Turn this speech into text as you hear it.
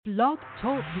Blog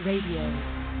Talk Radio.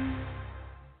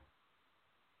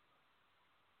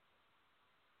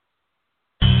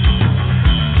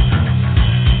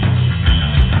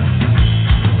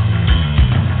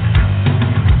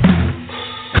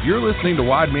 You're listening to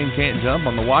Wide Men Can't Jump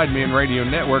on the Wide Men Radio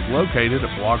Network, located at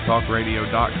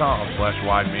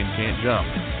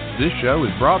blogtalkradio.com/widemencan'tjump. This show is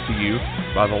brought to you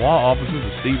by the law offices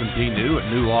of Stephen P. New at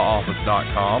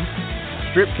newlawoffice.com,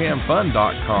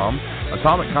 stripcamfun.com,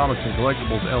 Atomic Comics and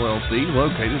Collectibles LLC,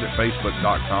 located at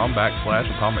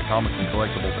facebook.com/Atomic Comics and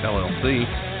Collectibles LLC,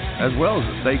 as well as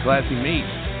at Stay Classy Meats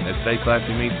at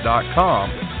stayclassymeats.com,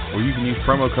 where you can use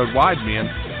promo code WIDEMEN,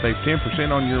 save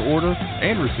 10% on your order,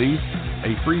 and receive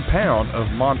a free pound of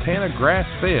Montana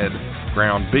grass-fed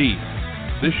ground beef.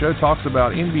 This show talks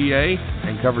about NBA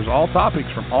and covers all topics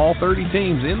from all 30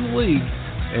 teams in the league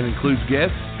and includes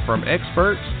guests from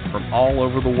experts from all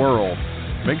over the world.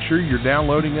 Make sure you're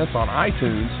downloading us on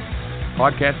iTunes,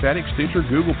 Podcast Addict, Stitcher,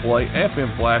 Google Play,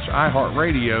 FM Flash,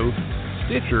 iHeartRadio,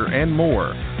 Stitcher, and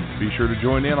more. Be sure to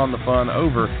join in on the fun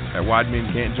over at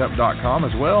WideMenCan'tJump.com,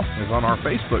 as well as on our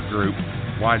Facebook group,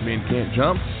 Wide Men Can't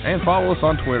Jump, and follow us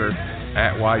on Twitter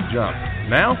at WideJump.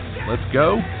 Now, let's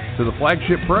go to the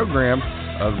flagship program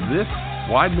of this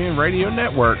Wide Men Radio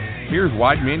Network. Here's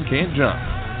Wide Men Can't Jump.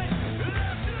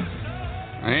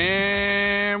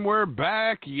 And we're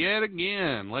back yet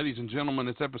again. Ladies and gentlemen,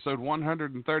 it's episode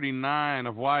 139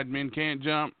 of Wide Men Can't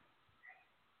Jump.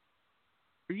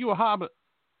 Are you a hobbit?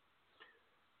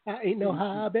 I ain't no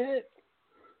hobbit.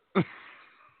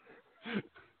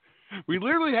 We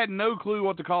literally had no clue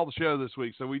what to call the show this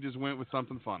week, so we just went with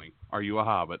something funny. Are you a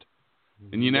hobbit?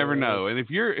 And you never know. And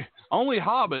if you're only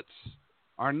hobbits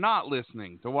are not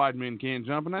listening to Wide Men Can't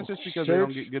Jump, and that's just because they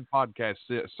don't get good podcast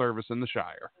service in the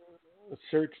Shire.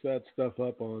 Search that stuff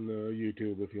up on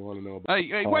YouTube if you want to know about it.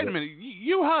 Hey, wait a minute.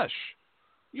 You hush.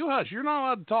 You hush. You're not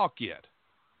allowed to talk yet.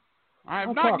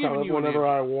 I'm not giving you whenever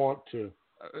I want to.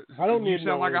 I don't need. You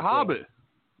sound like a hobbit.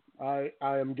 I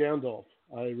am Gandalf.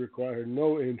 I require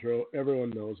no intro.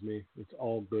 Everyone knows me. It's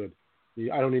all good.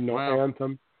 I don't need no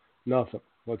anthem. Nothing.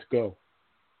 Let's go.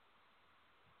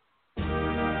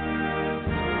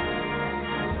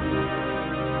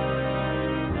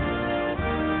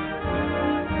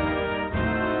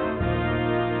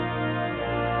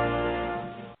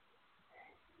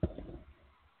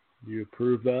 Do you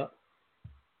approve that?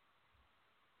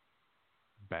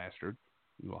 Bastard.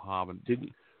 You a hobbit.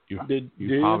 Did you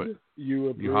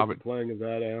approve playing of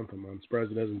that anthem? I'm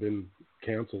surprised it hasn't been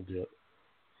canceled yet.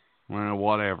 Well,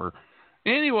 whatever.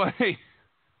 Anyway,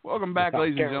 welcome back,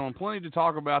 ladies and gentlemen. Plenty to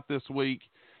talk about this week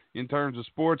in terms of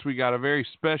sports. We got a very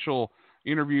special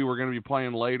interview we're going to be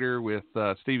playing later with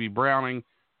Stevie Browning,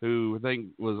 who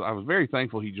I was very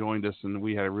thankful he joined us, and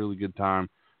we had a really good time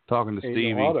talking to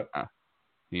Stevie.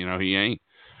 He ain't.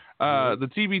 The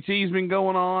TBT's been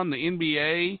going on. The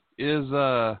NBA is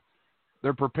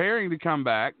they're preparing to come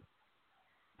back.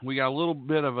 We got a little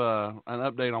bit of an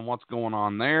update on what's going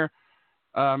on there.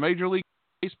 Major League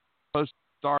Baseball is supposed to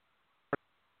start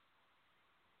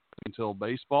until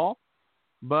baseball.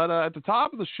 But at the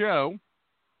top of the show,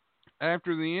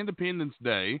 after the Independence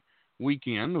Day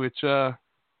weekend, which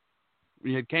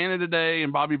we had Canada Day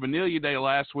and Bobby Bonilla Day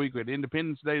last week, we had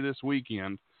Independence Day this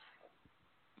weekend.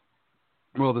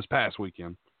 Well, this past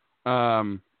weekend.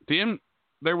 Tim,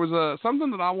 there was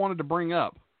something that I wanted to bring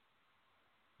up.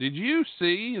 Did you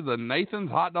see the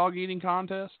Nathan's hot dog eating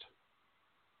contest?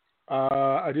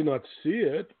 I did not see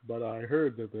it, but I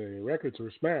heard that the records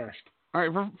were smashed. All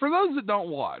right, for those that don't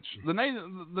watch, the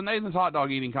Nathan's hot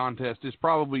dog eating contest is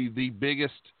probably the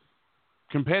biggest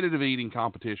competitive eating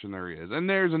competition there is. And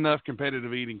there's enough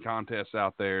competitive eating contests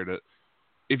out there that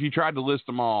if you tried to list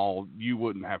them all, you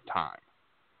wouldn't have time.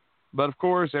 But, of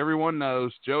course, everyone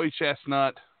knows Joey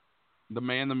Chestnut, the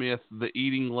man, the myth, the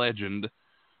eating legend.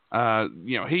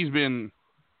 He's been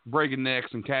breaking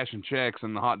necks and cashing checks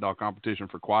in the hot dog competition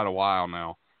for quite a while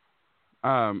now.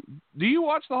 Do you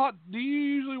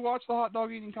usually watch the hot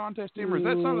dog eating contest, Tim, or is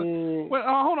that something? Well,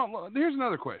 hold on. Here's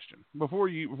another question before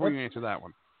you answer that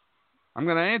one. I'm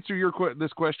going to answer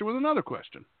this question with another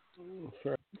question.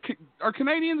 Sure. Are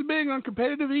Canadians big on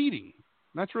competitive eating?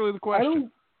 That's really the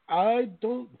question. I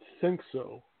don't think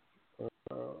so.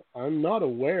 I'm not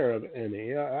aware of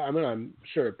any. I'm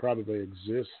sure it probably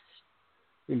exists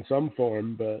in some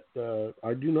form, but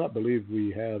I do not believe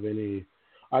we have any.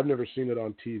 I've never seen it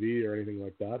on TV or anything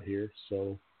like that here,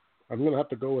 so I'm going to have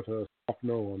to go with a soft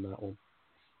no on that one.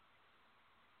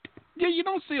 Yeah, you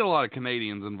don't see a lot of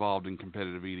Canadians involved in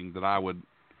competitive eating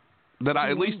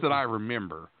at least that I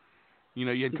remember. You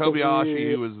had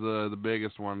Kobayashi, who was the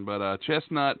biggest one, but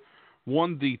Chestnut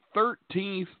won the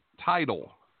 13th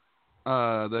title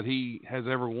that he has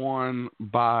ever won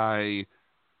by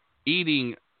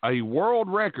eating a world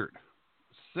record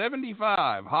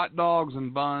 75 hot dogs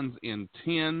and buns in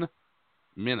 10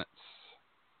 minutes.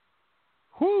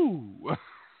 Whoo!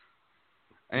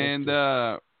 And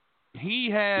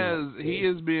he's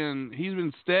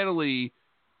been steadily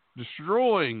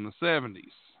destroying the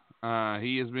 70s.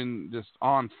 He has been just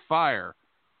on fire,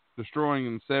 destroying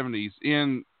in the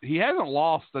 70s. He hasn't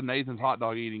lost the Nathan's hot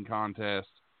dog eating contest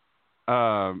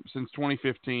since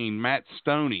 2015. Matt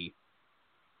Stoney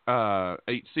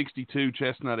ate 62,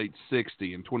 Chestnut ate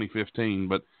 60 in 2015.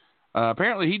 But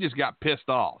apparently he just got pissed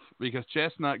off because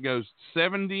Chestnut goes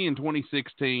 70 in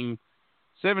 2016,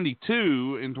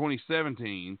 72 in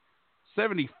 2017,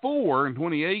 74 in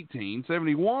 2018,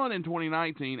 71 in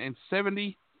 2019, and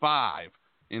 75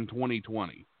 in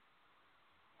 2020.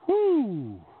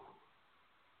 Whoo!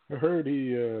 I heard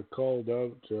he called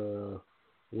out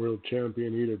world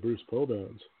champion eater Bruce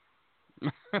Pobans.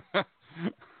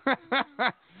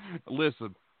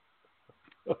 Listen,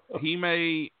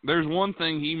 there's one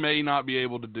thing he may not be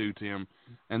able to do, Tim,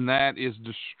 and that is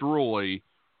destroy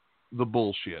the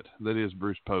bullshit that is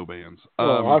Bruce Pobans.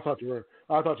 I thought you were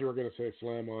going to say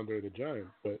slam Andre the Giant,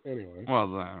 but anyway.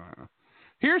 Well,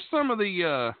 here's some of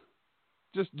the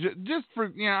just for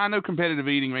I know competitive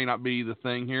eating may not be the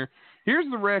thing here. Here's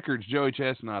the records Joey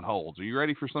Chestnut holds. Are you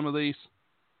ready for some of these?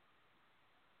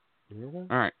 Okay.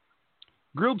 All right.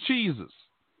 Grilled cheeses.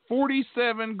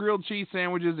 47 grilled cheese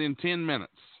sandwiches in 10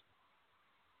 minutes.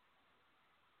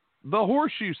 The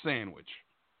horseshoe sandwich.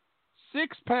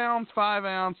 6 pounds, 5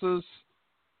 ounces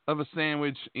of a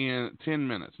sandwich in 10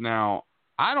 minutes. Now,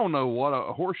 I don't know what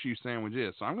a horseshoe sandwich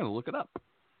is, so I'm going to look it up.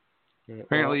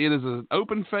 Apparently, it is an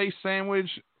open-faced sandwich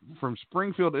from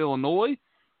Springfield, Illinois.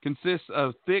 Consists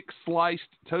of thick sliced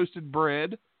toasted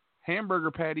bread, hamburger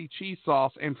patty, cheese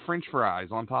sauce, and French fries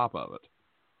on top of it.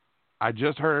 I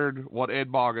just heard what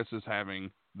Ed Bogus is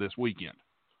having this weekend.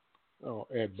 Oh,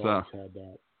 Ed Bogus had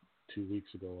that 2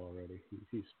 weeks ago already.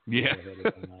 He's ahead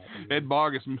of that. Ed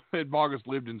Bogus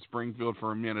lived in Springfield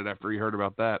for a minute after he heard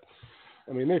about that.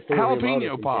 I mean, they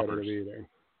jalapeno poppers.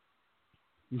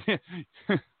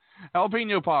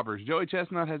 Jalapeno poppers. Joey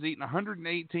Chestnut has eaten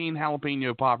 118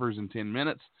 jalapeno poppers in 10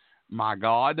 minutes. My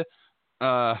God.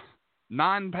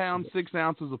 9 pounds, 6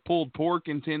 ounces of pulled pork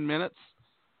in 10 minutes.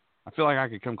 I feel like I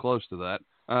could come close to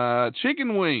that.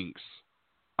 Chicken wings.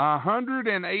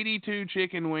 182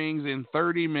 chicken wings in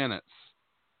 30 minutes.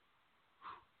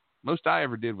 Most I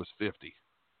ever did was 50.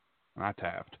 I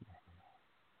tapped.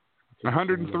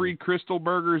 103 Crystal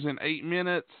burgers in 8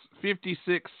 minutes.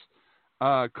 56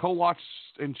 Kolach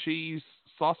and cheese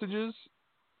sausages.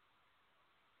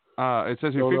 It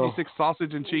says here 56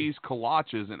 sausage and cheese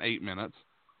kolaches in 8 minutes.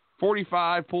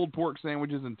 45 pulled pork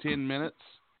sandwiches in 10 minutes.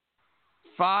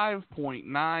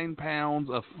 5.9 pounds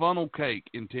of funnel cake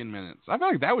in 10 minutes. I feel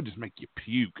like that would just make you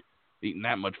puke, eating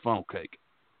that much funnel cake.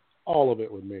 All of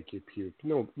it would make you puke.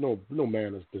 No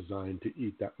man is designed to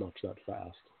eat that much that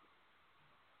fast.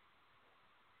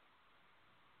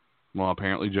 Well,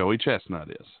 apparently Joey Chestnut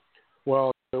is.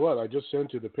 Well, what? I just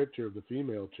sent you the picture of the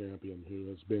female champion who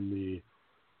has been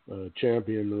the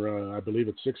champion, I believe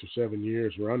it's 6 or 7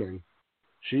 years running.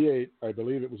 She ate, I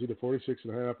believe it was either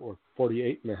 46.5 or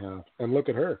 48.5. And look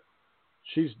at her.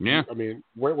 I mean,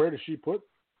 where does she put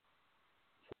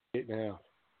 48.5?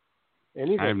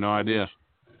 Anything. I have no idea.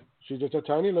 She's just a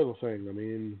tiny little thing. I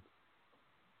mean,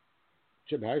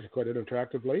 she's quite an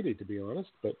attractive lady, to be honest.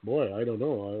 But, boy, I don't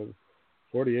know.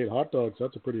 48 hot dogs,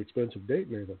 that's a pretty expensive date,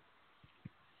 Nathan.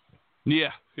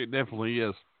 Yeah, it definitely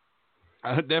is.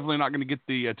 I'm definitely not going to get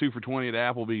the 2 for $20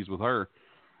 at Applebee's with her.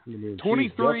 I mean,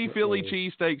 23 Philly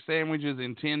cheesesteak sandwiches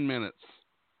in 10 minutes.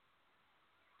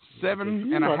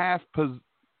 7.5.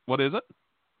 What is it?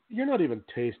 You're not even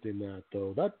tasting that,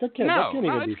 though. That can't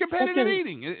even be. It's competitive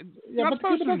eating. You're not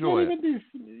supposed to enjoy it.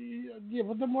 Yeah,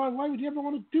 but then why would you ever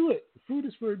want to do it? Food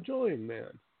is for enjoying, man.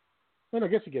 And I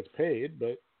guess it gets paid,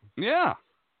 but... Yeah.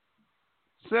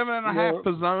 7.5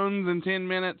 pizzones in 10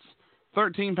 minutes.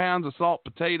 13 pounds of salt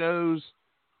potatoes.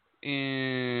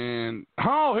 And,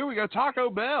 here we go, Taco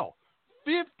Bell.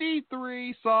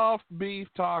 53 soft beef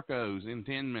tacos in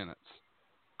 10 minutes.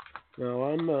 Now,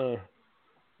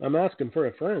 I'm asking for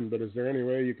a friend, but is there any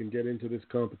way you can get into this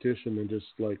competition and just,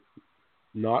 like,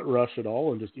 not rush at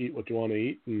all and just eat what you want to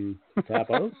eat and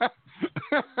tap out?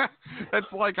 That's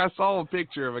like I saw a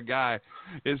picture of a guy.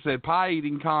 It said pie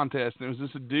eating contest, and it was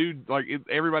just a dude, like,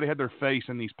 everybody had their face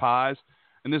in these pies.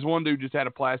 And this one dude just had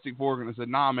a plastic fork and it said,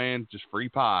 "Nah, man, just free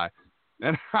pie."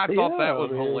 And I thought that was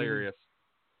hilarious.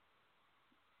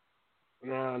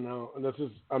 No. This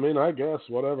is, I mean, I guess,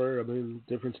 whatever. I mean,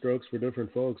 different strokes for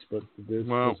different folks, but this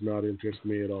Well, does not interest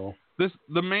me at all.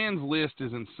 the man's list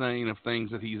is insane of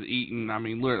things that he's eaten. I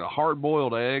mean, look,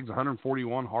 hard-boiled eggs,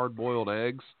 141 hard-boiled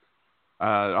eggs,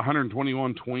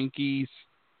 121 Twinkies,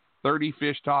 30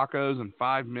 fish tacos in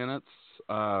 5 minutes,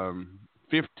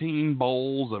 15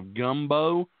 bowls of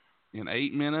gumbo in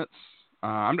 8 minutes.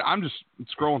 I'm just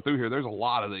scrolling through here. There's a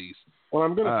lot of these. Well,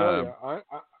 I'm going to tell you,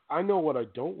 I know what I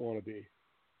don't want to be.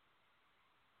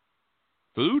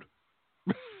 Food?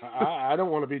 I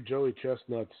don't want to be Joey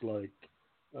Chestnut's like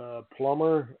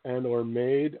plumber and or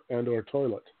maid and or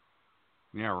toilet.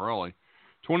 Yeah, really.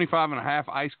 25 and a half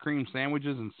ice cream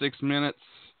sandwiches in 6 minutes.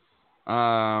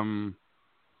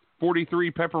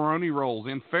 43 pepperoni rolls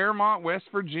in Fairmont, West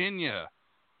Virginia.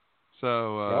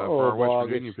 So for our West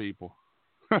Virginia people.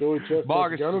 Joey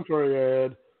Chestnut's gunning for you,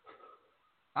 Ed.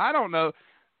 I don't know.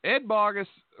 Ed Bogus,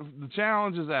 the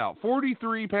challenge is out.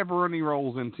 43 pepperoni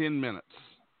rolls in 10 minutes.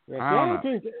 Yeah,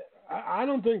 I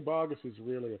don't think Bogus is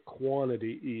really a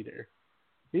quantity eater.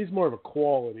 He's more of a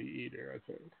quality eater, I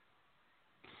think.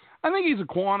 I think he's a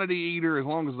quantity eater as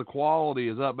long as the quality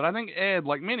is up. But I think Ed,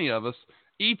 like many of us,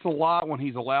 eats a lot when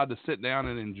he's allowed to sit down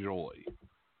and enjoy.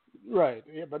 Right.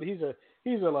 Yeah, but he's a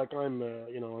like I'm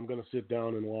going to sit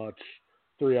down and watch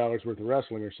 3 hours worth of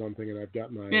wrestling or something, and I've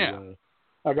got my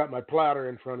I got my platter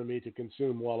in front of me to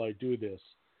consume while I do this.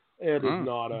 Ed is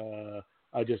not I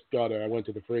went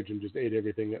to the fridge and just ate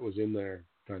everything that was in there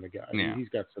kind of guy. Yeah. He's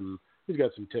got some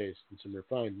taste and some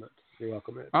refinement. You're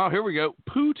welcome, Ed. Oh, here we go.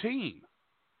 Poutine.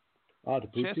 The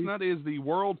poutine. Chestnut is the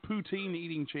world poutine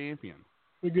eating champion.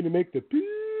 We're going to make the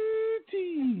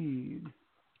poutine.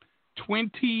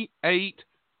 28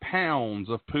 pounds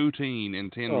of poutine in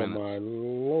 10 minutes. Oh, my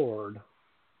Lord.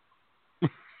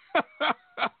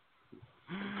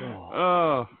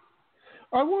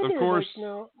 I wonder, of course, like,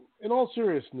 now, in all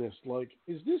seriousness, like,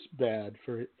 is this bad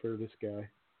for this guy?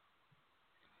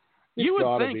 You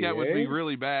would think that would be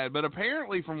really bad, but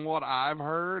apparently from what I've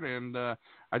heard, and I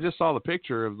just saw the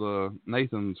picture of the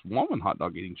Nathan's woman hot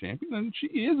dog eating champion, and she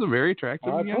is a very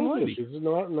attractive young lady. She's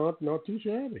not too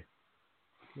shabby.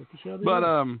 Not too shabby. But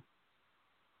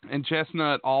and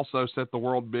Chestnut also set the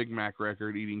world Big Mac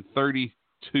record, eating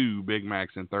 32 Big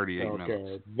Macs in 38 minutes.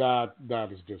 Okay, that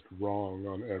is just wrong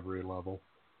on every level.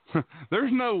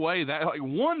 There's no way that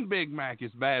one Big Mac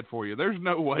is bad for you. There's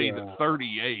no way that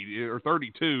 38 or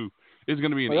 32 is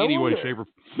going to be in any way, shape, or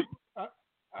I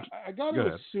got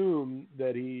to assume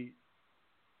that he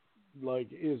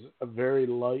is a very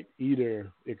light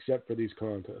eater, except for these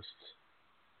contests.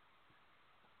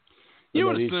 You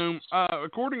would assume,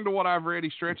 according to what I've read, he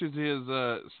stretches his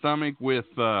stomach with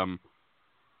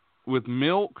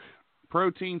milk,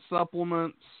 protein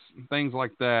supplements, things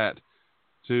like that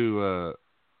to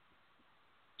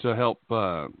help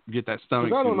get that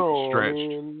stomach I don't know. stretched. I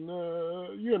mean,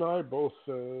 you and I both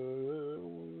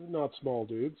not small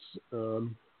dudes.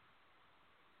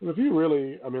 If you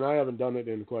really, I mean, I haven't done it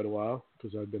in quite a while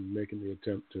because I've been making the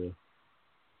attempt to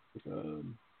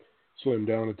slim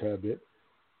down a tad bit.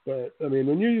 But I mean,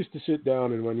 when you used to sit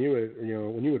down and when you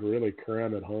would really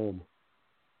cram at home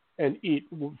and eat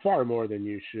far more than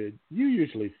you should, you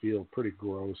usually feel pretty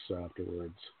gross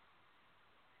afterwards.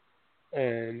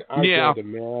 And I can't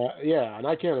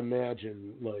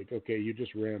imagine, like, okay, you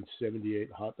just rammed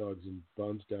 78 hot dogs and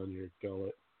buns down your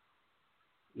gullet.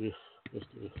 Ugh,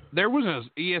 There was an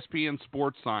ESPN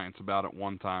Sports Science about it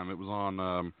one time. It was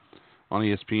on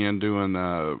ESPN doing.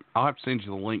 I'll have to send you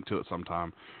the link to it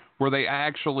sometime, where they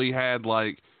actually had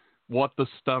like what the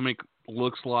stomach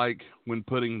looks like when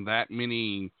putting that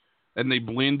many, and they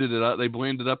blended it up. They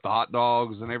blended up the hot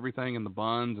dogs and everything in the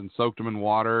buns and soaked them in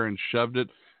water and shoved it,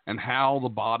 and how the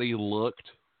body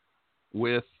looked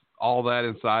with all that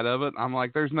inside of it. I'm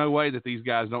like, there's no way that these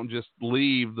guys don't just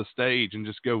leave the stage and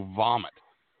just go vomit.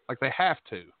 Like they have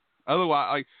to.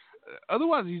 Otherwise, I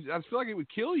feel like it would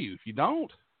kill you if you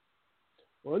don't.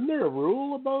 Wasn't there a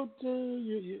rule about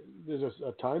there's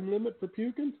a time limit for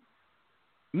puking?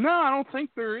 No, I don't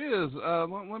think there is.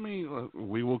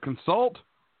 We will consult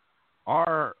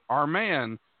our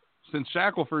man, since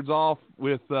Shackelford's off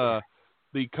with the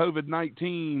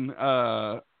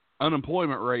COVID-19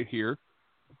 unemployment rate here.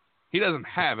 He doesn't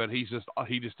have it. He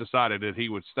just decided that he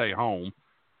would stay home.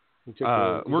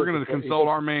 We're going to consult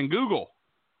our man Google.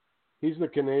 He's the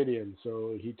Canadian,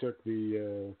 so he took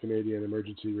the Canadian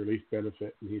Emergency Relief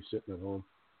Benefit, and he's sitting at home.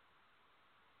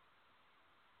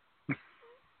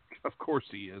 Of course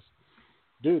he is.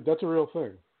 Dude, that's a real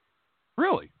thing.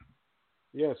 Really?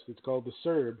 Yes, it's called the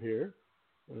CERB here,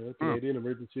 Canadian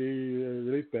Emergency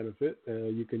Relief Benefit.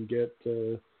 You can get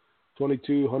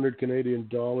 $2,200 Canadian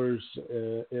dollars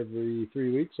every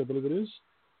 3 weeks, I believe it is,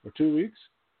 or 2 weeks.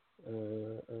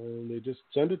 And they just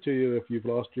send it to you if you've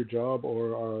lost your job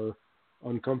or are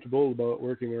uncomfortable about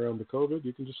working around the COVID.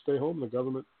 You can just stay home. The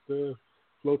government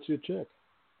floats you a check.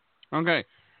 Okay.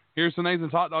 Here's the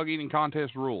Nathan's Hot Dog Eating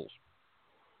Contest rules.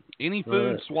 Any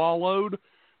food swallowed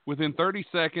within 30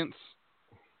 seconds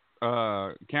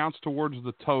counts towards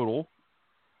the total.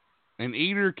 An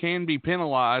eater can be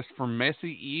penalized for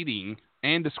messy eating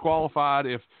and disqualified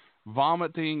if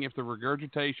vomiting if the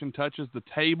regurgitation touches the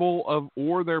table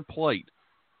or their plate.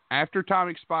 After time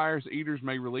expires, eaters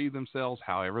may relieve themselves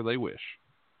however they wish.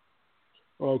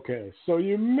 Okay, so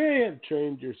you may have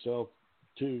trained yourself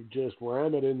to just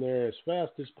ram it in there as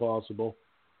fast as possible,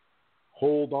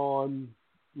 hold on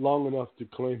long enough to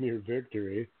claim your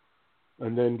victory,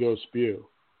 and then go spew,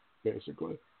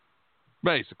 basically.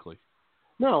 Basically.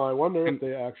 No, I wonder if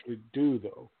they actually do,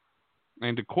 though.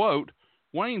 And to quote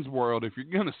Wayne's World, if you're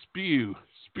going to spew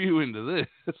into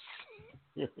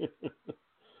this.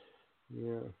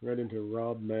 Yeah, right into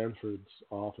Rob Manfred's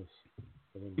office.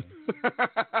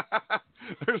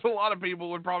 There's a lot of people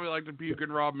who would probably like to puke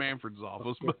in Rob Manfred's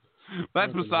office, but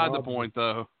that's beside the point,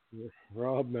 though.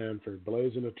 Rob Manfred,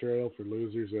 blazing a trail for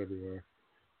losers everywhere.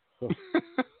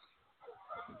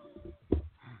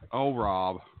 Oh,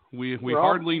 Rob. We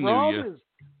hardly knew you.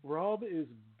 Rob is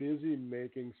busy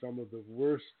making some of the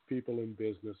worst people in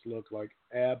business look like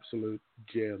absolute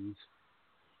gems.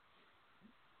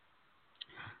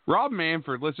 Rob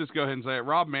Manfred, let's just go ahead and say it.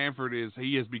 Rob Manfred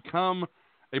he has become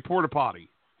a porta potty.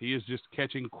 He is just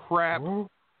catching crap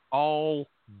all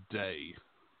day.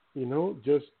 You know,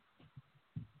 just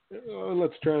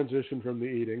let's transition from the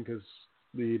eating, because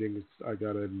the eating is, I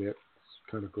gotta admit,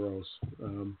 it's kind of gross. I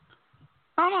don't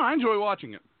know. I enjoy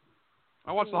watching it.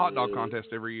 I watch the hot dog contest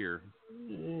every year.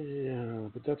 Yeah,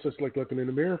 but that's just like looking in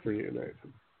the mirror for you,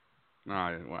 Nathan.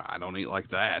 I don't eat like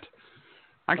that.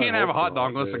 I can't have a hot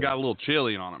dog unless it got a little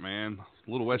chili on it, man.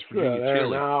 A little West Virginia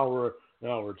chili. Now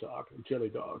we're talking chili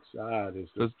dogs. That is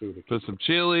just food. Put some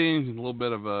chili, a little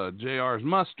bit of JR's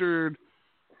mustard.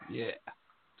 Yeah,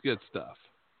 it's good stuff.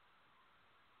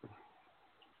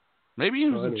 Maybe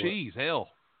even some cheese. Hell.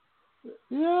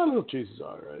 Yeah, a little cheese is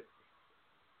all right.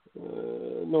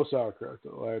 No sauerkraut,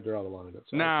 though. I draw the line at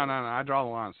sauerkraut. No. I draw the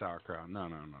line at sauerkraut. No.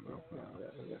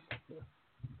 Yeah.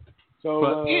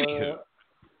 So,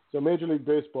 so Major League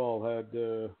Baseball had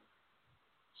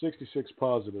 66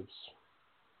 positives.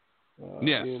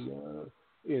 Yes.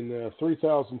 In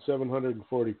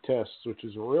 3,740 tests, which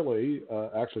is really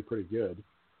actually pretty good.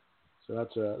 So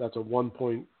that's a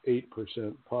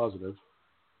 1.8% positive.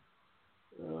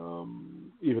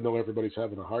 Even though everybody's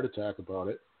having a heart attack about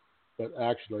it. But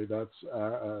actually, that's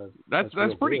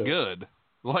pretty good.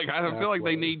 Like I feel like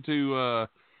they need to.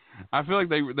 I feel like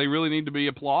they really need to be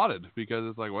applauded, because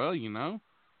it's like, well, they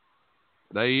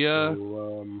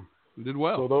did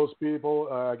well. So those people,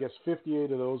 I guess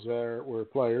 58 of those were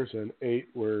players and 8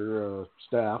 were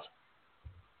staff.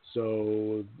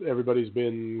 So everybody's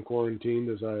been quarantined,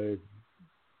 as I've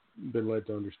been led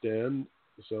to understand,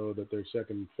 so that their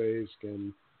second phase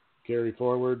can carry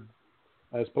forward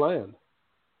as planned.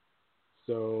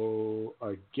 So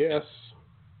I guess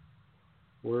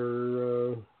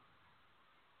we're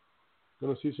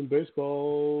going to see some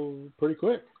baseball pretty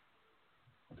quick.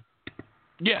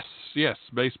 Yes.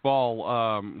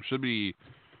 Baseball should be,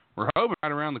 we're hoping,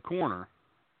 right around the corner.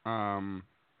 I'm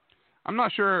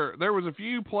not sure. There was a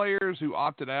few players who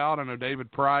opted out. I know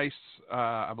David Price,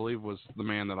 I believe, was the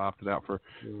man that opted out for.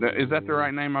 Is that the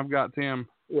right name I've got, Tim?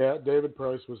 Yeah, David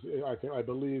Price was. I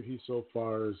believe he so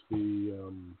far is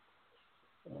the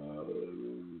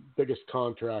biggest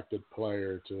contracted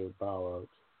player to bow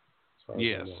out.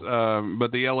 Yes,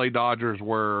 but the LA Dodgers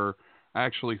were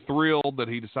actually thrilled that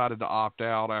he decided to opt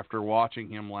out after watching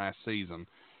him last season.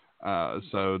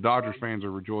 So Dodgers fans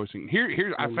are rejoicing.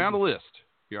 Here, I found a list.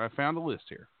 Here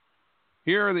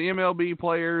are the MLB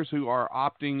players who are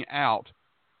opting out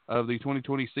of the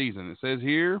 2020 season. It says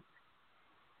here,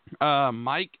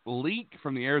 Mike Leake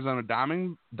from the Arizona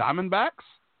Diamondbacks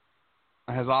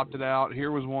has opted out.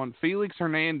 Here was one, Felix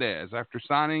Hernandez. After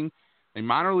signing a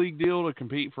minor league deal to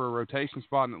compete for a rotation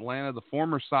spot in Atlanta, the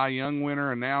former Cy Young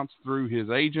winner announced through his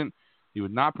agent he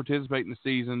would not participate in the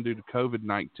season due to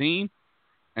COVID-19.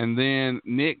 And then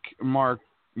Nick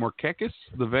Markakis,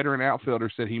 the veteran outfielder,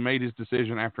 said he made his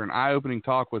decision after an eye-opening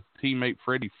talk with teammate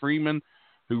Freddie Freeman,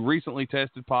 who recently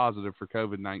tested positive for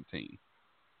COVID-19.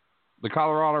 The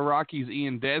Colorado Rockies'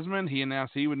 Ian Desmond, he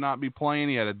announced he would not be playing.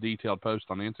 He had a detailed post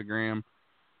on Instagram.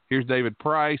 Here's David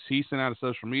Price. He sent out a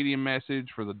social media message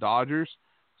for the Dodgers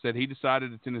said he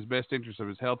decided it's in his best interest of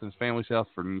his health and his family's health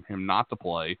for him not to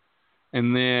play.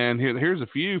 And then here's a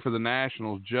few for the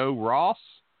Nationals. Joe Ross,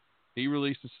 he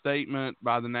released a statement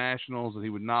by the Nationals that he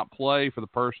would not play for the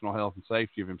personal health and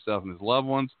safety of himself and his loved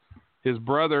ones. His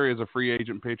brother is a free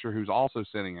agent pitcher who's also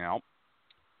sitting out.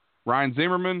 Ryan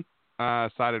Zimmerman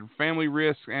cited family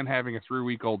risks and having a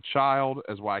 3-week-old child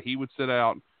as why he would sit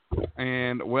out.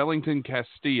 And Wellington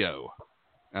Castillo,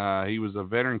 he was a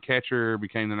veteran catcher,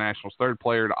 became the Nationals' third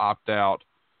player to opt out.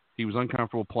 He was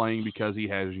uncomfortable playing because he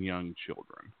has young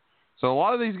children. So a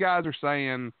lot of these guys are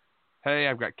saying, hey,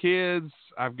 I've got kids,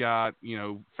 I've got,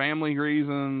 family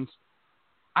reasons.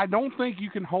 I don't think you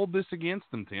can hold this against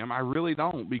them, Tim. I really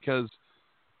don't, because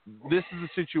this is a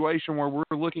situation where we're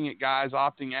looking at guys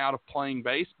opting out of playing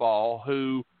baseball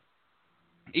who,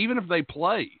 even if they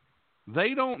play,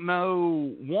 they don't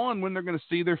know, one, when they're going to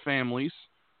see their families,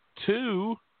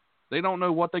 two, they don't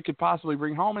know what they could possibly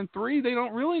bring home, and three, they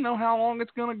don't really know how long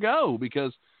it's going to go,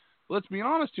 because let's be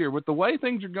honest here, with the way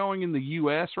things are going in the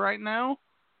U.S. right now,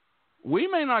 we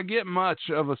may not get much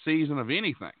of a season of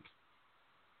anything.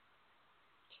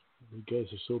 You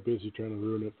guys are so busy trying to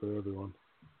ruin it for everyone.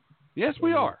 Yes,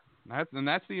 we are.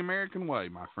 That's the American way,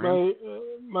 my friend.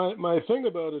 My thing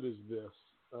about it is this.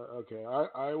 Okay,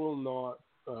 I will not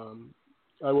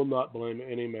blame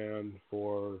any man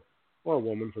or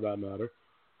woman for that matter,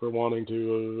 for wanting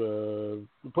to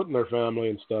putting their family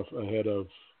and stuff ahead of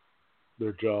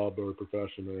their job or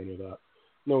profession or any of that.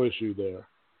 No issue there.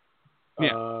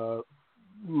 Yeah.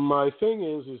 My thing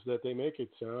is that they make it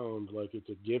sound like it's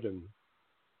a given.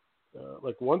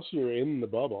 Like once you're in the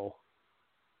bubble,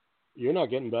 you're not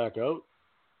getting back out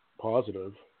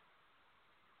positive.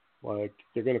 Like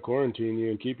they're going to quarantine you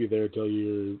and keep you there until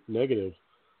you're negative.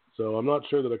 So I'm not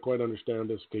sure that I quite understand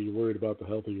this because you're worried about the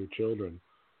health of your children.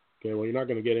 Okay, well, you're not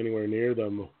going to get anywhere near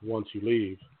them once you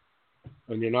leave,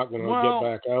 and you're not going to get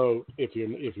back out if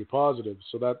you're positive.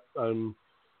 So that I'm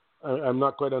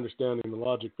not quite understanding the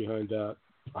logic behind that.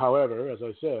 However, as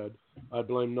I said, I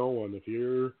blame no one. If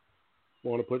you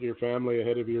want to put your family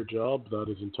ahead of your job, that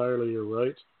is entirely your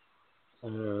right,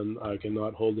 and I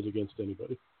cannot hold it against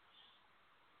anybody.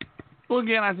 Well,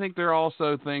 again, I think they're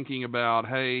also thinking about,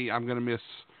 hey, I'm going to miss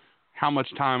how much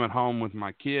time at home with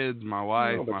my kids, my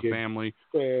wife, my family.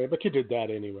 But you did that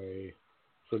anyway,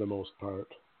 for the most part.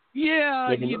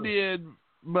 Yeah, you did.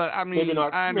 But I mean,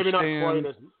 I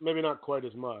understand. Maybe not quite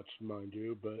as much, mind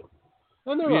you. But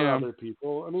and there are other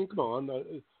people. I mean, come on.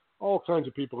 All kinds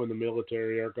of people in the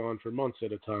military are gone for months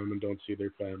at a time and don't see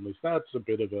their families. That's a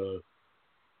bit of a.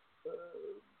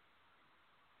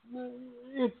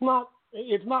 It's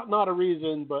not a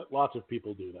reason, but lots of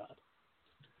people do that.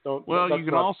 I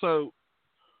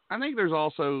think there's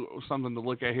also something to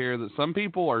look at here that some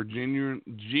people are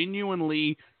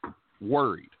genuinely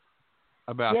worried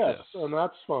about this. Yes, and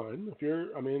that's fine.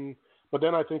 But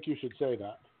then I think you should say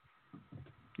that.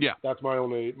 Yeah. That's my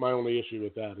only issue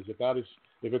with that.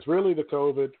 If it's really the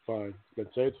COVID, fine. Then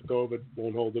say it's the COVID,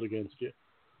 won't hold it against you.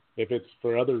 If it's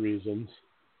for other reasons,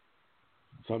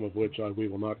 some of which we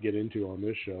will not get into on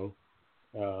this show,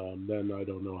 then I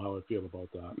don't know how I feel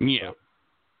about that. Yeah.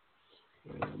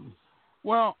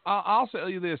 Well, I'll tell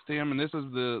you this, Tim, and this is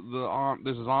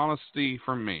this is honesty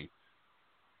from me.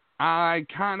 I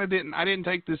didn't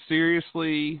take this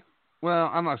seriously. Well,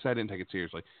 I'm not saying I didn't take it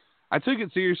seriously. I took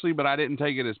it seriously, but I didn't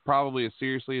take it as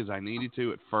seriously as I needed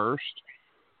to at first.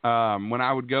 When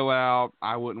I would go out,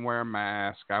 I wouldn't wear a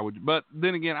mask. But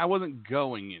then again, I wasn't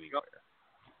going anywhere.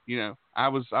 I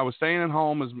was staying at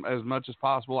home as much as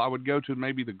possible. I would go to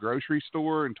maybe the grocery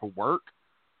store and to work,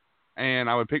 and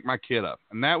I would pick my kid up,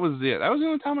 and that was it. That was the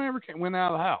only time I ever went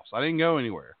out of the house. I didn't go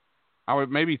anywhere. I would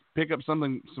maybe pick up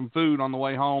some food on the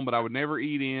way home, but I would never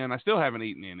eat in. I still haven't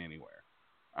eaten in anywhere.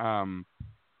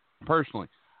 Personally,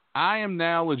 I am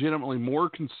now legitimately more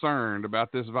concerned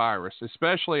about this virus,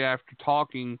 especially after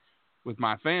talking with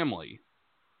my family,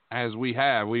 as we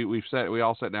have. We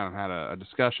all sat down and had a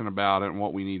discussion about it and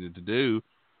what we needed to do.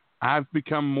 I've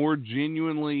become more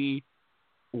genuinely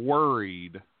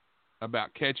worried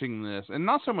about catching this, and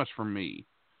not so much for me,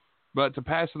 but to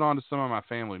pass it on to some of my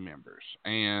family members.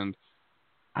 And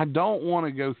I don't want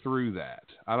to go through that.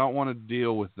 I don't want to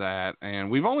deal with that. And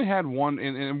we've only had one,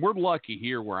 and we're lucky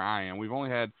here where I am. We've only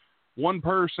had one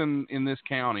person in this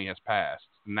county has passed,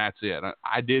 and that's it.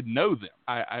 I did know them.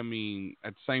 I mean,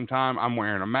 at the same time, I'm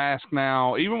wearing a mask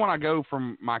now. Even when I go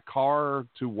from my car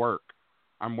to work,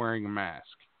 I'm wearing a mask.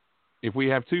 If we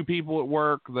have two people at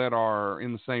work that are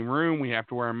in the same room, we have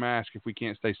to wear a mask if we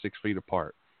can't stay 6 feet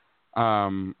apart.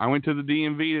 I went to the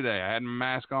DMV today. I had my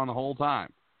mask on the whole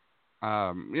time.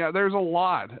 There's a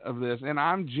lot of this, and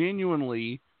I'm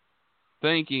genuinely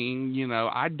thinking,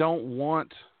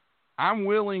 I'm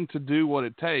willing to do what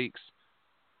it takes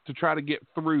to try to get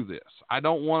through this. I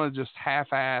don't want to just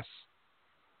half-ass,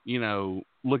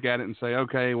 look at it and say,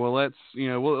 okay, well,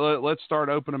 let's start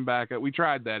opening back up. We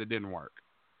tried that. It didn't work.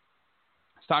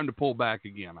 It's time to pull back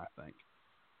again, I think,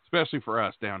 especially for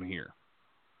us down here.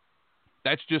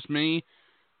 That's just me.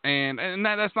 And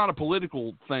that's not a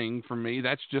political thing for me.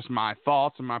 That's just my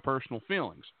thoughts and my personal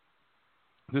feelings.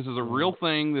 This is a real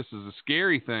thing. This is a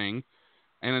scary thing.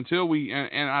 And until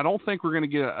and I don't think we're going to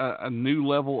get a new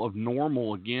level of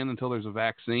normal again until there's a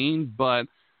vaccine, but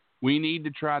we need to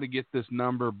try to get this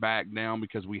number back down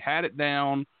because we had it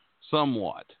down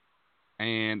somewhat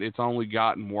and it's only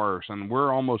gotten worse. And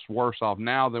we're almost worse off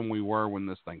now than we were when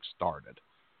this thing started.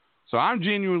 So I'm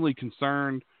genuinely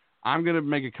concerned. I'm going to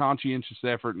make a conscientious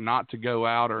effort not to go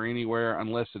out or anywhere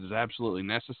unless it is absolutely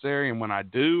necessary. And when I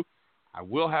do, I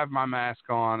will have my mask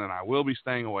on and I will be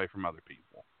staying away from other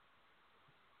people.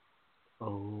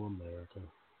 Oh, America.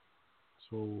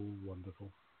 So wonderful.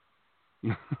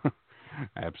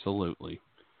 Absolutely.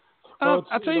 Well,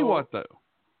 I'll tell you what, though.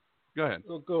 Go ahead.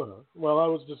 Go ahead. Well, I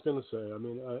was just going to say, I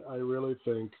mean, I really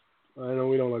think, I know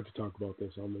we don't like to talk about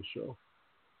this on this show,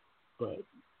 but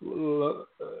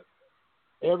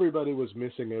everybody was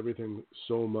missing everything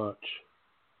so much.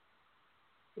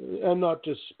 And not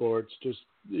just sports, just,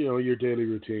 your daily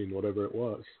routine, whatever it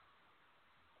was.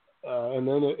 And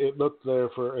then it looked there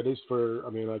at least for,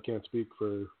 I can't speak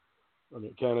for,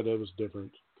 Canada was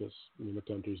different because, the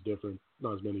country's different,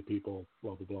 not as many people,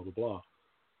 blah, blah, blah, blah,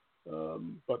 blah.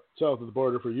 But south of the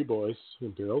border for you boys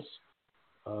and girls,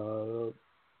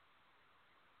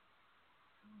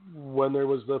 when there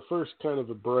was the first kind of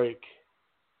a break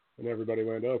and everybody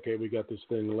went, okay, we got this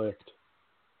thing licked.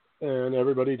 And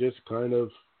everybody just kind of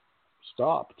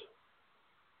stopped.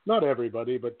 Not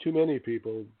everybody, but too many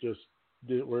people just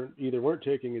weren't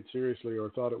taking it seriously or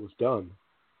thought it was done.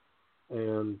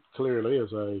 And clearly,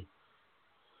 as I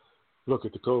look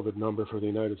at the COVID number for the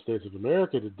United States of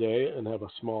America today and have a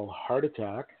small heart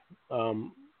attack,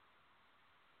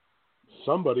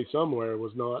 somebody somewhere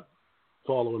was not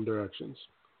following directions.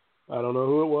 I don't know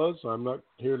who it was. I'm not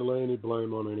here to lay any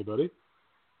blame on anybody.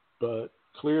 But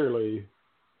clearly,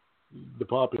 the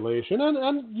population,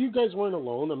 and you guys weren't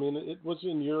alone. It was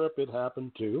in Europe. It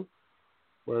happened too,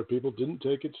 where people didn't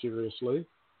take it seriously,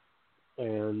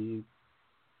 and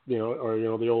the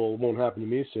old "won't happen to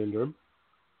me" syndrome,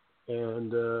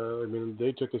 and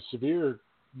they took a severe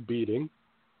beating.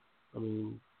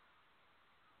 And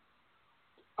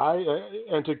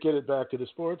to get it back to the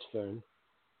sports thing,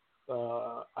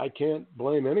 I can't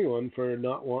blame anyone for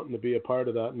not wanting to be a part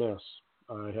of that mess.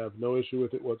 I have no issue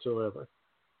with it whatsoever.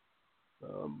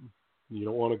 You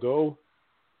don't want to go,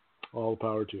 all the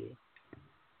power to you.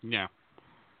 Yeah.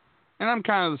 And I'm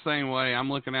kind of the same way.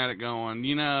 I'm looking at it going,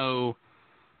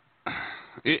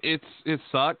 it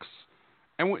sucks.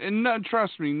 And no,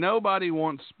 trust me, nobody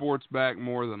wants sports back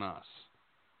more than us.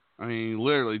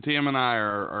 Literally, Tim and I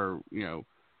are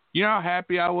how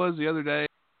happy I was the other day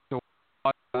to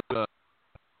watch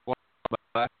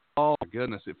basketball. Oh, my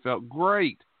goodness, it felt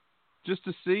great just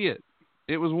to see it.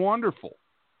 It was wonderful.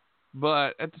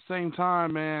 But at the same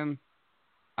time, man,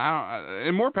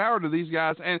 and more power to these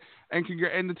guys. And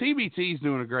the TBT is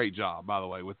doing a great job, by the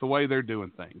way, with the way they're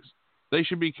doing things. They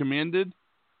should be commended.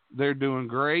 They're doing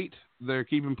great. They're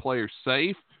keeping players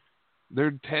safe.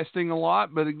 They're testing a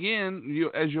lot. But again,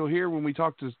 as you'll hear when we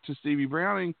talk to Stevie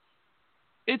Browning,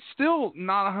 it's still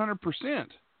not 100%.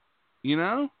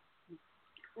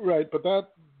 Right, but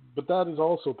that is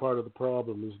also part of the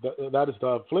problem. Is that is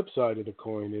the flip side of the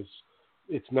coin. Is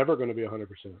it's never going to be 100%.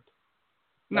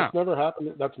 No. That's never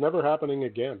happened. That's never happening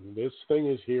again. This thing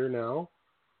is here now,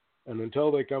 and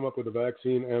until they come up with a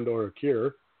vaccine and or a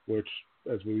cure, which,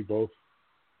 as we both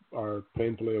are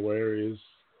painfully aware, is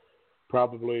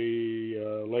probably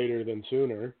later than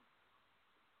sooner,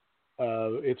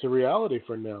 it's a reality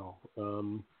for now.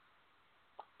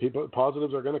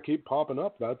 Positives are going to keep popping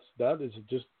up. That is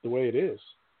just the way it is.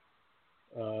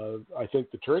 I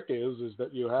think the trick is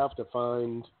that you have to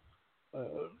find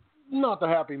not the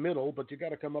happy middle, but you got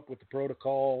to come up with the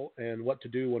protocol and what to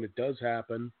do when it does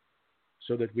happen,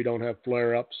 so that we don't have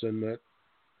flare-ups and that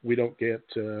we don't get,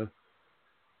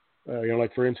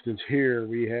 like for instance here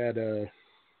we had a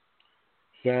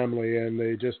family and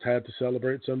they just had to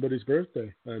celebrate somebody's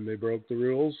birthday and they broke the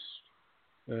rules,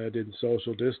 didn't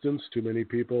social distance. Too many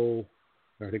people.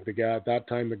 I think at that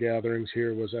time the gatherings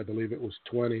here was, I believe it was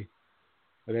 20,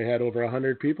 and they had over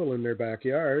 100 people in their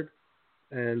backyard,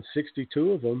 and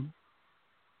 62 of them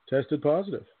tested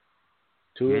positive.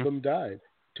 Two of them died.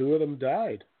 2 of them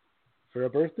died for a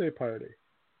birthday party.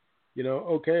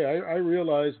 Okay, I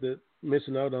realize that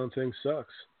missing out on things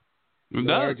sucks. It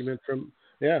No does. argument from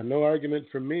no argument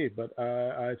from me, but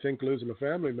I think losing a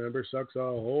family member sucks a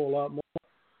whole lot more,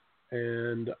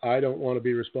 and I don't want to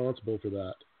be responsible for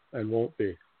that, and won't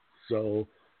be. So,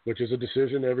 which is a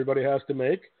decision everybody has to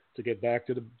make to get back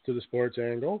to the sports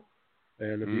angle.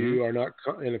 And if Mm-hmm. you are not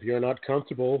and if you're not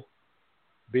comfortable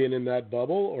being in that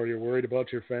bubble, or you're worried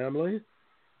about your family,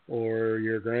 or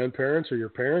your grandparents, or your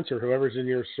parents, or whoever's in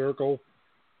your circle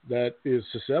that is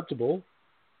susceptible,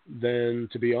 then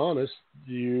to be honest,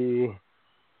 you,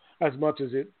 as much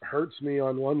as it hurts me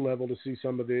on one level to see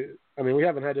some of the, I mean, we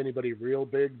haven't had anybody real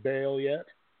big bail yet.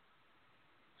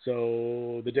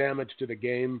 So the damage to the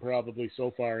game probably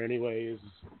so far anyway is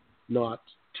not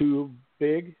too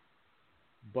big,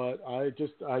 but I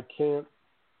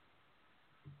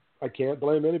can't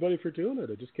blame anybody for doing it.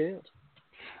 I just can't.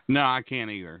 No, I can't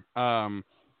either.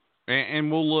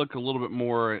 And we'll look a little bit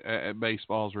more at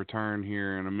baseball's return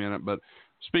here in a minute. But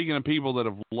speaking of people that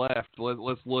have left,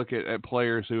 let's look at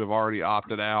players who have already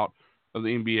opted out of the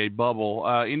NBA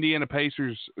bubble. Indiana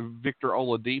Pacers' Victor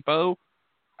Oladipo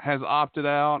has opted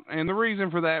out, and the reason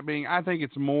for that being, I think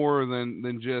it's more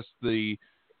than just the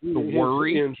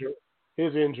worry.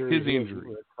 His injury.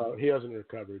 He hasn't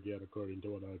recovered yet, according to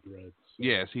what I've read. So.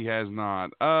 Yes, he has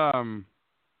not.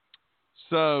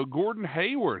 So Gordon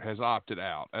Hayward has opted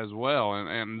out as well,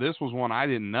 and this was one I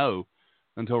didn't know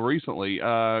until recently.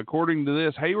 According to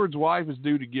this, Hayward's wife is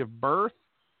due to give birth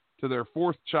to their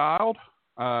fourth child.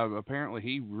 Apparently,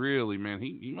 he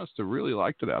must have really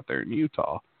liked it out there in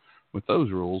Utah with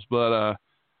those rules. But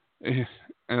and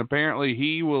apparently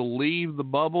he will leave the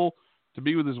bubble to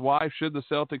be with his wife should the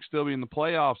Celtics still be in the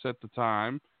playoffs at the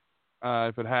time.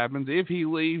 If it happens, if he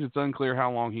leaves, it's unclear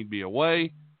how long he'd be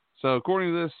away. So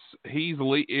according to this,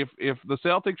 if the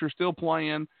Celtics are still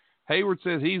playing, Hayward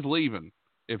says he's leaving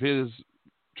if his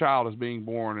child is being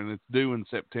born and it's due in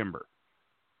September.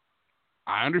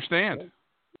 I understand.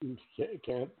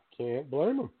 Can't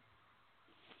blame him.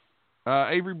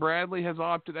 Avery Bradley has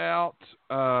opted out.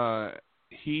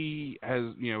 He has,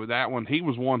 that one. He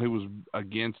was one who was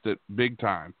against it big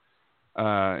time.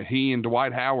 He and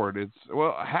Dwight Howard.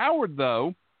 Howard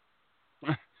though.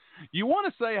 You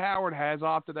want to say Howard has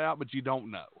opted out, but you don't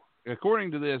know.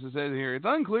 According to this, it says here, it's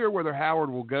unclear whether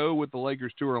Howard will go with the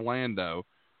Lakers to Orlando,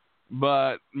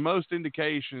 but most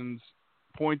indications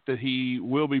point that he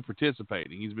will be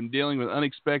participating. He's been dealing with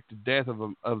unexpected death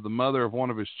of the mother of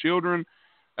one of his children,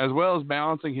 as well as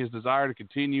balancing his desire to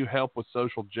continue help with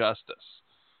social justice.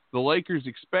 The Lakers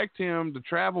expect him to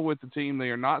travel with the team.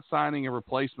 They are not signing a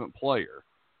replacement player.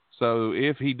 So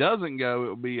if he doesn't go, it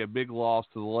will be a big loss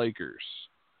to the Lakers.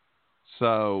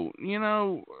 So,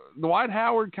 Dwight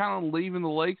Howard kind of leaving the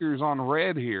Lakers on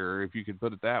red here, if you could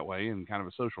put it that way, and kind of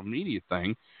a social media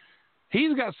thing.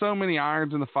 He's got so many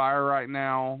irons in the fire right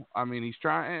now. I mean, he's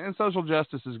trying, and social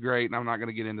justice is great, and I'm not going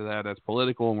to get into that. That's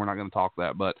political, and we're not going to talk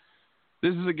that. But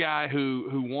this is a guy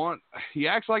he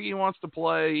acts like he wants to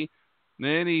play,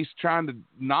 then he's trying to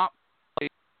not play.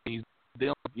 He's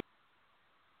dealing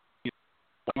with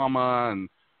drama and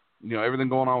everything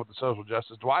going on with the social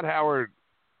justice. Dwight Howard.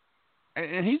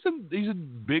 And he's a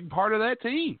big part of that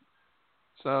team.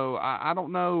 So I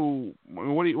don't know.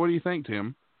 What do you think,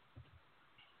 Tim?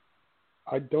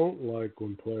 I don't like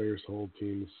when players hold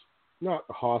teams not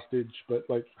hostage, but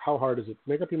like, how hard is it?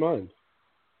 Make up your mind.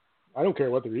 I don't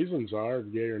care what the reasons are,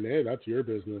 yay or nay. That's your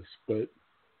business. But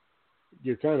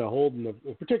you're kind of holding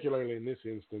particularly in this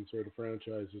instance, where the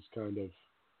franchise is kind of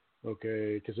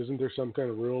okay, because isn't there some kind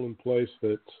of rule in place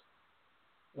that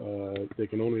they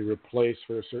can only replace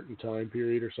for a certain time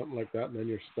period or something like that, and then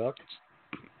you're stuck?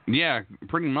 Yeah,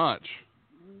 pretty much.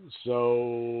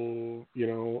 So,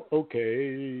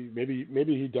 okay, maybe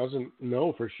he doesn't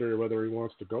know for sure whether he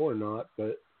wants to go or not,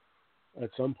 but at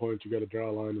some point you got to draw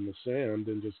a line in the sand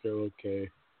and just go, okay,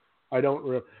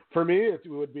 for me, it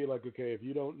would be like, okay, if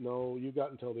you don't know, you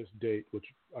got until this date, which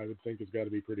I would think has got to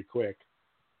be pretty quick.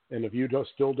 And if you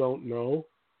still don't know,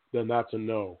 then that's a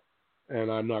no.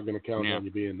 And I'm not going to count on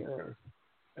you being there.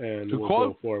 And we'll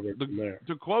go forward from there.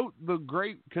 To quote the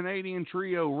great Canadian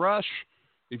trio Rush,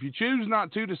 if you choose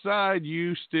not to decide,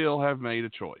 you still have made a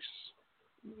choice.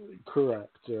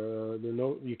 Correct.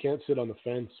 You can't sit on the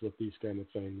fence with these kind of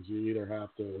things. Either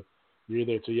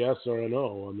it's a yes or a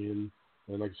no. I mean,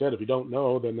 and like I said, if you don't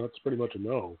know, then that's pretty much a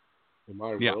no in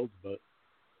my world. But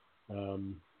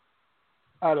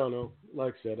I don't know.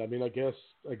 Like I said, I mean, I guess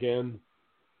again,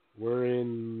 we're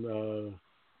in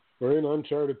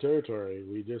uncharted territory.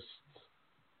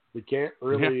 We can't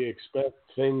really expect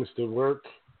things to work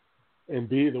and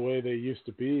be the way they used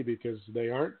to be, because they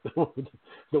aren't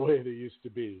the way they used to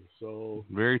be. So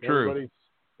very true.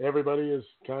 Everybody is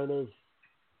kind of,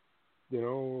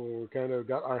 kind of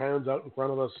got our hands out in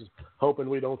front of us, hoping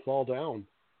we don't fall down.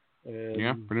 And,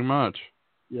 yeah, pretty much.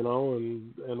 And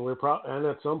and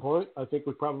at some point, I think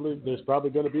there's probably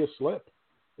going to be a slip.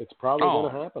 It's probably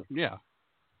going to happen. Yeah.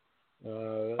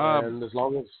 And as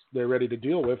long as they're ready to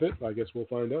deal with it, I guess we'll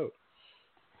find out.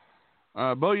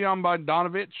 Bojan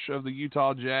Bogdanovic of the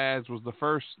Utah Jazz was the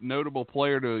first notable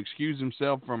player to excuse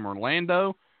himself from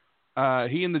Orlando.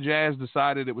 He and the Jazz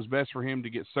decided it was best for him to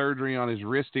get surgery on his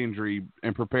wrist injury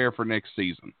and prepare for next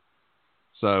season.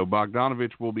 So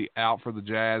Bogdanovic will be out for the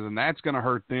Jazz, and that's going to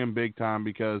hurt them big time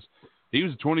because he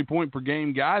was a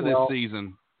 20-point-per-game guy this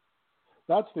season.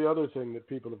 That's the other thing that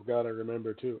people have got to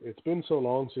remember, too. It's been so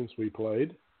long since we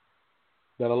played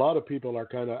that a lot of people are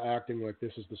kind of acting like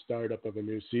this is the startup of a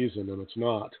new season, and it's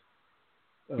not.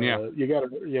 You got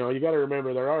to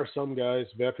remember there are some guys,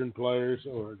 veteran players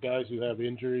or guys who have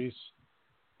injuries,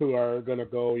 who are going to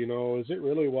go, is it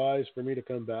really wise for me to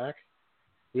come back?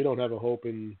 We don't have a hope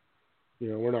in,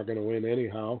 we're not going to win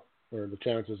anyhow, or the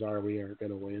chances are we aren't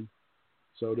going to win.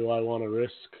 So do I want to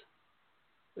risk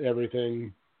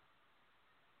everything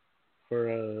for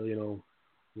a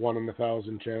 1 in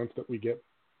 1,000 chance that we get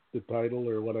the title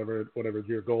or whatever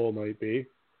your goal might be?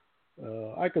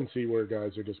 I can see where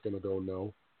guys are just going to go,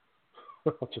 no.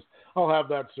 I'll have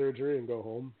that surgery and go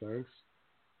home, thanks.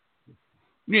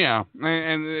 Yeah,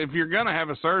 and if you're going to have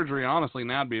a surgery, honestly,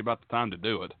 now'd be about the time to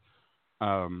do it.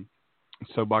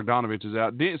 So Bogdanovic is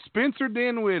out. Spencer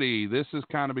Dinwiddie, this has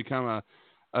kind of become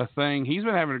a thing. He's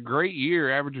been having a great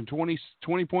year, averaging 20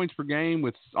 points per game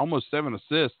with almost 7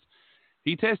 assists.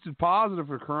 He tested positive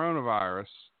for coronavirus,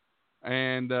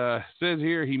 and says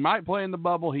here he might play in the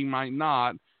bubble, he might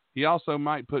not. He also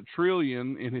might put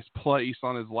trillion in his place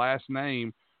on his last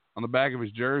name on the back of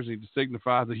his jersey to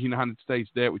signify the United States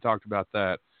debt. We talked about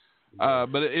that.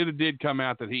 But it did come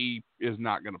out that he is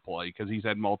not going to play because he's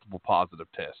had multiple positive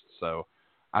tests. So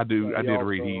I did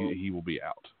read he will be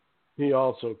out. He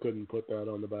also couldn't put that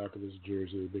on the back of his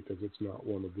jersey because it's not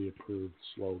one of the approved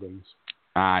slogans.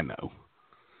 I know.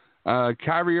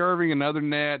 Kyrie Irving, another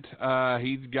net.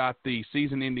 He's got the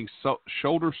season-ending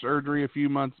shoulder surgery a few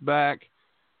months back.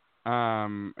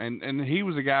 And he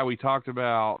was a guy we talked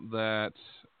about that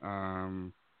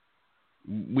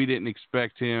we didn't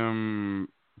expect him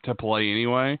to play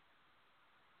anyway.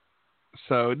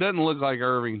 So it doesn't look like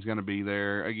Irving's going to be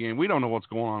there. Again, we don't know what's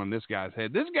going on in this guy's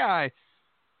head. This guy,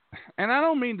 and I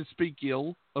don't mean to speak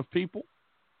ill of people,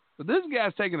 but this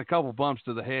guy's taking a couple bumps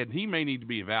to the head. He may need to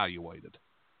be evaluated.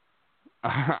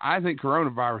 I think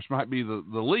coronavirus might be the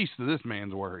least of this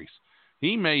man's worries.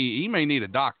 He may need a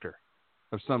doctor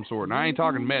of some sort, and I ain't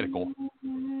talking medical.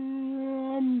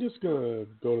 I'm just gonna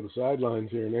go to the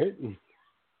sidelines here, Nate.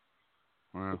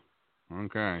 Well,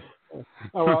 okay.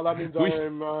 Well, that means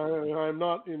I'm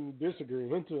not in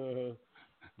disagreement.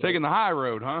 Taking the high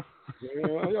road, huh?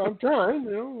 Yeah, I'm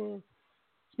trying.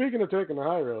 Speaking of taking the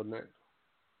high road, Nate.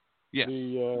 Yes.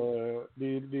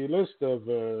 The list of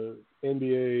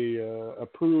NBA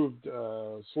approved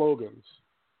slogans.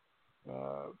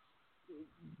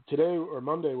 Today or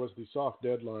Monday was the soft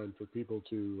deadline for people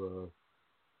to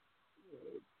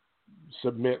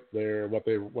submit what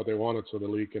they wanted, so the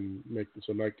league can Nike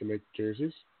can make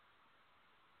jerseys.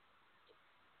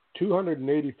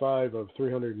 285 of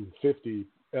 350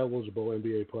 eligible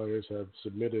NBA players have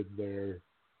submitted their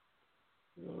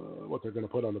what they're going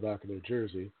to put on the back of their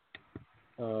jersey.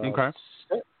 Okay.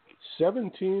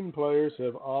 17 players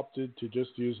have opted to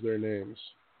just use their names.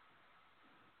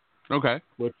 Okay.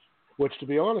 Which to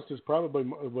be honest,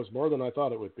 was more than I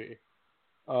thought it would be.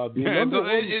 Go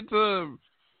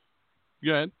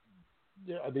ahead.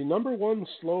 Yeah, the number one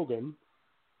slogan,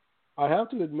 I have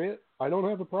to admit, I don't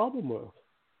have a problem with.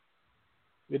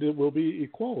 It will be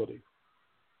equality.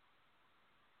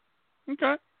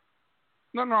 Okay.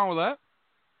 Nothing wrong with that.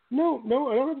 No,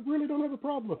 I really don't have a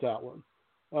problem with that one.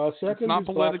 Second, it's not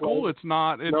political. It's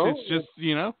not. It's just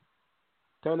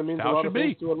kind of means a lot of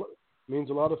things means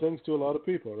a lot of things to a lot of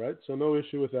people, right? So no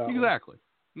issue with that. Exactly.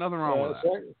 Nothing wrong with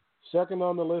that. Second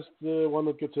on the list, the one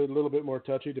that gets a little bit more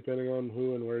touchy, depending on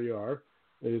who and where you are,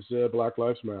 is Black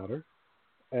Lives Matter.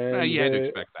 And you had to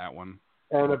expect that one.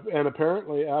 And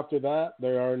apparently after that,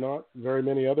 there are not very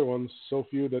many other ones. So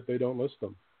few that they don't list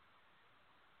them.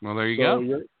 Well, there you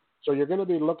go. So you're going to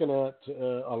be looking at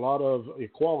a lot of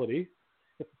equality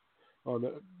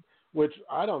on which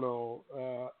I don't know.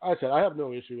 I said I have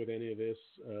no issue with any of this.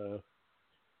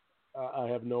 I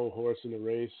have no horse in the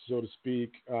race, so to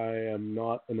speak. I am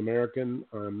not an American.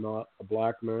 I'm not a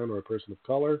black man or a person of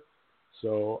color.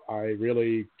 So I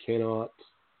really cannot.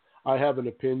 I have an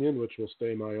opinion which will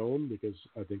stay my own because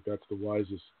I think that's the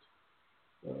wisest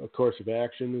course of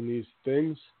action in these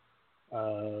things.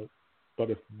 But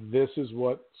if this is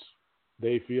what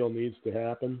they feel needs to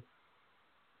happen,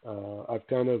 I've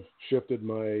kind of shifted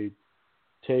my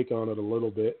take on it a little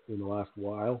bit in the last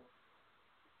while.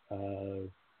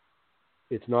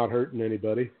 It's not hurting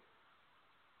anybody.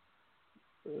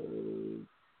 And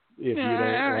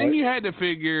you had to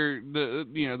figure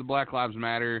the Black Lives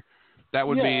Matter. That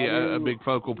would be a big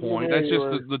focal point. That's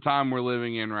just the time we're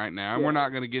living in right now, and we're not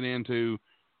going to get into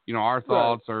our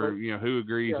thoughts or who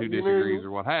agrees, who disagrees,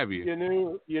 or what have you.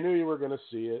 You knew you were going to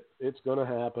see it. It's going to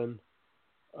happen.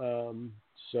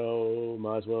 So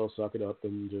might as well suck it up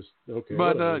and just okay.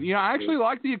 But I actually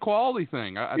like the equality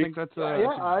thing. I think that's I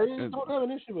don't have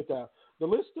an issue with that. The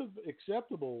list of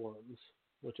acceptable ones,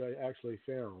 which I actually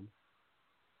found,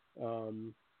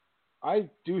 I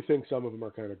do think some of them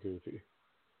are kind of goofy.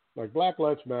 Like Black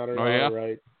Lives Matter, all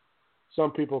right.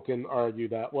 Some people can argue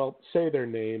that. Well, say their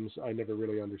names. I never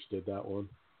really understood that one.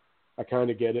 I kind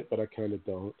of get it, but I kind of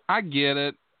don't. I get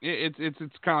it. It's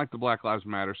kind of like the Black Lives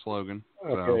Matter slogan.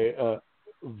 Okay, so.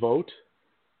 Vote.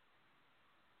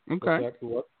 Okay.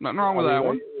 Nothing wrong with that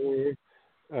one.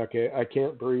 Okay, I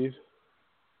can't breathe.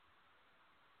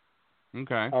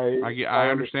 Okay. I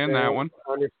understand that one.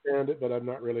 I understand it, but I'm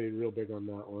not really real big on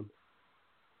that one.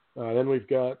 Then we've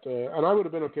got, and I would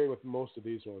have been okay with most of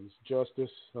these ones.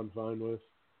 Justice, I'm fine with.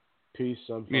 Peace,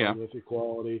 I'm fine with.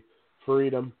 Equality,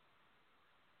 freedom.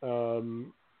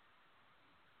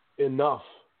 Enough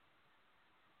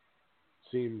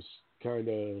seems kind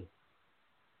of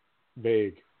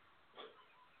vague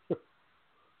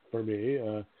for me.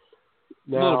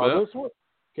 Now, this one,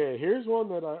 okay, here's one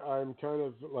that I'm kind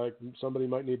of like, somebody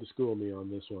might need to school me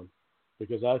on this one,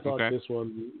 because I thought this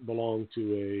one belonged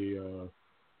to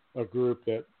a group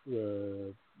that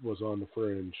was on the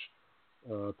fringe.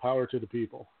 Power to the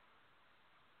people.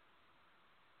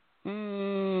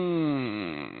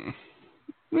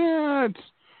 Yeah,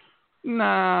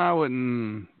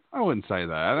 I wouldn't say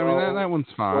that. I mean, that one's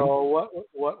fine. Well,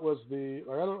 what was the?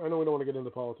 I know we don't want to get into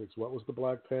politics. What was the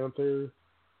Black Panther?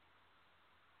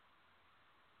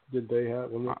 Did they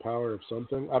have power of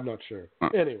something? I'm not sure.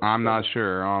 Anyway, I'm not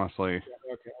sure, honestly.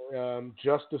 Okay.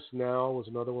 Justice Now was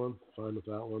another one. Fine with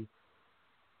that one.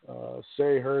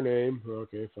 Say Her Name.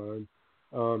 Okay, fine.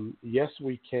 Yes,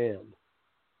 We Can.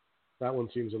 That one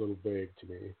seems a little vague to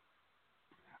me.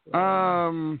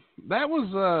 That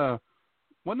was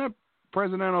wasn't that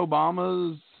President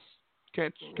Obama's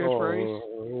catchphrase?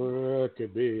 It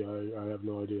could be. I have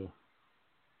no idea.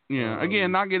 Yeah.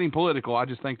 Again, not getting political. I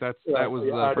just think that was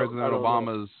President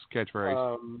Obama's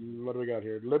catchphrase. What do we got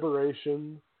here?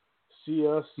 Liberation. See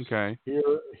us. Okay.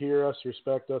 Hear us.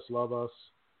 Respect us. Love us.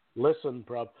 Listen.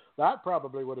 That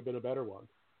probably would have been a better one.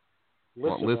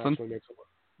 Listen. Actually makes it work.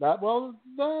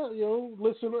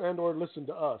 Listen and or listen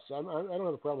to us. I don't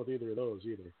have a problem with either of those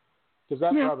either, because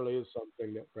that probably is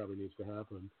something that probably needs to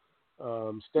happen.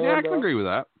 I can agree with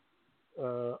that.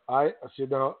 I see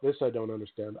now. This I don't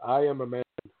understand. I am a man.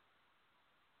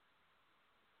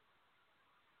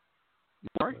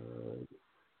 Sorry.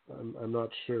 I'm not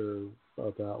sure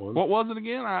about that one. What was it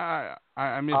again? I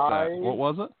missed that. What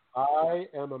was it? I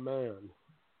am a man.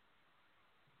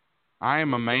 I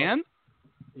am a man?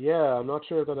 Yeah, I'm not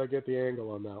sure that I get the angle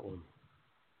on that one.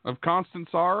 Of constant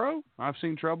sorrow? I've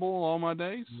seen trouble all my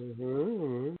days?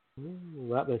 Mm-hmm.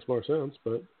 That makes more sense,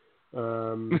 but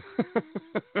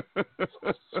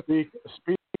speak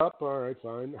up. All right,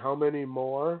 fine. How many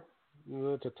more?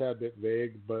 That's a tad bit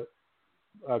vague, but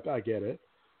I get it.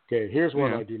 Okay, here's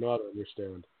one I do not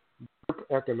understand. Group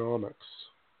economics.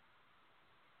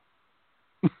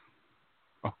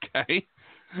 Okay.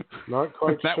 Not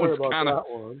quite sure about that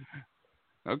one.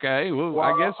 Okay, well,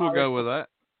 I guess we'll go with that.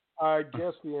 I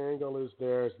guess the angle is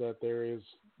that there has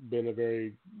been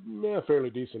a fairly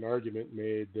decent argument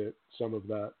made that some of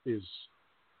that is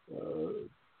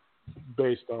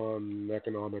based on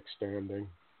economic standing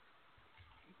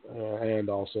and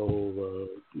also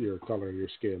your color of your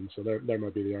skin. So there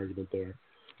might be the argument there.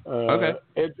 Okay.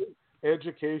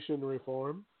 Education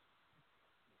reform.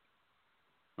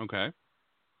 Okay.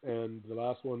 And the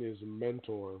last one is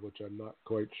mentor, which I'm not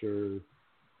quite sure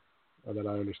that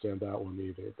I understand that one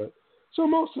either. But so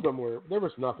most of them there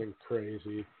was nothing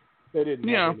crazy. They didn't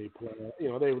have any plan.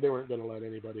 They weren't going to let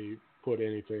anybody put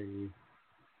anything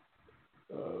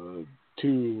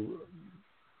too.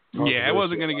 Yeah, it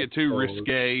wasn't going to get too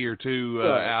risque or too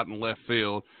out in left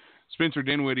field. Spencer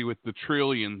Dinwiddie with the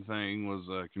trillion thing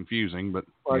was confusing, but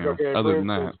other than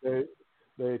that.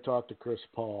 they talked to Chris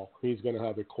Paul. He's going to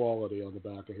have equality on the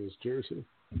back of his jersey.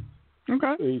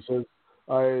 Okay. He says,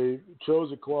 I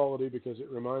chose equality because it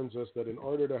reminds us that in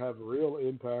order to have real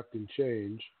impact and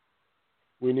change,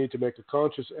 we need to make a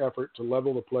conscious effort to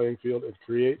level the playing field and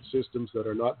create systems that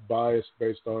are not biased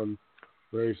based on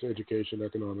race, education,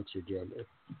 economics, or gender.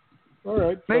 All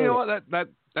right. You know what?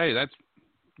 That's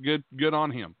good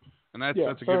on him, and that's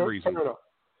a good reason. Fair enough.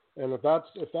 And if that's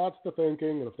the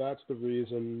thinking, and if that's the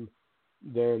reason,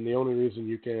 then the only reason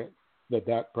you can't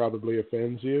that probably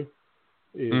offends you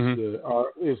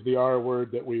is the R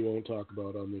word that we won't talk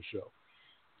about on this show.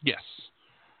 Yes.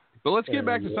 But let's get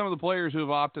back to some of the players who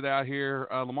have opted out here.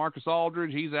 LaMarcus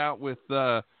Aldridge, he's out with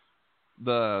the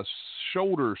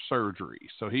shoulder surgery,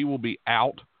 so he will be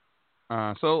out.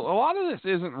 So a lot of this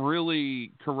isn't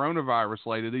really coronavirus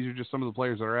related. These are just some of the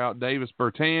players that are out. Davis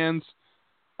Bertans,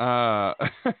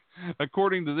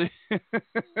 according to this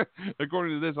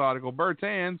article,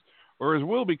 Bertans, or as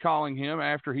we'll be calling him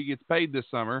after he gets paid this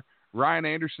summer, Ryan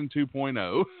Anderson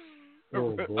 2.0.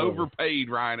 Overpaid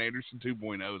Ryan Anderson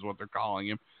 2.0 is what they're calling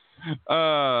him.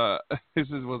 This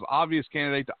was obvious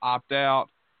candidate to opt out.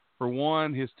 For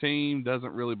one, his team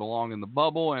doesn't really belong in the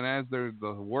bubble, and as they're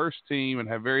the worst team and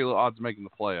have very little odds of making the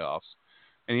playoffs.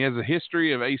 And he has a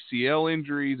history of ACL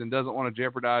injuries and doesn't want to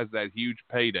jeopardize that huge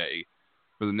payday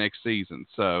for the next season.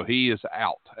 So he is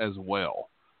out as well.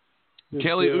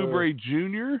 Kelly Oubre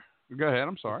Jr. Go ahead.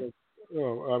 I'm sorry.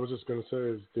 I was just going to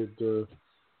say, did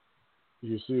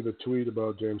you see the tweet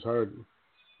about James Harden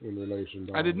in relation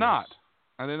to I did not.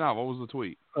 What was the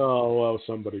tweet? Oh, well,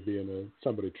 somebody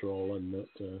trolling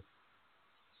that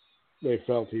they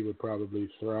felt he would probably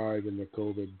thrive in the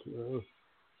COVID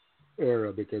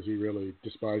era because he really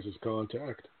despises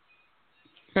contact.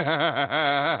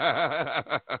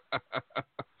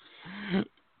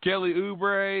 Kelly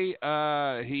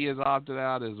Oubre, he has opted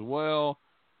out as well.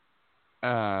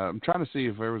 I'm trying to see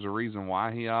if there was a reason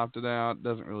why he opted out.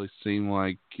 Doesn't really seem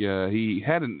like he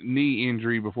had a knee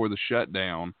injury before the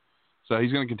shutdown, so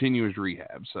he's going to continue his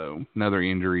rehab. So another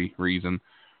injury reason.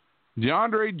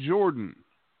 DeAndre Jordan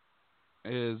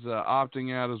is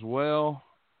opting out as well,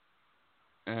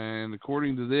 and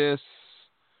according to this,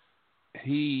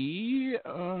 he's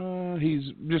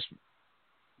just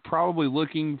probably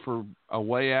looking for a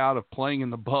way out of playing in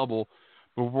the bubble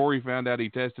before he found out he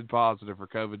tested positive for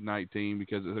COVID-19,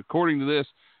 because according to this,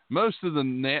 most of the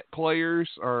net players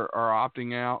are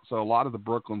opting out. So a lot of the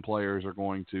Brooklyn players are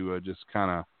going to just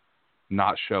kind of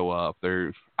not show up.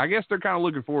 I guess they're kind of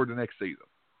looking forward to next season.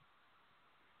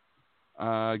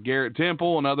 Garrett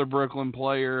Temple, another Brooklyn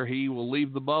player, he will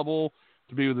leave the bubble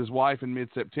to be with his wife in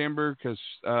mid-September because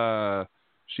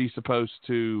she's supposed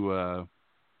to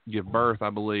give birth, I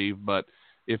believe. But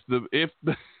if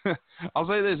I'll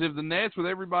say this, if the Nets with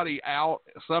everybody out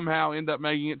somehow end up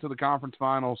making it to the conference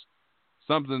finals,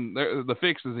 the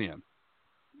fix is in.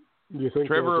 You think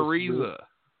Trevor Ariza?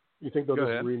 You think they'll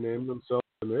just rename themselves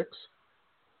the Knicks?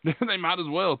 They might as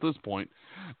well at this point.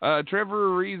 Trevor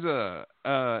Ariza,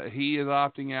 he is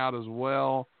opting out as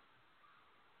well.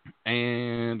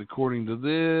 And according to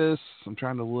this, I'm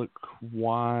trying to look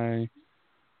why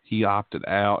he opted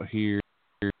out here.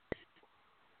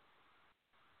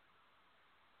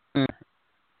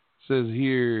 Says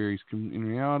here, in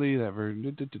reality,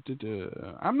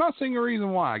 I'm not seeing a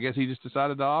reason why. I guess he just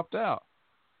decided to opt out.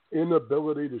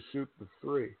 Inability to shoot the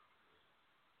three.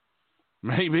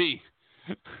 Maybe.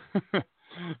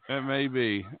 That may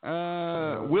be.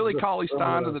 Willie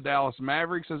Cauley-Stein of the Dallas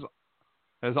Mavericks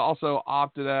has also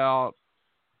opted out.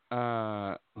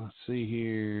 Let's see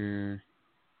here.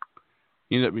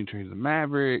 He ended up being traded to the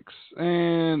Mavericks,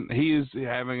 and he is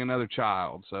having another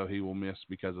child, so he will miss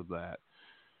because of that.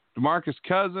 DeMarcus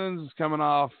Cousins is coming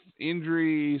off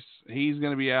injuries. He's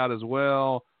going to be out as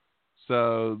well.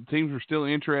 So teams are still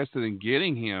interested in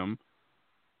getting him,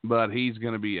 but he's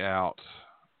going to be out.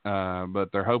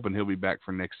 But they're hoping he'll be back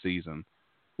for next season.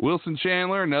 Wilson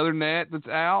Chandler, another net that's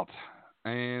out.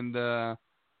 And,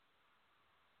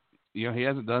 he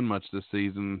hasn't done much this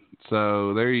season.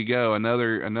 So there you go.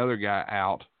 Another guy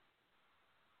out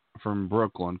from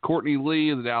Brooklyn. Courtney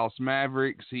Lee of the Dallas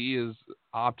Mavericks, he is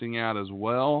opting out as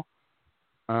well.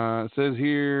 It says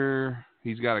here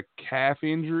he's got a calf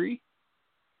injury,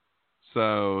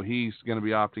 so he's going to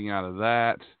be opting out of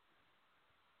that.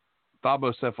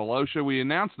 Thabo Sefolosha, we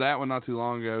announced that one not too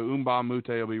long ago. Mbah a Moute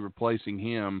will be replacing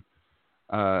him.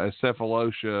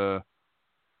 Sefolosha,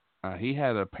 he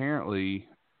had apparently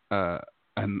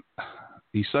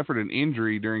he suffered an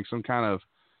injury during some kind of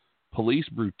police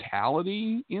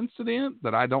brutality incident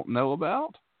that I don't know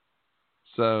about.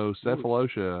 So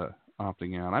Sefolosha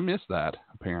opting out. I missed that,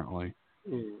 apparently.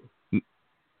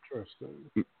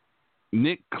 Interesting.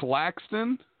 Nick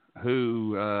Claxton,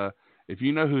 who, if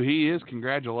you know who he is,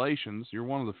 congratulations. You're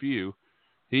one of the few.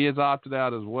 He has opted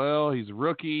out as well. He's a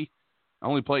rookie.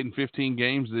 Only played in 15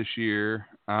 games this year.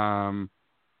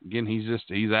 Again,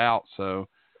 he's out. So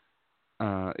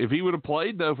if he would have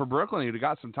played, though, for Brooklyn, he would have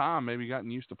got some time, maybe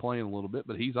gotten used to playing a little bit,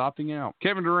 but he's opting out.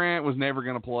 Kevin Durant was never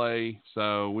going to play,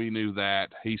 so we knew that.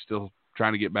 He's still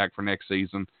trying to get back for next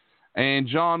season. And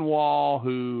John Wall,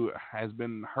 who has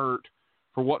been hurt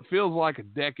for what feels like a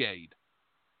decade,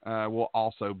 will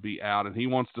also be out, and he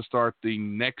wants to start the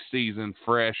next season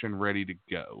fresh and ready to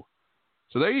go.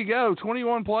 So there you go.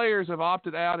 21 players have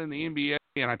opted out in the NBA,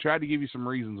 and I tried to give you some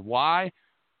reasons why.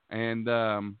 And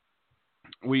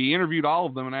we interviewed all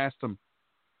of them and asked them,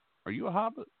 are you a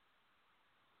Hobbit?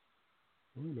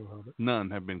 No Hobbit. None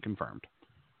have been confirmed.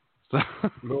 So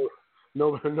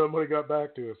nobody got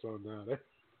back to us on that.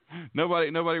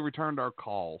 Nobody returned our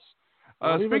calls.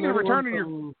 Speaking of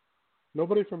returning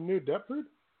nobody from New Deptford?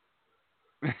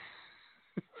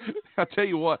 I'll tell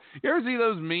you what. You ever see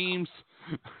those memes?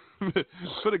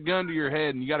 Put a gun to your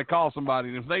head and you got to call somebody,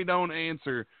 and if they don't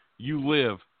answer, you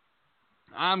live.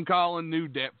 I'm calling New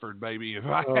Deptford, baby. If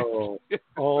I all day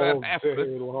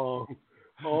long.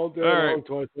 All day long,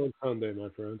 twice on Sunday, my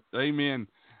friend. Amen.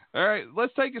 All right,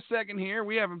 let's take a second here.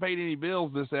 We haven't paid any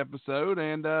bills this episode,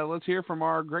 and let's hear from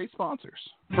our great sponsors.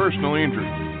 Personal injury,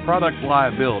 product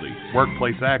liability,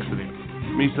 workplace accident,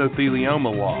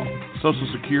 mesothelioma law, Social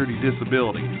Security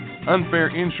disability, unfair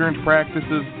insurance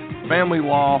practices, family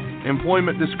law,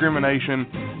 employment discrimination,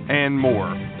 and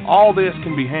more. All this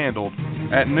can be handled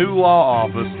at New Law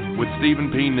Office with Stephen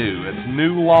P. New. It's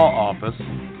New Law Office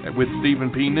with Stephen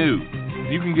P. New.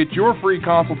 You can get your free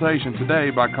consultation today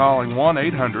by calling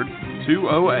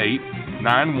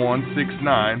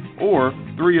 1-800-208-9169 or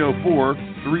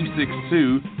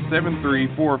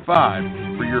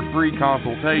 304-362-7345 for your free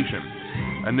consultation.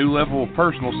 A new level of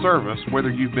personal service.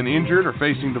 Whether you've been injured or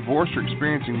facing divorce or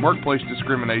experiencing workplace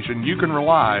discrimination, you can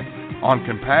rely on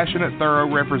compassionate, thorough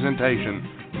representation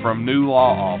from New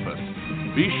Law Office.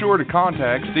 Be sure to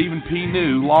contact Stephen P.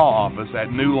 New Law Office at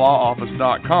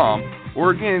newlawoffice.com,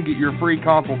 or again, get your free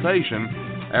consultation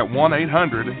at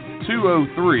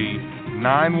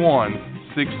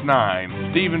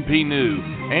 1-800-203-9169. Stephen P. New,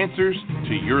 answers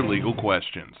to your legal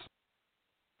questions.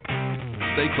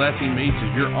 Stay Classy Meats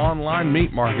is your online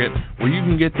meat market where you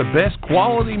can get the best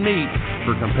quality meat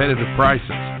for competitive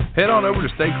prices. Head on over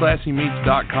to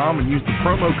StayClassyMeats.com and use the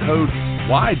promo code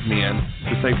WIDEMEN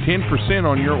to save 10%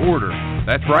 on your order.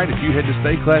 That's right, if you head to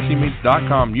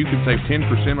StayClassyMeats.com, you can save 10%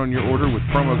 on your order with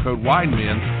promo code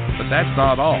WIDEMEN, but that's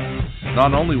not all.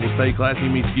 Not only will Stay Classy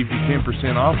Meats give you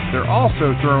 10% off, they're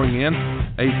also throwing in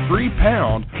a free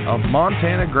pound of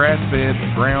Montana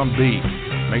grass-fed ground beef.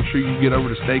 Make sure you get over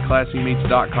to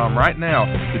StayClassyMeats.com right now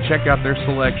to check out their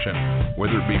selection.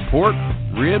 Whether it be pork,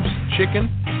 ribs,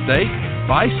 chicken, steak,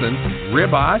 bison,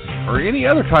 ribeye, or any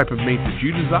other type of meat that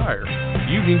you desire,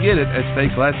 you can get it at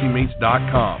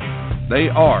StayClassyMeats.com. They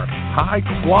are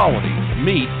high-quality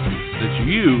meats that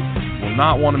you will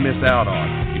not want to miss out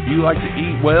on. If you like to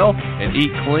eat well and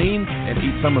eat clean and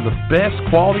eat some of the best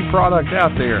quality product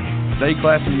out there, Stay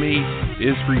Classy Meats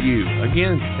is for you.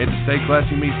 Again, head to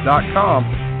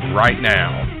StayClassyMeats.com right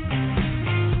now.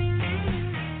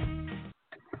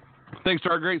 Thanks to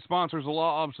our great sponsors, the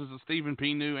law offices of Stephen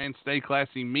P. New and Stay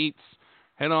Classy Meats.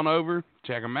 Head on over,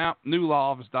 check them out,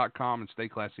 newlawoffice.com and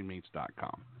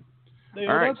StayClassyMeats.com. Yeah,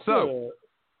 all right,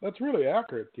 that's really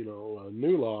accurate,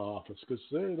 New Law Office, because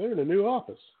they're in a new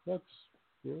office. That's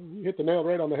you hit the nail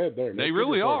right on the head there. They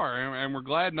really are, and we're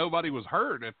glad nobody was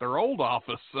hurt at their old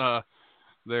office.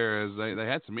 There, as they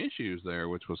had some issues there,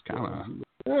 which was kind of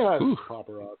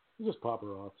just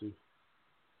paparazzi.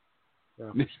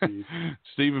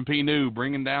 Stephen P. New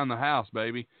bringing down the house,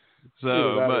 baby.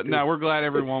 So, but no, we're glad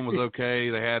everyone was okay.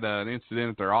 They had an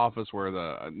incident at their office where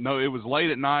it was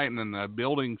late at night and then the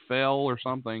building fell or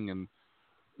something, and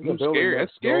it was scary.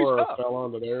 That's scary stuff. Fell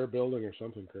onto their building or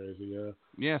something crazy. Yeah.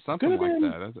 Yeah, something like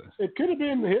that. It could have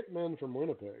been the hitmen from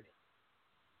Winnipeg.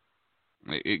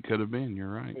 It could have been.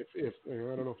 You're right. If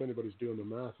I don't know if anybody's doing the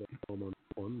math at home on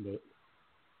one, but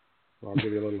I'll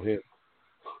give you a little hint.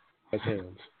 That's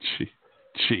hands.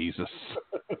 Jesus.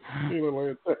 A little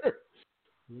hint there.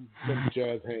 Some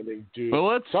jazz handing dude. Well,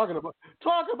 let's talk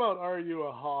about are you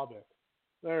a hobbit?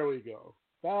 There we go.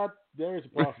 There's a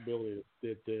possibility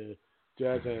that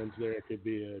jazz hands there could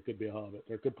be a hobbit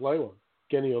or could play one.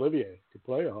 Kenny Olivier could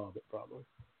play a hobbit probably.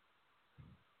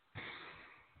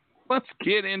 Let's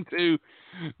get into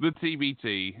the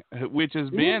TBT, which has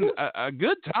been a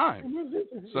good time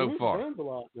so far. It moves hands a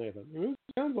lot, Nathan. It moves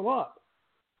hands a lot.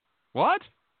 What?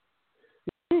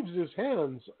 moves his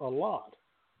hands a lot.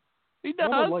 He does.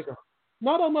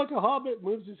 Not unlike a hobbit,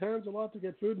 moves his hands a lot to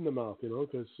get food in the mouth,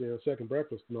 because second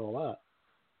breakfast and all that.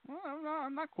 Well,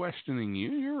 I'm not questioning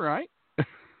you. You're right.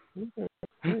 Okay,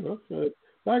 fair enough.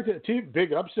 Back to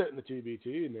big upset in the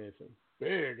TBT, Nathan.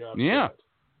 Big upset.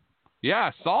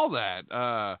 Yeah, I saw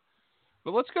that.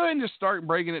 But let's go ahead and just start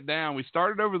breaking it down. We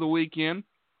started over the weekend.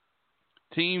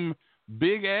 Team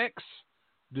Big X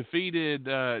defeated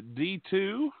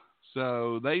D2,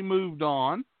 so they moved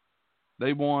on.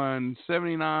 They won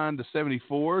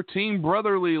 79-74. Team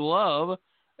Brotherly Love,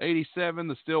 87.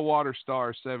 The Stillwater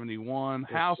Stars, 71.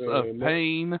 House of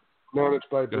Pain, managed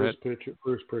by Bruce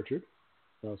Pritchard.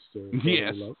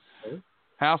 Yes.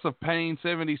 House of Pain,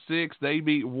 76. They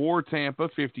beat War Tampa,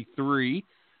 53.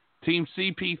 Team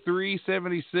CP3,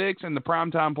 76, and the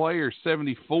Primetime Players,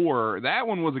 74. That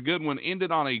one was a good one.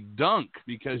 Ended on a dunk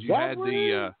because you had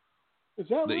the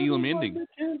Elam ending.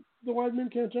 The Wide Men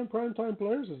Can't Jump Primetime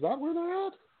Players, is that where they're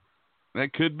at?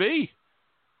 That could be.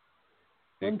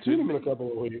 I haven't seen them in a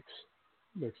couple of weeks.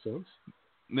 Makes sense.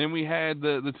 Then we had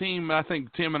the team I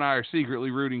think Tim and I are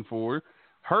secretly rooting for.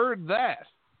 Heard That.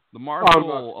 The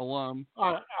Marshall alum.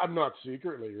 I'm not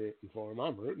secretly rooting for them.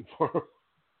 I'm rooting for them.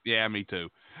 Yeah, me too.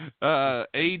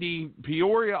 80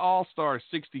 Peoria All-Stars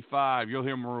 65. You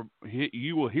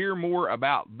will hear more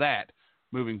about that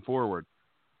moving forward.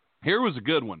 Here was a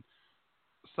good one.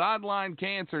 Sideline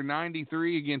Cancer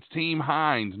 93 against Team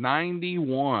Hines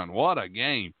 91. What a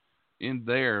game in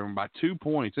there by 2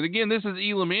 points. And again, this is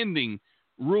Elam ending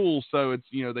rules, so it's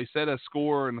they set a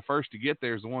score and the first to get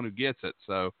there is the one who gets it.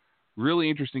 So really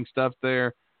interesting stuff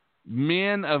there.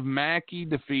 Men of Mackey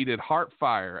defeated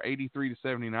Heartfire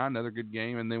 83-79. Another good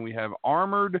game. And then we have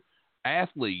Armored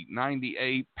Athlete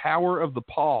 98. Power of the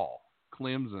Paw,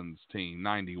 Clemson's team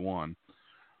 91.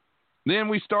 Then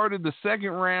we started the second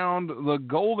round. The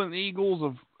Golden Eagles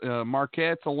of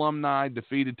Marquette's alumni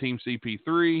defeated Team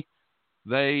CP3.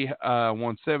 They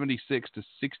won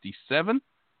 76-67.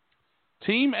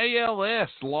 Team ALS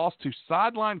lost to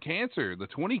Sideline Cancer, the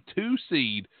 22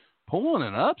 seed, pulling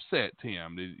an upset,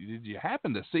 Tim. Did you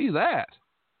happen to see that?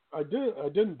 I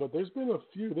didn't, but there's been a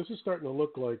few. This is starting to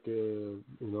look like, the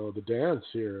dance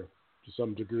here to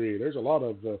some degree. There's a lot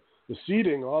of the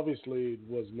seeding obviously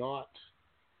was not,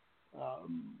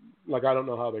 I don't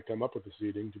know how they come up with the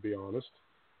seeding, to be honest.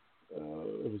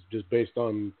 It was just based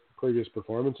on previous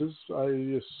performances,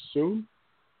 I assume.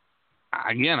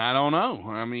 Again, I don't know.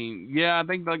 I mean, yeah, I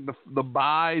think the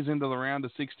buys into the round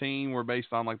of 16 were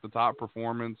based on the top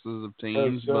performances of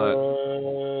teams,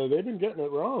 but they've been getting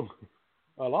it wrong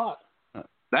a lot.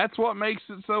 That's what makes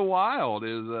it so wild.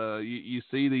 Is you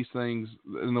see these things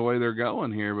in the way they're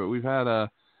going here, but we've had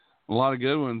a lot of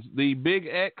good ones. The Big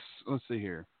X. Let's see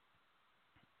here.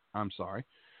 I'm sorry,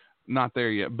 not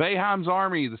there yet. Boeheim's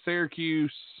Army, the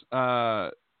Syracuse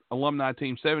alumni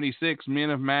team 76, Men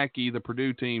of Mackey, the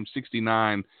Purdue team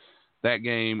 69. That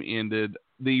game ended.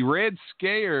 The Red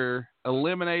Scare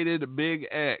eliminated Big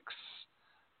X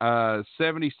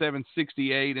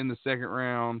 77-68 in the second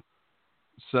round.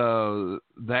 So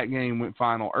that game went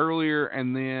final earlier,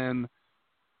 and then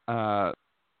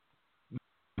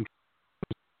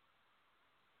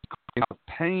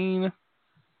Pain. Let's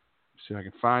see if I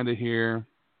can find it here.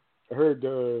 I heard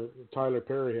Tyler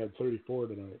Perry had 34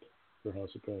 tonight for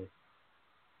House of Pain.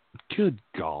 Good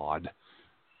God.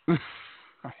 I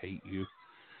hate you.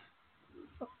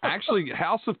 Actually,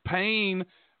 House of Pain,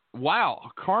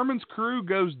 wow. Carmen's Crew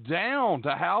goes down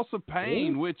to House of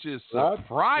Pain, which is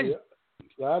surprising.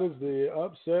 That is the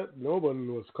upset. No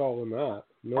one was calling that.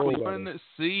 Nobody. One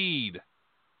seed.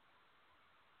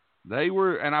 They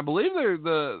were, and I believe they're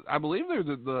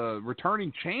the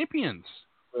returning champions.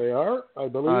 They are, I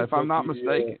believe. If I'm not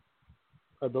mistaken.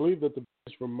 I believe that the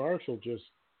boys from Marshall just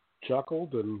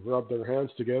chuckled and rubbed their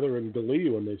hands together in glee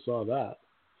when they saw that.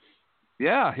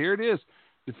 Yeah, here it is.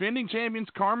 Defending champions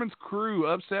Carmen's Crew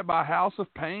upset by House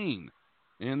of Pain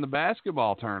in the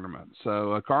basketball tournament.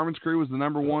 So Carmen's Crew was the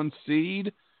number 1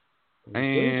 seed,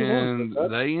 and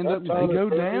they go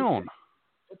down.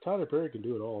 Tyler Perry can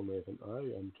do it all, Nathan. I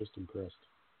am just impressed.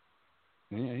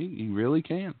 Yeah, he really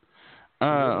can.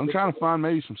 I'm trying to find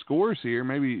maybe some scores here,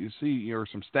 or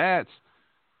some stats.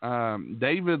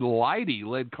 David Leidy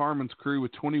led Carmen's Crew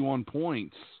with 21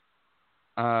 points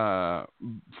but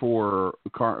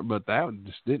that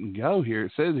just didn't go here.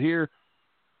 It says here,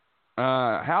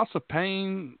 House of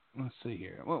Pain, let's see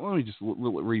here. Let me just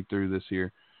read through this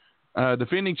here.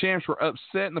 Defending champs were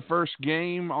upset in the first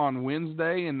game on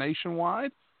Wednesday in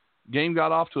Nationwide. Game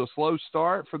got off to a slow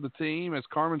start for the team as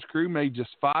Carmen's Crew made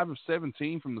just 5 of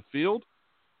 17 from the field.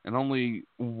 and only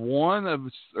one of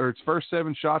its first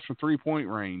 7 shots from three-point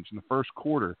range in the first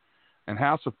quarter. And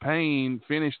House of Pain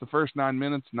finished the first 9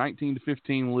 minutes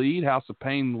 19-15 lead. House of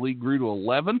Pain, the lead grew to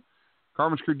 11.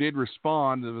 Carmen's Crew did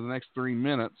respond over the next 3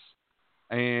 minutes,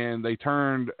 and they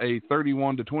turned a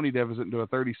 31-20 deficit into a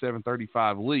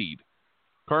 37-35 lead.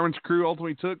 Carmen's Crew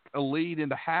ultimately took a lead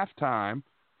into halftime,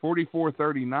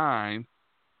 44-39,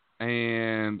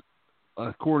 and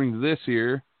according to this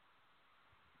here,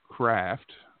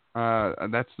 Kraft,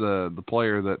 that's the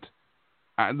player that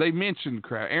they mentioned,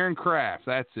 Aaron Kraft,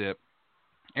 that's it.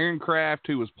 Aaron Kraft,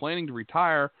 who was planning to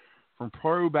retire from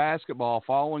pro basketball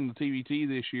following the TBT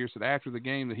this year, said after the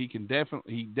game that he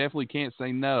definitely can't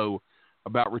say no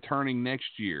about returning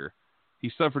next year.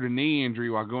 He suffered a knee injury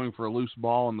while going for a loose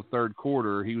ball in the third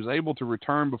quarter. He was able to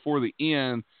return before the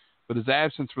end, but his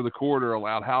absence for the quarter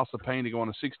allowed House of Pain to go on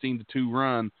a 16-2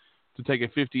 run to take a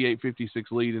 58-56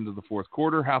 lead into the fourth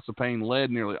quarter. House of Pain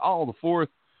led nearly all of the fourth,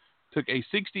 took a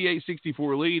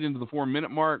 68-64 lead into the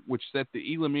 4-minute mark, which set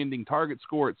the Elam ending target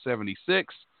score at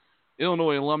 76.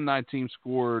 Illinois alumni team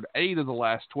scored 8 of the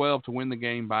last 12 to win the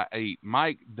game by 8.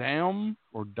 Mike Daum,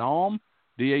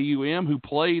 D-A-U-M, who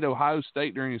played Ohio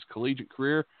State during his collegiate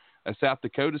career at South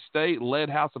Dakota State, led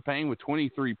House of Pain with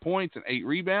 23 points and 8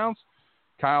 rebounds.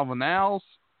 Kyle Vanals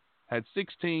had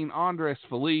 16, Andres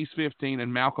Feliz 15,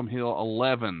 and Malcolm Hill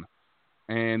 11.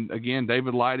 And again,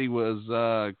 David Leidy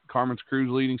was Carmen's Crew's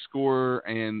leading scorer,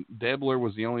 and Debler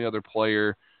was the only other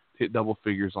player to hit double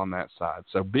figures on that side.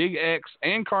 So Big X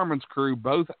and Carmen's Crew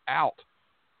both out,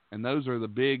 and those are the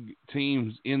big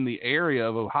teams in the area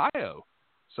of Ohio.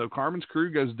 So Carmen's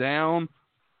Crew goes down,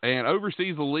 and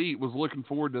Overseas Elite was looking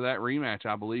forward to that rematch,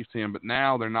 I believe, Tim, but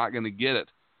now they're not going to get it.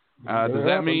 Does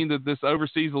that mean that this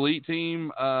Overseas Elite team,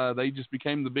 they just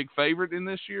became the big favorite in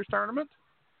this year's tournament?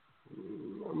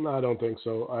 No, I don't think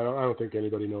so. I don't think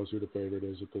anybody knows who the favorite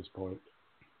is at this point.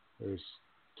 There's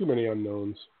too many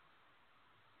unknowns.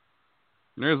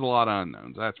 There's a lot of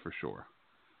unknowns, that's for sure.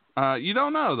 You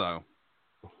don't know, though.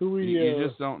 You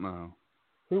just don't know.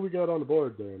 Who we got on the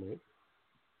board there, Nate?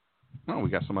 Oh,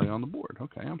 we got somebody on the board.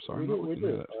 Okay, I'm sorry. We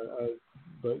did.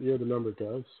 But you're the number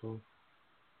guy, so.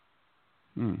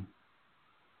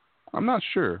 I'm not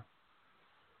sure.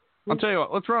 I'll tell you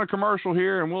what, let's run a commercial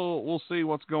here, and we'll see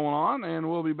what's going on, and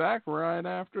we'll be back right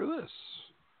after this.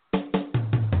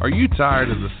 Are you tired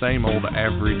of the same old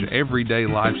average, everyday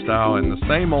lifestyle and the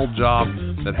same old job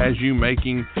that has you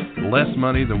making less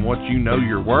money than what you know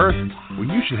you're worth? Well,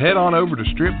 you should head on over to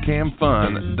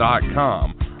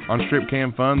StripCamFun.com. On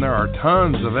StripCam Fun, there are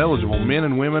tons of eligible men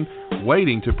and women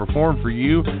waiting to perform for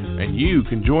you, and you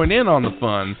can join in on the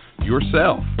fun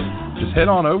yourself. Just head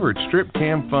on over at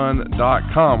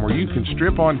StripCamFun.com, where you can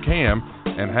strip on cam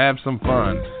and have some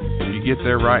fun. If you get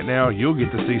there right now, you'll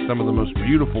get to see some of the most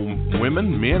beautiful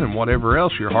women, men, and whatever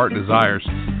else your heart desires.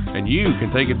 And you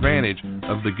can take advantage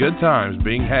of the good times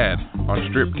being had on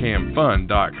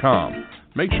StripCamFun.com.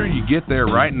 Make sure you get there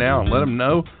right now and let them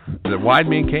know that Wide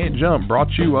Men Can't Jump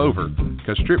brought you over,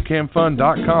 because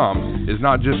StripCamFun.com is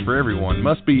not just for everyone.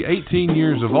 Must be 18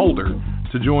 years of older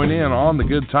to join in on the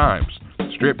good times.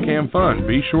 Strip Cam Fun.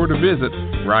 Be sure to visit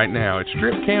right now. It's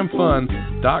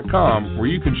StripCamFun.com, where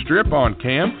you can strip on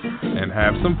cam and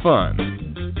have some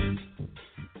fun.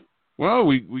 Well,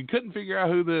 we couldn't figure out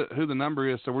who the number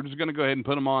is, so we're just going to go ahead and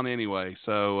put them on anyway.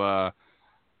 So,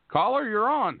 caller, you're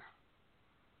on.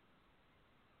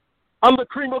 I'm the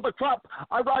cream of the crop.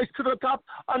 I rise to the top.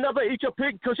 I'll never eat your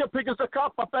pig because your pig is a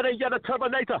cop. I better yet a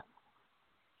Terminator.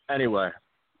 Anyway,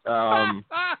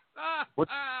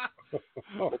 what's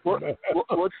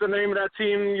the name of that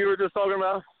team you were just talking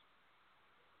about?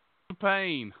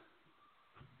 Pain.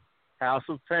 House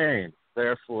of Pain.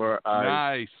 Therefore,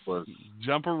 nice. Was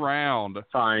jump around.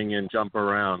 Tying in jump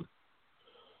around.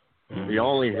 The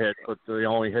only hit, but the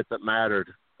only hit that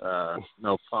mattered.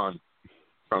 No pun.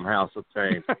 From House of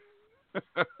Pain.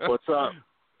 What's up?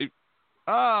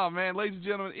 Oh, man, ladies and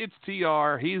gentlemen, it's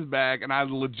TR. He's back, and I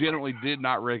legitimately did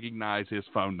not recognize his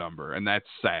phone number, and that's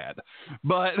sad.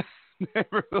 But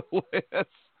nevertheless.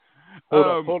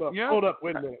 Hold up.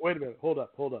 Wait a minute. Hold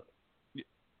up. Yeah.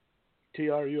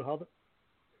 TR, you Hobbit?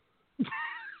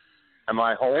 Am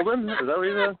I holding? Is that what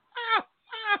you said?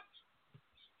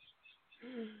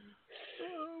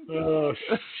 Oh,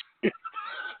 shit.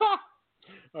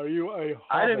 Are you a Hobbit?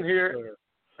 I didn't hear.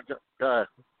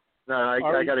 No,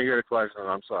 I got to hear the question.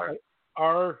 I'm sorry.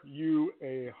 Are you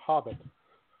a Hobbit?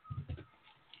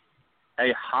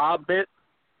 A Hobbit?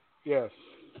 Yes.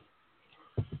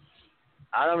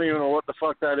 I don't even know what the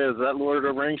fuck that is. Is that Lord of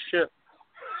the Rings shit?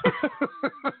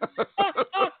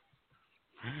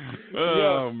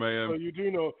 Oh, yes. man. So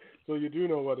you do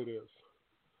know what it is.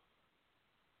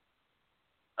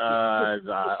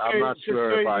 I'm not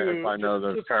sure if I know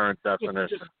the current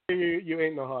definition. Just say you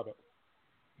ain't no hobbit.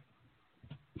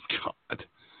 God.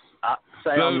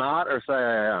 Say I'm not, or say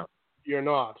I am. You're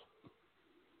not.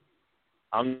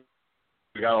 You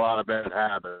got a lot of bad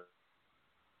habits.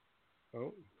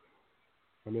 Oh,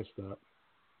 I missed that.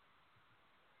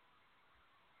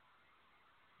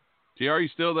 TR, you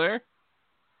still there?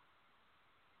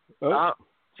 Oh,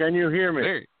 can you hear me?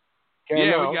 There.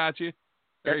 now. We got you.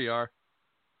 There you are.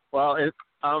 Well,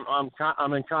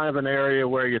 I'm in kind of an area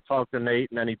where you talk to Nate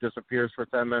and then he disappears for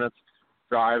 10 minutes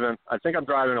driving. I think I'm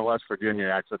driving to West Virginia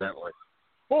accidentally.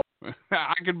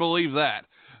 I can believe that.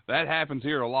 That happens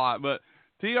here a lot. But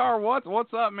TR,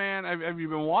 what's up, man? Have you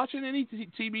been watching any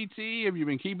TBT? Have you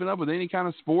been keeping up with any kind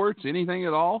of sports, anything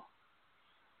at all?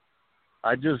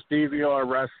 I just DVR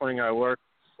wrestling. I work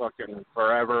fucking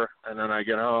forever, and then I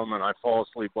get home and I fall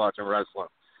asleep watching wrestling.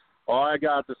 All I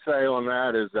got to say on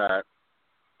that is that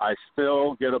I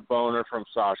still get a boner from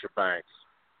Sasha Banks.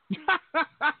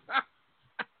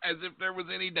 As if there was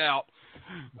any doubt.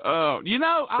 I'll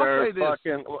say this. Let's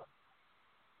say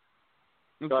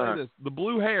this. The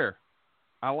blue hair.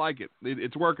 I like it.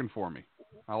 It's working for me.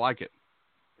 I like it.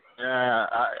 Yeah,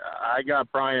 I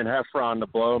got Brian Heffron to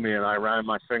blow me, and I ran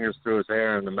my fingers through his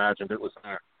hair and imagined it was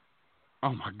hair.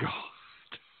 Oh, my God.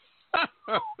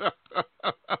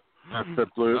 That's the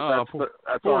blue.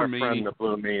 That's our meanie. friend, the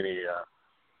blue meanie.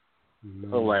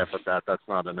 He'll laugh at that. That's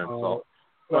not an insult.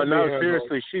 But no,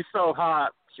 seriously, she's so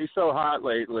hot. She's so hot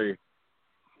lately.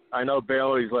 I know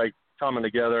Bailey's like coming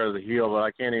together as a heel, but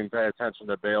I can't even pay attention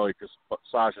to Bailey because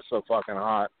Sasha's so fucking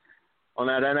hot. On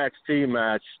that NXT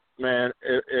match, man,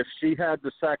 if she had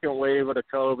the second wave of the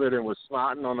COVID and was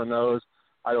snotting on the nose,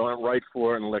 I went right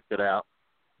for it and licked it out.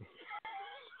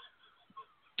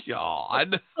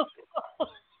 God.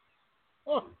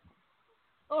 Oh,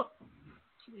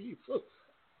 Jesus.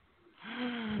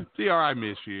 TR, I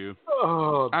miss you.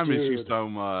 Oh, I miss dude. you so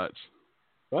much.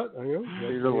 But,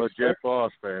 She's a legit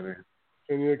boss, baby.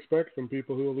 Can you expect from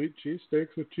people who will eat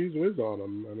cheesesteaks with cheese whiz on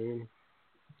them? I mean...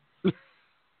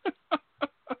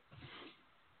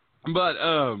 But,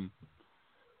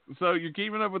 so you're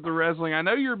keeping up with the wrestling. I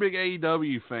know you're a big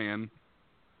AEW fan.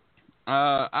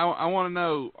 I want to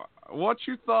know, what's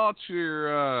your thoughts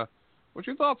on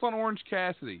Orange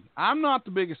Cassidy? I'm not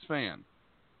the biggest fan.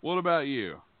 What about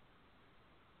you?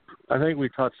 I think we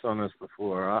touched on this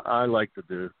before. I like the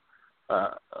dude.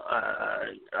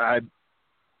 I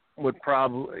would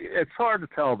probably. It's hard to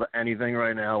tell anything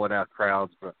right now without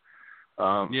crowds, but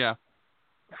yeah,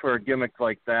 for a gimmick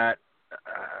like that,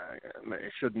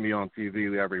 it shouldn't be on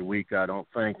TV every week. I don't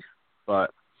think,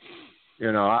 but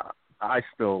I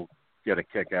still get a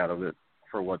kick out of it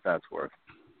for what that's worth.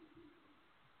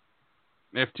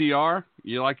 FTR,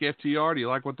 you like FTR? Do you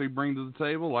like what they bring to the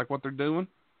table? Like what they're doing?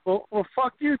 Well,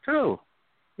 fuck you too.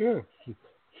 Yeah,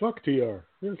 fuck TR.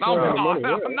 No,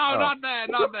 not that.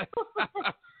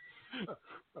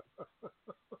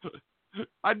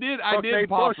 I did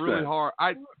pop really hard.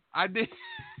 I did.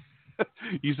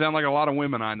 You sound like a lot of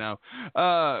women I know,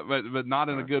 but not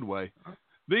in a good way.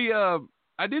 I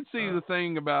did see the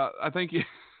thing about. I think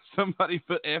somebody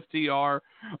put FTR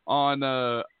on.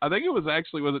 I think was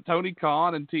it Tony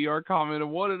Khan, and TR commented,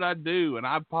 "What did I do?" And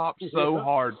I popped so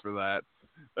hard for that.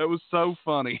 That was so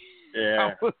funny.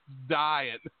 Yeah, I was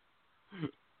dying.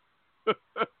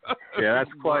 Yeah,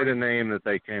 that's quite a name that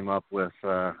they came up with.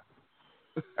 I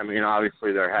mean,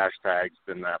 obviously their hashtag's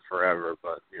been that forever,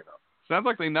 but sounds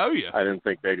like they know you. I didn't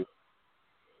think they'd.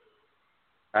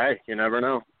 Hey, you never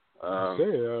know.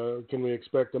 Can we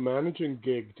expect a managing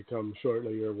gig to come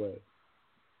shortly your way?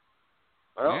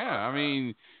 Well, yeah, I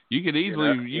mean, you could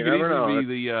easily be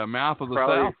the mouth of the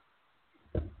South.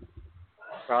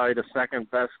 Probably the second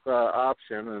best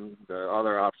option, and the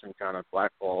other option kind of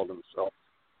blackballed himself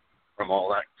from all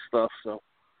that stuff. So,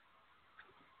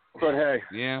 but hey,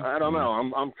 yeah, I don't know.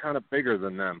 I'm kind of bigger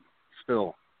than them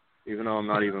still, even though I'm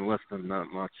not even lifting that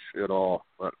much at all.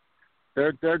 But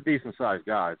they're decent sized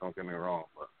guys. Don't get me wrong,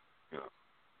 but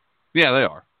yeah, they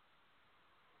are.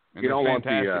 And you don't want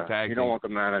the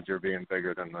manager being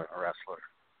bigger than the wrestler.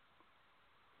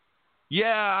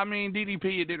 Yeah, I mean,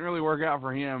 DDP, it didn't really work out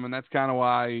for him, and that's kind of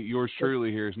why yours truly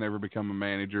here has never become a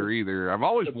manager either. I've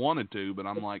always wanted to, but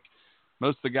I'm like,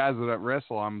 most of the guys that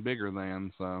wrestle, I'm bigger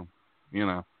than, so,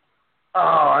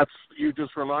 Oh, you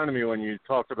just reminded me when you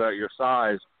talked about your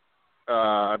size.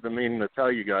 I've been meaning to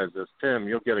tell you guys this. Tim,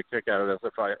 you'll get a kick out of this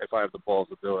if I have the balls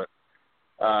to do it.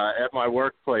 At my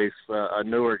workplace, a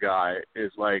newer guy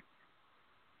is like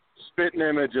spitting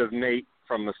image of Nate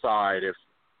from the side, if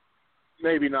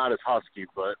maybe not as husky,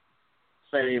 but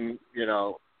same,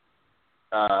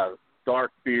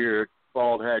 dark beard,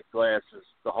 bald head, glasses,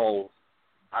 the whole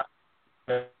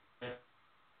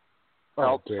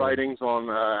health sightings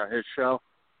on his show.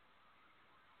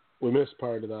 We missed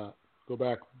part of that. Go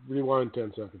back, rewind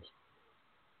 10 seconds.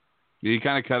 You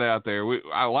kind of cut out there.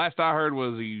 Last I heard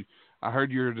was I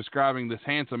heard you were describing this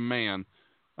handsome man.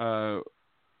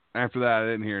 After that, I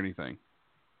didn't hear anything.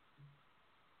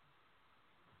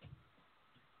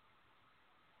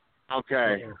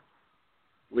 Okay.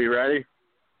 We ready?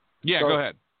 Yeah, go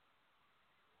ahead.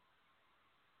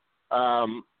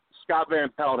 Scott Van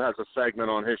Pelt has a segment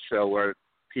on his show where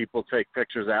people take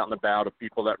pictures out and about of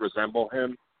people that resemble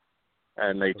him,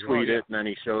 and they tweet it, and then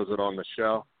he shows it on the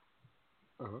show.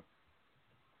 Uh-huh.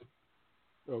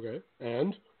 Okay,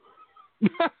 and?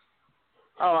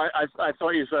 I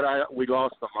thought you said we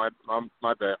lost them.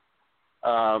 My bad.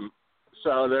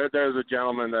 So there's a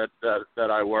gentleman that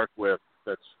I work with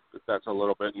that's a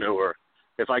little bit newer.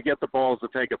 If I get the balls to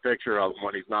take a picture of him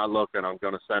when he's not looking, I'm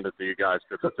going to send it to you guys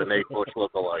because it's a Nate Bush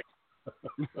lookalike.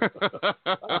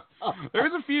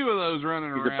 There's a few of those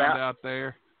running around out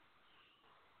there.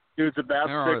 Dude's about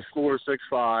 6'4",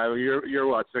 6'5". You're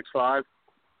what, 6'5"?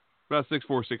 About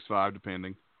 6'4", 6'5",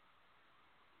 depending.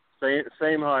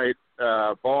 Same height,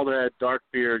 bald head, dark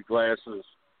beard, glasses.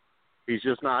 He's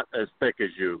just not as thick as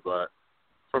you, but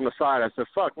from the side I said,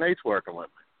 fuck, Nate's working with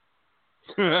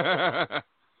me.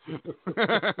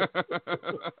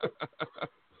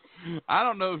 I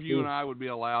don't know if you and I would be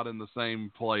allowed in the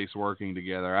same place working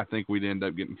together. I think we'd end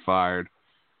up getting fired.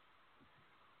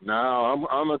 No,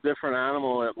 I'm a different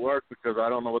animal at work because I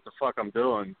don't know what the fuck I'm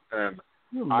doing, and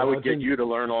I would get you to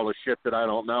learn all the shit that I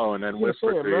don't know, and then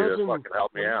whisper to you to fucking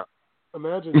help me out.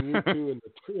 Imagine you two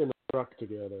in the truck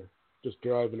together, just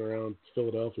driving around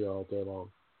Philadelphia all day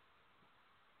long.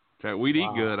 Okay, we'd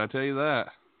eat good, I tell you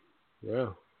that. Yeah,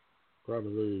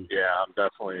 probably. Yeah, I'm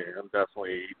definitely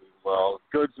eating. Well,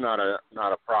 good's not a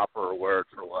proper word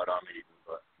for what I'm eating,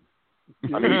 but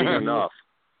I'm eating enough.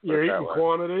 You're eating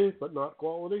quantity, but not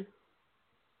quality?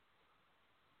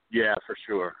 Yeah, for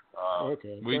sure.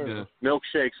 Okay. We do.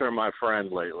 Milkshakes are my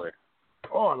friend lately.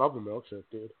 Oh, I love the milkshake,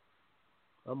 dude.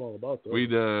 I'm all about that.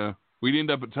 We'd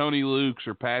end up at Tony Luke's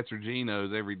or Pat's or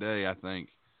Geno's every day, I think.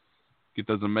 Get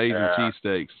those amazing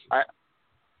cheesesteaks. I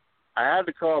had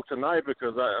to call tonight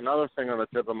because another thing on the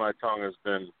tip of my tongue has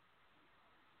been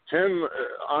Tim.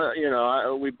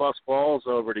 We bust balls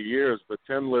over the years, but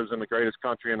Tim lives in the greatest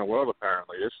country in the world.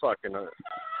 Apparently, this fucking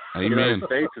United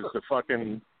States is the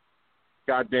fucking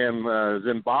goddamn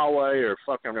Zimbabwe or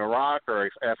fucking Iraq or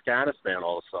Afghanistan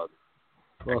all of a sudden.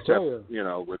 Well, I'll tell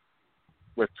you,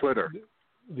 with Twitter.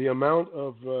 The amount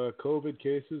of COVID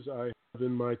cases I have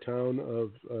in my town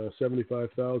of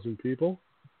 75,000 people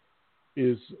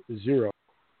is 0.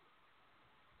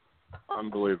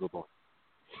 Unbelievable.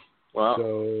 Well,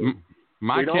 so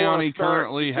my county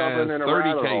currently has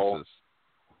 30 cases.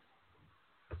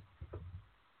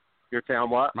 Your town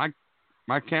what?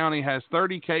 My county has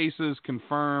 30 cases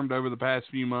confirmed over the past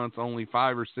few months, only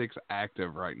 5 or 6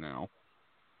 active right now.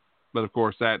 But of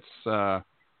course, that's up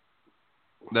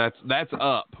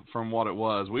from what it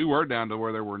was. We were down to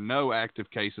where there were no active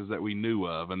cases that we knew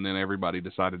of, and then everybody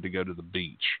decided to go to the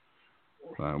beach.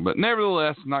 But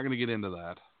nevertheless, not going to get into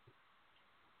that.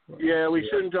 Yeah, we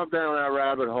shouldn't jump down that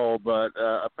rabbit hole, but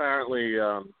apparently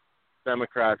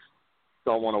Democrats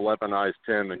don't want to weaponize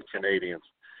Tim and Canadians.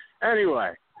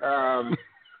 Anyway.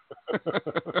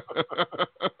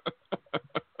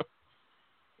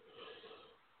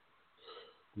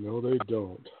 No, they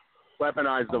don't.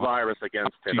 Weaponize the virus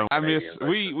against Tim.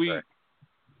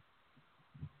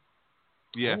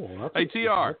 Yeah. Hey,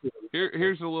 TR,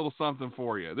 here's a little something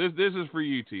for you. This is for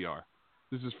you, TR.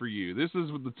 This is for you. This is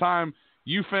the time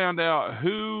you found out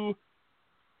who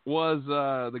was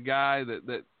the guy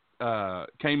that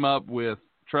came up with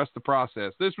Trust the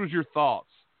Process. This was your thoughts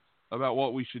about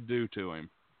what we should do to him.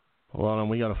 Well, and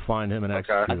we got to find him and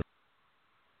execute him.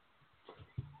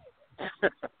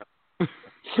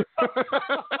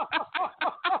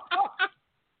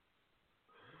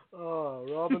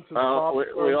 Robinson.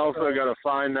 We also got to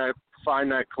find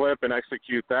that clip and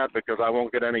execute that because I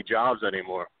won't get any jobs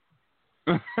anymore.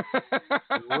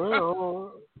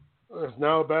 Well, it's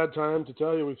now a bad time to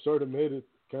tell you we've sort of made it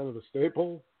kind of a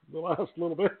staple the last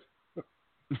little bit.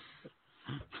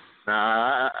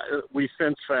 We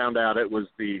since found out it was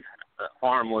the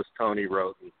harmless Tony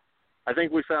Roten. I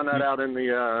think we found that out in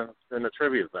the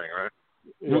trivia thing, right?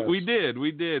 Yes. We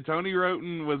did. Tony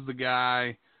Roten was the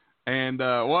guy, and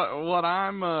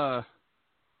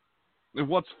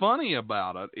what's funny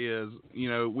about it is,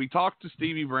 we talked to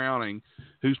Stevie Browning,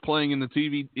 who's playing in the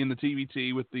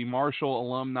TVT with the Marshall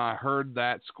Alumni Heard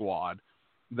That squad,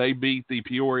 they beat the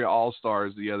Peoria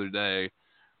All-Stars the other day.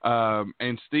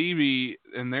 And Stevie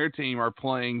and their team are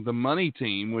playing the money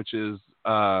team, which is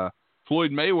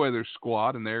Floyd Mayweather's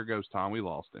squad. And there goes Tom. We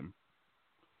lost him.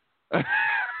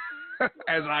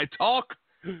 As I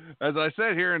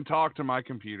sit here and talk to my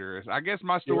computer, I guess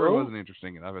my story wasn't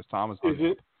interesting enough as Thomas.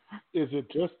 Is it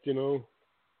just,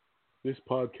 this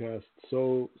podcast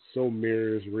so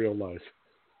mirrors real life?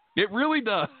 It really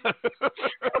does.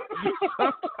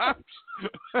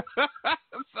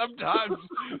 Sometimes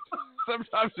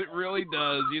it really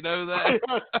does. You know that?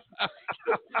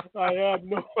 I had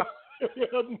no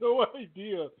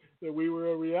idea that we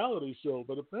were a reality show,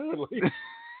 but apparently.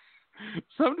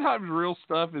 Sometimes real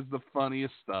stuff is the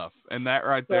funniest stuff, and that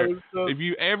right there. If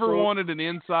you ever wanted an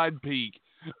inside peek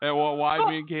at what Wide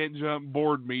Men Can't Jump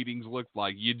board meetings look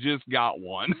like, you just got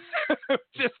one.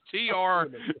 Just TR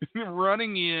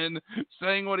running in,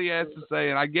 saying what he has to say,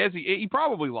 and I guess he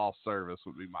probably lost service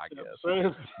would be my guess.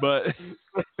 Saying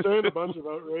a bunch of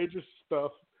outrageous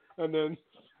stuff, and then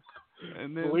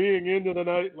fleeing into the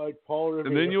night like Paul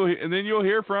Revere. And then you'll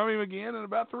hear from him again in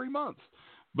about 3 months.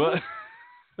 But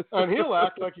and he'll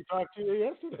act like he talked to you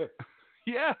yesterday.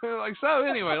 Yeah, like so.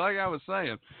 Anyway, like I was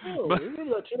saying, I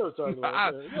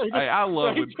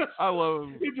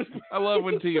love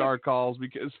when TR calls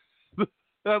because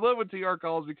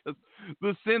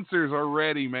the censors are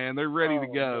ready, man. They're ready to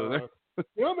go.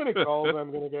 You know how many calls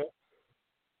I'm going to get?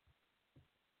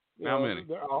 How many?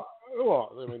 The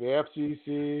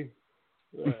FCC,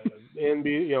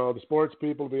 the sports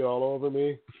people will be all over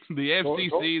me. The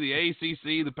FCC, the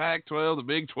ACC, the Pac-12, the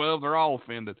Big 12, they're all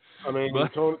offended. Tony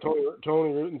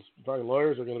Rutan's fucking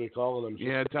lawyers are going to be calling them.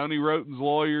 Yeah, Tony Rutan's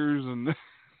lawyers and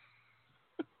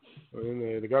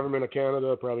the government of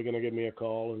Canada are probably going to give me a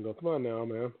call and go, come on now,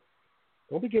 man.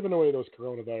 Don't be giving away those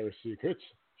coronavirus secrets.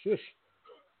 Shush.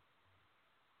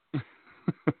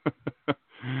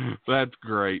 That's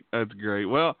great.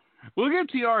 Well, we'll give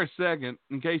TR a second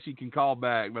in case he can call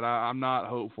back, but I'm not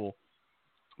hopeful.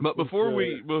 But before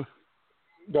we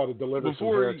got to deliver some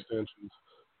hair extensions.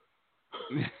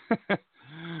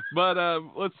 But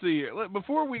let's see here.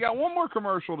 Before we got one more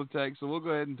commercial to take, so we'll go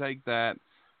ahead and take that.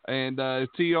 And if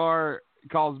TR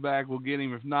calls back, we'll get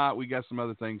him. If not, we got some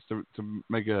other things to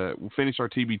make we'll finish our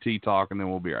TBT talk, and then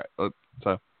we'll be right.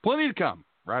 So plenty to come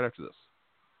right after this.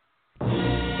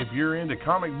 If you're into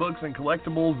comic books and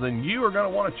collectibles, then you are going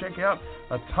to want to check out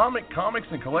Atomic Comics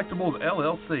and Collectibles,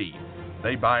 LLC.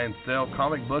 They buy and sell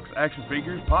comic books, action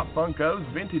figures, pop Funkos,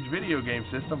 vintage video game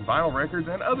system, vinyl records,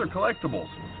 and other collectibles.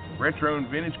 Retro and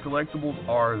vintage collectibles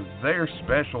are their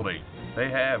specialty. They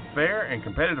have fair and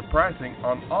competitive pricing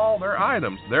on all their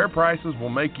items. Their prices will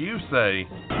make you say,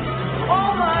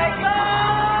 "Oh my God!"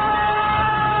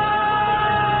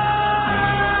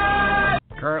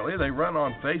 Currently, they run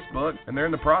on Facebook, and they're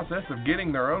in the process of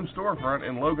getting their own storefront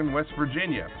in Logan, West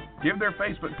Virginia. Give their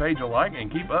Facebook page a like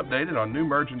and keep updated on new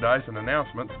merchandise and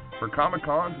announcements for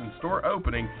Comic-Cons and store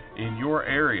opening in your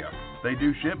area. They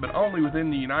do ship, but only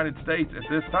within the United States at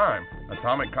this time.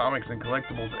 Atomic Comics and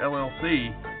Collectibles,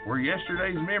 LLC, where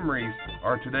yesterday's memories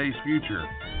are today's future.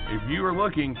 If you are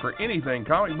looking for anything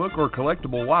comic book or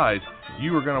collectible-wise,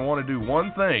 you are going to want to do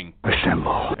one thing.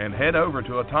 Assemble. And head over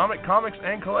to Atomic Comics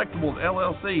and Collectibles,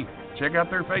 LLC. Check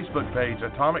out their Facebook page,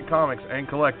 Atomic Comics and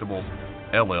Collectibles,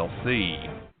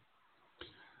 LLC.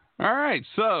 All right,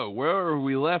 so where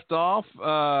we left off,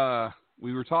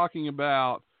 we were talking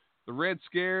about the Red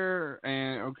Scare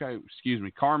and,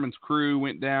 Carmen's Crew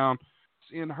went down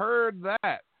and heard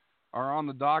that are on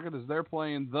the docket as they're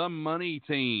playing the Money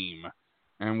Team.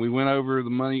 And we went over the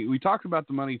money. We talked about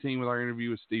the Money Team with our interview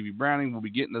with Stevie Browning. We'll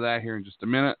be getting to that here in just a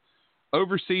minute.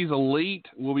 Overseas Elite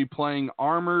will be playing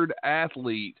Armored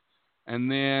Athlete.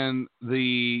 And then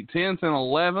the 10th and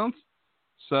 11th.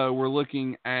 So we're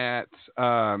looking at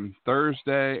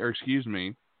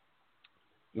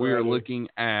we are looking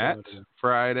at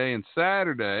Friday and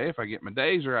Saturday, if I get my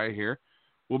days right here,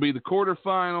 will be the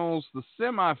quarterfinals. The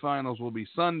semifinals will be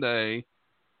Sunday.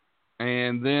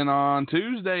 And then on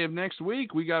Tuesday of next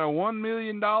week, we got a $1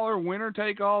 million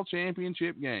winner-take-all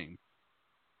championship game.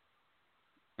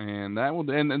 And that will,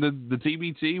 and the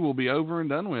TBT will be over and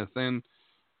done with. And,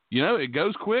 it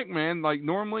goes quick, man. Like,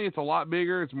 normally it's a lot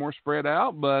bigger. It's more spread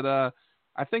out. But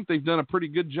I think they've done a pretty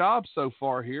good job so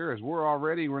far here as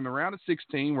we're in the round of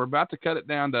 16. We're about to cut it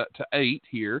down to 8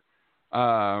 here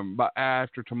but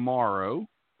after tomorrow.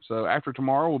 So after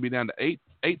tomorrow, we'll be down to eight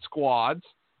squads.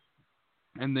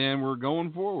 And then we're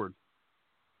going forward.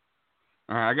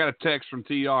 All right, I got a text from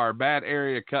TR. Bad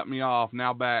area cut me off.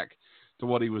 Now back to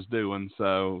what he was doing.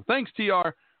 So thanks,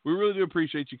 TR. We really do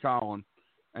appreciate you calling.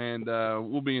 And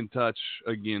we'll be in touch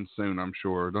again soon, I'm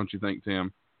sure. Don't you think,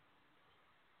 Tim?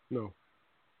 No.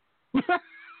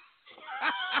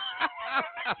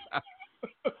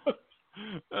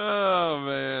 Oh,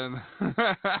 man.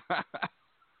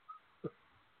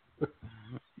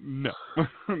 No.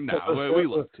 No, we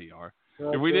love TR.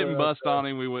 If we didn't bust on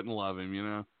him, we wouldn't love him, you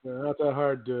know? That's a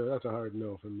hard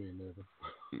no for me, never.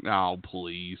 Oh,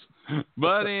 please.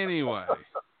 But anyway.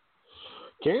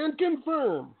 Can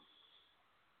confirm.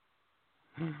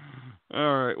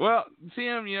 All right. Well,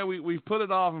 Tim, we've put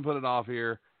it off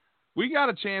here. We got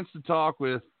a chance to talk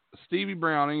with Stevie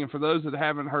Browning, and for those that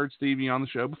haven't heard Stevie on the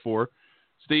show before,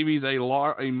 Stevie's a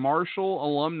Marshall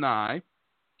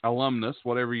alumnus,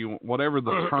 whatever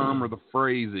the term or the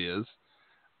phrase is.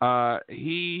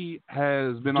 He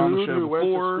has been on the show before. Went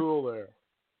to school there.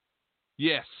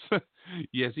 Yes.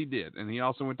 Yes, he did. And he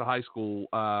also went to high school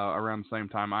around the same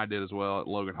time I did as well at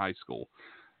Logan High School.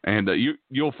 And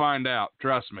you'll find out.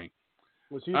 Trust me.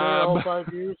 Was he there all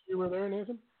 5 years you were there,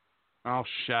 Nathan? Oh,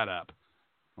 shut up.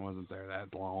 I wasn't there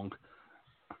that long.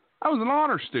 I was an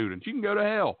honor student. You can go to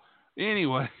hell.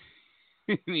 Anyway,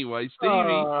 Stevie.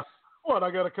 What,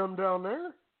 I got to come down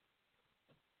there?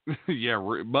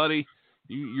 Yeah, buddy,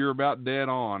 you're about dead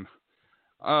on.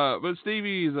 But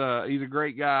Stevie's he's a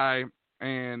great guy,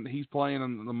 and he's playing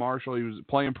in the Marshall. He was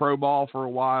playing pro ball for a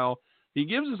while. He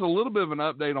gives us a little bit of an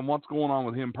update on what's going on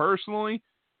with him personally.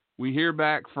 We hear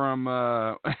back from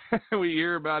we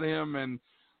hear about him and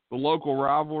the local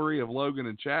rivalry of Logan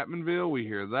and Chapmanville. We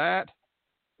hear that.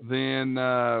 Then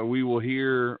we will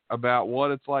hear about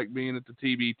what it's like being at the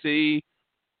TBT,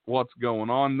 what's going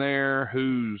on there,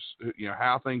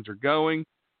 how things are going.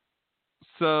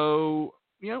 So,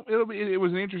 it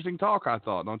was an interesting talk, I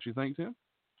thought. Don't you think, Tim?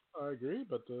 I agree,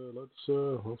 but let's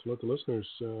let the listeners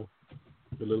get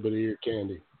a little bit of your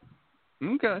candy.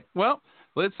 Okay. Well,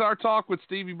 let's start talk with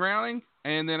Stevie Browning,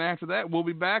 and then after that, we'll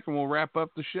be back and we'll wrap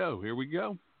up the show. Here we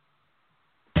go.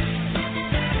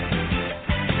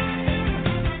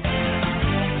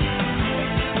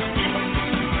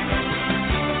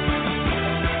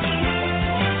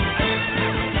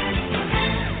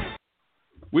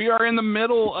 We are in the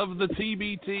middle of the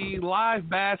TBT live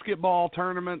basketball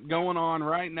tournament going on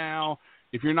right now.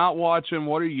 If you're not watching,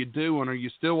 what are you doing? Are you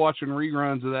still watching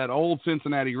reruns of that old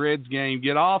Cincinnati Reds game?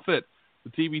 Get off it.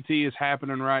 The TBT is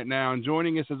happening right now. And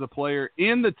joining us as a player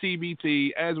in the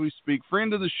TBT as we speak,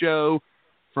 friend of the show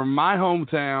from my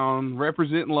hometown,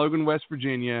 representing Logan, West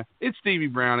Virginia, it's Stevie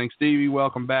Browning. Stevie,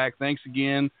 welcome back. Thanks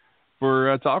again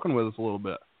for talking with us a little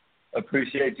bit.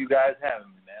 Appreciate you guys having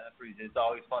me, man. It's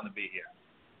always fun to be here.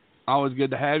 Always good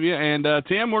to have you. And,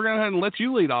 Tim, we're going to go ahead and let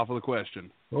you lead off with a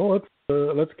question. Well,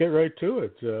 let's get right to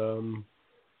it.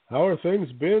 How are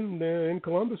things been in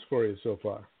Columbus for you so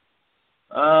far?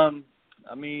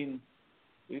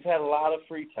 We've had a lot of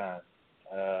free time.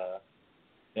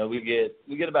 We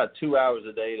get about 2 hours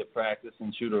a day to practice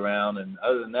and shoot around, and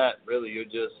other than that, really, you're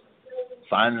just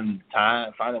finding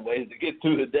ways to get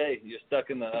through the day. You're stuck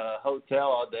in the hotel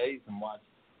all day and watch.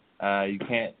 You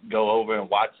can't go over and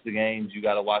watch the games. You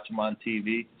got to watch them on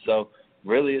TV. So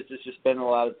really, it's just you're spending a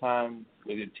lot of time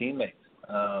with your teammates.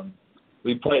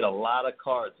 We played a lot of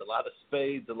cards, a lot of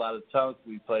spades, a lot of trumps.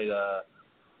 We played,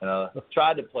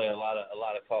 tried to play a lot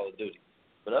of Call of Duty.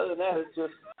 But other than that,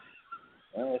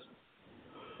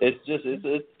 it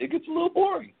gets a little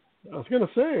boring. I was going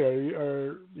to say,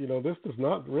 this does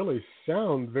not really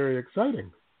sound very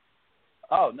exciting.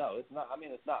 Oh no, it's not.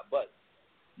 It's not. But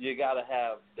you got to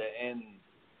have the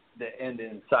end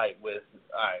in sight with,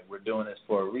 all right, we're doing this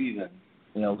for a reason.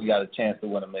 We got a chance to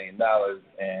win $1 million,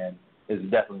 and it's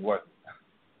definitely worth it.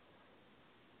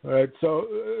 All right, so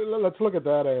let's look at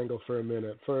that angle for a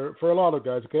minute. For a lot of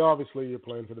guys, okay, obviously you're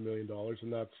playing for the $1 million,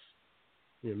 and that's,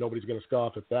 nobody's going to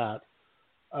scoff at that.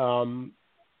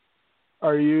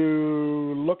 Are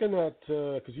you looking at,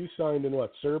 because you signed in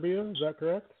Serbia, is that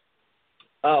correct?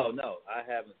 Oh, no, I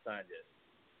haven't signed yet.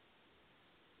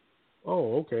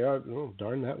 Oh, okay.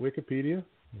 Darn that Wikipedia.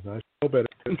 I should better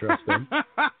trust them.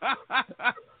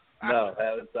 No, I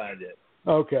haven't signed yet.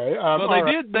 Okay. Well,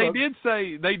 they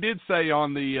did say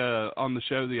on the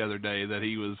show the other day that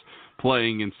he was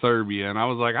playing in Serbia, and I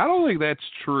was like, I don't think that's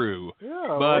true.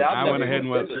 Yeah, but I went ahead and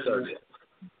went to Serbia.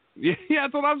 Yeah,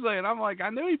 that's what I'm saying. I'm like,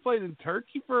 I knew he played in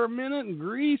Turkey for a minute and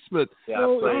Greece, but I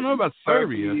don't know about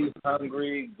Serbia. Turkey,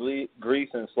 Hungary, Greece,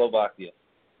 and Slovakia.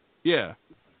 Yeah.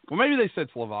 Well, maybe they said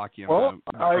Slovakia. Well,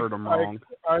 I heard them wrong.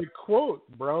 I quote,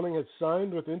 Browning has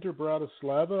signed with Inter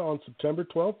Bratislava on September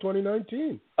 12,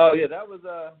 2019. Oh yeah, that's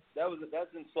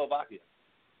in Slovakia.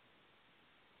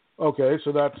 Okay,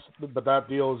 so that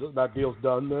deal's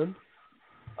done then.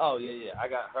 Oh yeah. I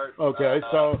got hurt. Okay,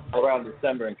 so around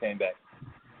December and came back.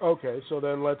 Okay, so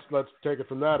then let's take it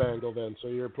from that angle then. So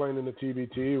you're playing in the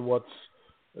TBT. What's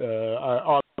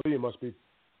obviously you must be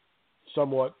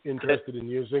somewhat interested in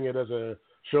using it as a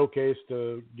showcase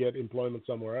to get employment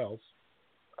somewhere else.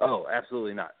 Oh,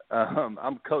 absolutely not.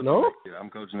 I'm coaching. No? next year. I'm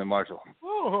coaching in Marshall.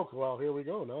 Oh, well, here we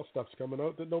go. Now stuff's coming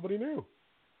out that nobody knew,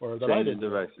 or that I Changing didn't.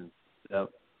 direction. Yep.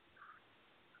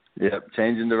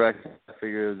 Changing direction. I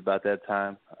figured it was about that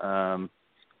time.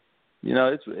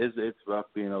 It's rough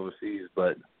being overseas,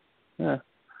 but yeah,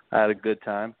 I had a good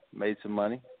time, made some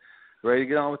money, ready to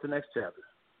get on with the next chapter.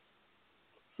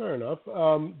 Fair enough.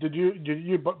 Did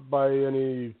you by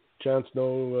any chance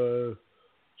know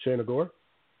Shayna Gore?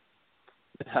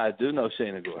 I do know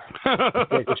Shayna Gore.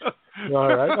 All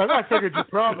right, I figured you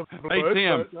probably would.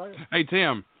 Hey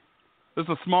Tim, this is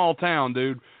a small town,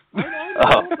 dude. I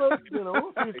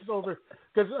know, but she's over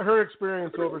because her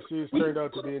experience overseas turned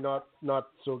out to be not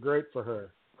so great for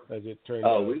her as it turned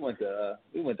out. Oh, we went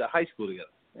to high school together.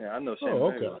 Yeah, I know Shayna.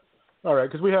 Oh, okay. All right,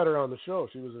 because we had her on the show.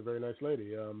 She was a very nice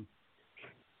lady.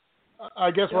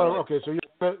 I guess. Okay, so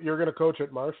you're going to coach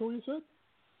at Marshall, you said?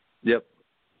 Yep.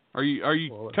 Are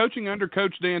you coaching under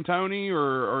Coach D'Antoni,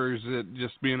 or is it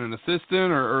just being an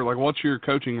assistant, or like what's your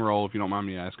coaching role, if you don't mind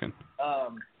me asking?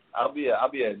 I'll be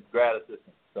a grad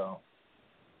assistant, so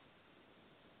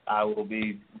I will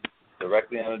be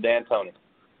directly under D'Antoni.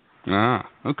 Ah,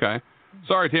 okay.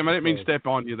 Sorry, Tim, I didn't mean to step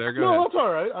on you there. Go ahead. No, that's all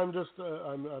right. I'm just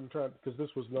I'm trying because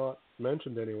this was not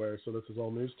mentioned anywhere, so this is all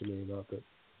news to me. Not that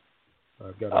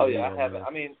I've got. Oh yeah, I haven't.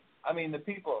 I mean, the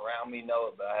people around me know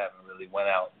it, but I haven't really went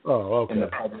out. Oh, okay. In the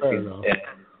public Fair and enough.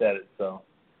 said it. So.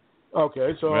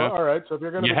 Okay, so all right. So if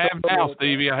you're going to you have now,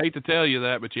 Stevie. I hate to tell you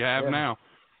that, but you have now.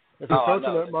 If you're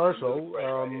coaching at Marshall,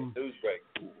 it was great.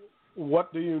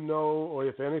 What do you know, or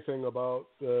if anything, about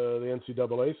the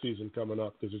NCAA season coming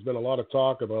up? Because there's been a lot of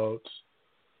talk about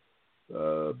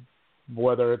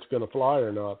whether it's going to fly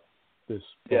or not this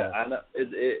fall. Yeah, I know.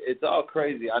 It's all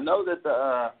crazy. I know that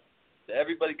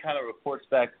everybody kind of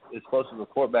is supposed to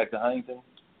report back to Huntington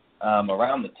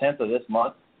around the 10th of this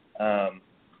month.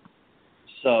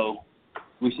 So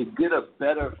we should get a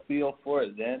better feel for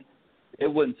it then. It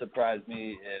wouldn't surprise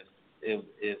me if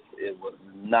it was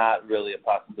not really a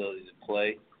possibility to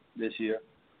play this year.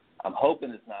 I'm hoping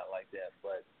it's not like that,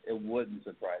 but it wouldn't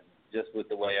surprise me just with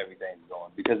the way everything's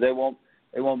going, because they won't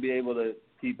be able to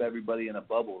keep everybody in a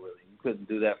bubble really. You couldn't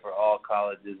do that for all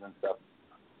colleges and stuff.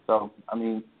 So I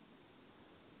mean,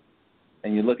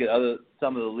 and you look at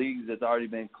some of the leagues that's already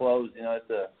been closed.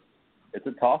 It's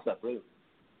a toss up really.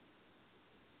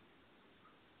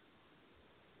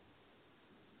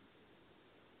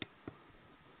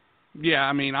 Yeah,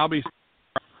 I mean, I'll be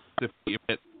surprised if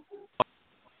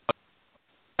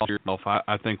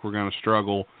I think we're going to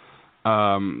struggle.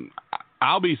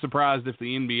 I'll be surprised if the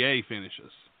NBA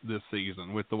finishes this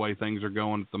season with the way things are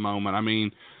going at the moment. I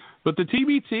mean, but the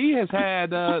TBT has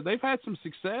had they've had some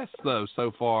success though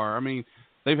so far. I mean,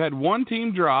 they've had one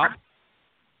team drop,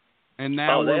 and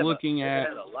now we're looking at.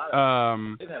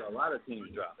 They've had a lot of teams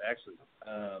drop actually.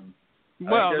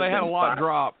 Well, they had a lot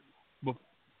drop.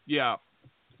 Yeah.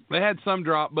 They had some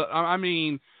drop, but I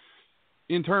mean,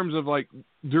 in terms of like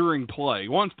during play,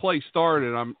 once play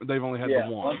started, they've only had the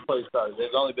one. Once play started,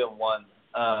 there's only been one,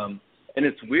 and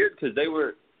it's weird because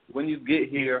when you get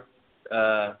here,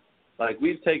 like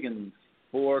we've taken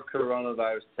 4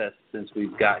 coronavirus tests since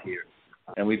we've got here,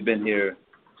 and we've been here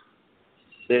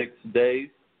 5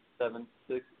 or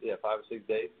 6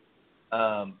 days.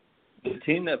 The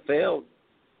team that failed,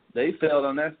 they failed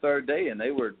on their 3rd day, and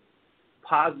they were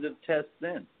positive tests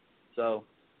then. So,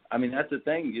 I mean, that's the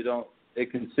thing.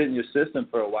 It can sit in your system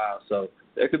for a while. So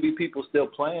there could be people still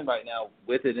playing right now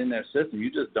with it in their system. You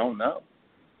just don't know.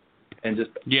 And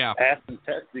just pass and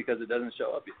test because it doesn't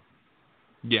show up yet.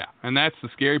 Yeah, and that's the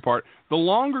scary part. The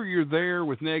longer you're there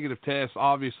with negative tests,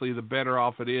 obviously, the better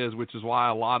off it is, which is why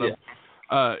a lot of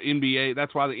NBA,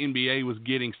 that's why the NBA was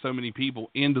getting so many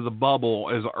people into the bubble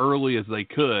as early as they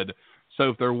could.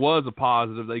 So if there was a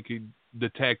positive, they could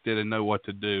detect it and know what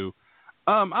to do.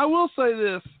 I will say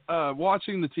this,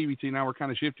 watching the TBT, now we're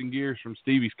kind of shifting gears from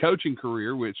Stevie's coaching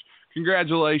career, which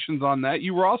congratulations on that.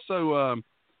 You were also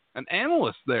an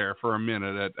analyst there for a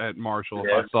minute at Marshall,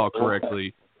 if I saw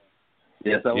correctly.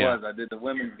 Yes, I was. I did the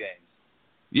women's games.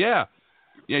 Yeah.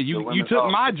 Yeah, you took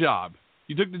my job.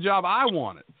 You took the job I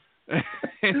wanted.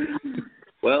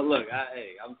 Well, look,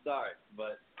 I'm sorry,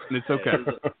 but it's okay.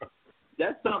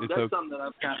 That's something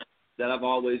that I've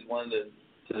always wanted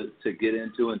to get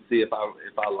into and see if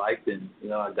I liked, and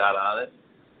I got on it,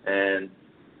 and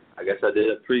I guess I did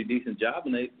a pretty decent job,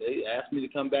 and they asked me to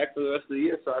come back for the rest of the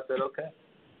year, so I said okay.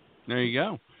 There you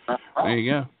go. There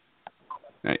you go.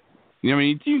 Hey, I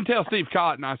mean, you can tell Steve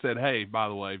Cotton I said, hey, by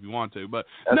the way, if you want to. But,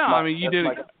 no, I mean, you did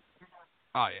it.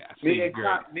 Oh, yeah. Me and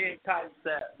Cotton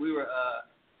sat, we were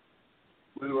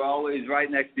always right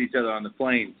next to each other on the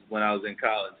planes when I was in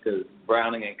college because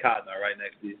Browning and Cotton are right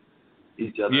next to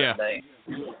each other. Yeah.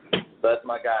 So that's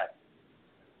my guy.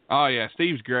 Oh, yeah.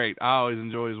 Steve's great. I always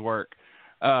enjoy his work.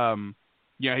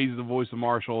 Yeah, he's the voice of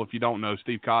Marshall. If you don't know,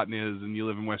 Steve Cotton is, and you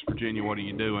live in West Virginia, what are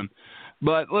you doing?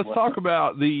 But let's talk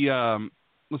about the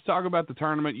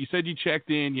tournament. You said you checked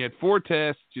in. You had 4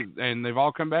 tests, and they've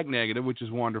all come back negative, which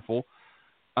is wonderful.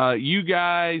 You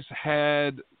guys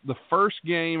had the first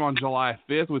game on July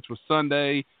 5th, which was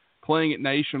Sunday, playing at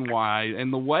Nationwide.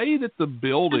 And the way that the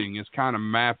building is kind of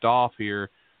mapped off here,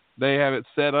 they have it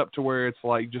set up to where it's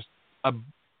like just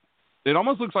it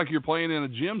almost looks like you're playing in a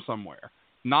gym somewhere,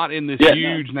 not in this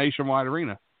huge Nationwide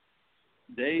arena.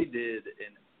 They did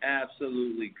an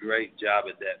absolutely great job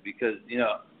at that because, you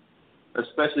know,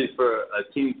 especially for a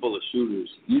team full of shooters,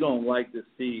 you don't like to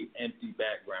see empty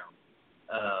background.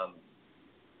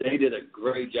 They did a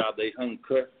great job. They hung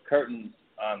curtains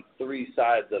on 3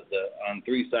 sides of the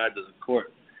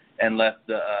court and left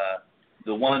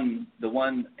the one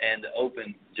end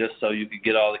open just so you could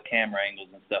get all the camera angles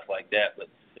and stuff like that. But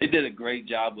they did a great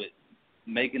job with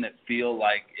making it feel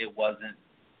like it wasn't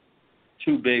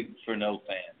too big for no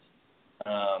fans.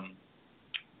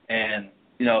 And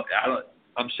you know,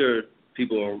 I'm sure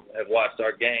people have watched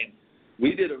our game.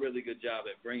 We did a really good job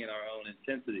at bringing our own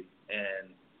intensity,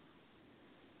 and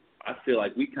I feel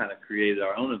like we kind of created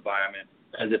our own environment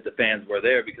as if the fans were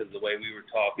there because of the way we were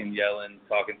talking, yelling,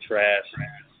 talking trash.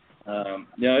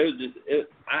 You know,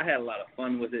 I had a lot of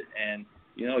fun with it, and,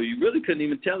 you know, you really couldn't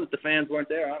even tell that the fans weren't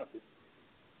there, honestly.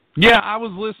 Yeah, I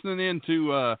was listening in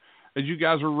to, as you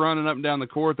guys were running up and down the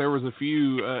court, there was a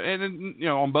few, and, you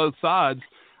know, on both sides,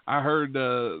 I heard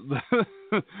the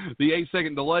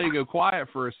 8-second delay go quiet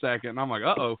for a second, and I'm like,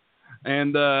 uh-oh.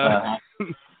 And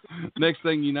next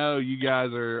thing you know, you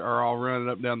guys are all running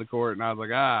up and down the court, and I was like,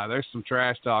 there's some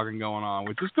trash talking going on,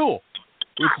 which is cool.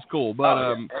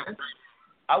 But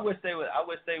I wish they would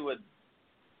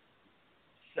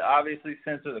obviously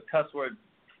censor the cuss word,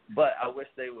 but I wish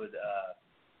they would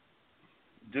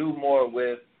do more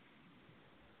with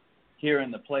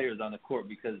hearing the players on the court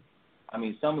because, I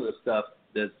mean, some of the stuff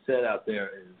that's said out there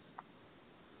is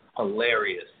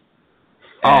hilarious.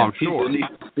 Oh, I'm sure.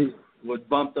 Would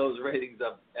bump those ratings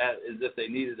up as if they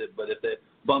needed it, but if they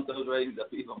bump those ratings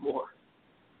up even more.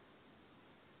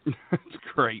 That's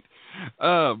great.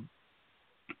 I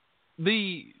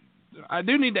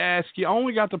do need to ask you, I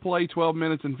only got to play 12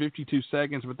 minutes and 52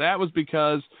 seconds, but that was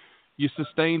because you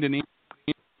sustained an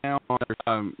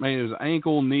maybe it was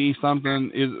ankle, knee,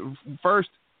 something. First,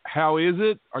 how is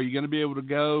it? Are you going to be able to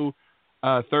go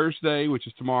Thursday, which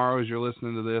is tomorrow as you're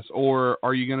listening to this, or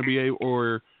are you going to be able,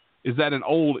 or is that an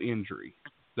old injury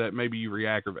that maybe you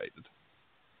re-aggravated?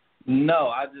 No,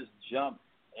 I just jumped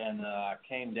and I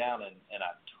came down and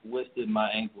I twisted my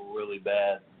ankle really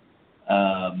bad.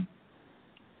 And,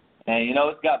 you know,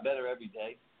 it's got better every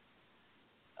day.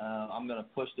 I'm going to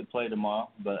push to play tomorrow,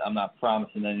 but I'm not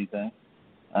promising anything.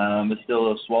 It's still a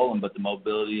little swollen, but the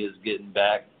mobility is getting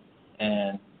back.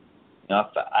 And, you know,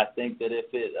 I think that if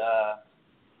it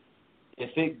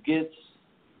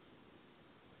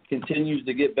continues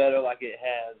to get better like it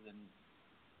has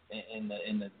in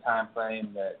the time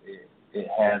frame that it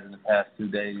has in the past 2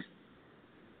 days,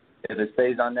 if it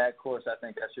stays on that course, I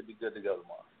think I should be good to go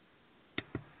tomorrow.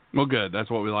 Well, good. That's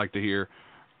what we like to hear.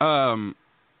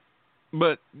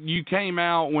 But you came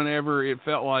out whenever it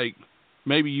felt like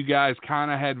maybe you guys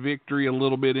kind of had victory a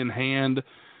little bit in hand.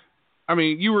 I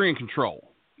mean, you were in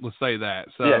control. Let's say that.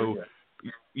 So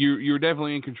you were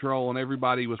definitely in control, and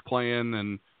everybody was playing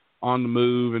and on the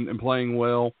move and playing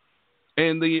well.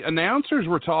 And the announcers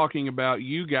were talking about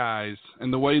you guys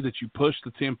and the way that you push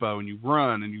the tempo and you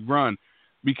run,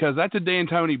 because that's a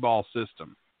D'Antoni ball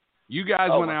system. You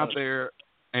guys went out there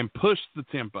and pushed the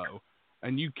tempo,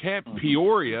 and you kept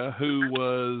Peoria, who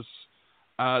was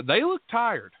they looked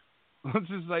tired. Let's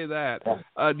just say that.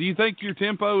 Do you think your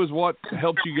tempo is what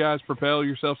helped you guys propel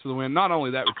yourselves to the win? Not only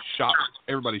that, but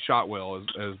everybody shot well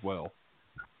as well.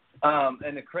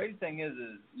 And the crazy thing is,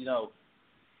 you know,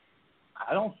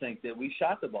 I don't think that we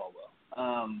shot the ball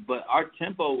well. But our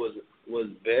tempo was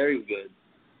very good.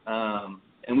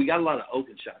 And we got a lot of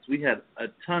open shots. We had a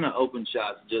ton of open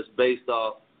shots just based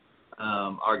off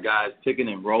our guys picking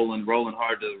and rolling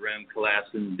hard to the rim,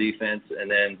 collapsing the defense, and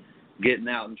then getting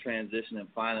out in transition and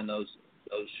finding those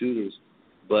shooters.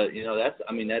 But, you know,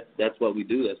 that's what we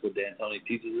do. That's what D'Antoni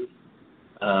teaches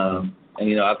And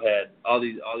you know, I've had all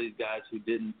these guys who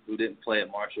didn't play at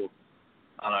Marshall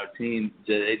on our team.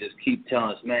 They just keep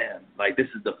telling us, man, like this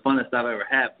is the funnest I've ever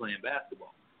had playing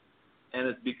basketball. And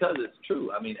it's because it's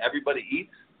true. I mean, everybody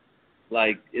eats.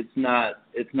 Like it's not.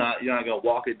 You're not gonna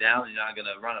walk it down. You're not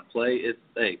gonna run a play. It's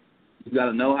hey, you got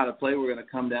to know how to play. We're gonna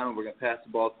come down and we're gonna pass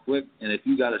the ball quick. And if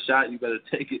you got a shot, you better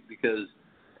take it because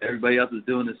everybody else is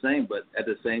doing the same. But at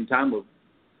the same time, we're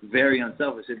very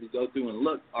unselfish. If you go through and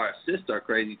look, our assists are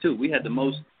crazy too. We had the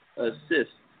most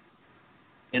assists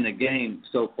in the game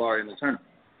so far in the tournament.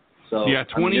 So yeah,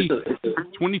 22.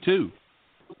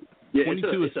 Yeah,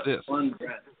 22 it's assists.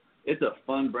 It's a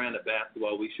fun brand of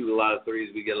basketball. We shoot a lot of threes.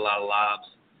 We get a lot of lobs.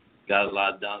 Got a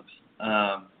lot of dunks.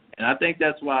 And I think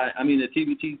that's why, I mean, the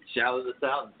TBT shouted us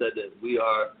out and said that we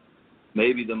are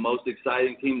maybe the most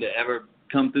exciting team to ever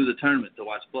come through the tournament to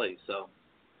watch play. So,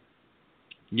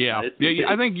 yeah,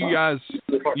 I think you guys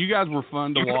were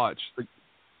fun to watch.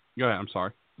 Go ahead. I'm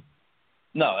sorry.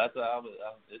 No,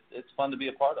 it's fun to be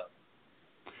a part of.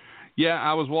 Yeah,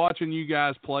 I was watching you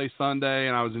guys play Sunday,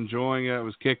 and I was enjoying it. I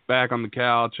was kicked back on the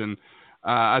couch, and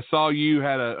I saw you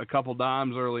had a couple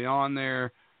dimes early on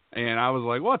there, and I was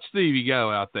like, watch Stevie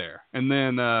go out there. And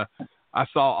then I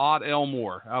saw Ott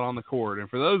Elmore out on the court. And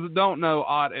for those that don't know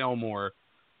Ott Elmore,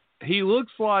 he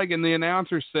looks like, and the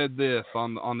announcer said this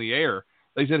on the air,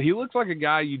 they said he looks like a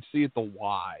guy you'd see at the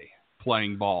Y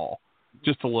playing ball,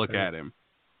 just to look at him.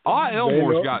 Ott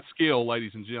Elmore's got skill,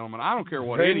 ladies and gentlemen. I don't care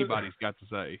what anybody's got to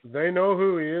say. They know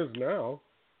who he is now.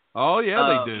 Oh,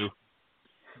 yeah, they do.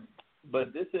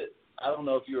 But this is, I don't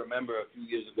know if you remember a few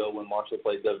years ago when Marshall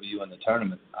played WU in the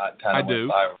tournament. I do.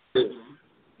 Went viral.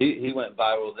 He went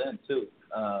viral then, too.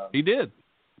 He did.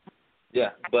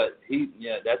 Yeah, but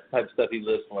that's the type of stuff he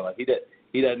lives for. Like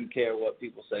he doesn't care what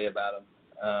people say about him.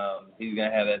 He's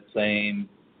gonna have that same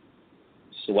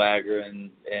swagger and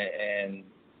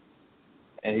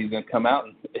he's gonna come out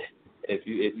and if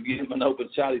you give him an open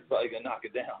shot, he's probably gonna knock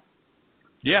it down.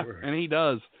 Yeah, and he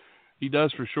does. He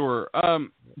does for sure.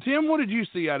 Tim, what did you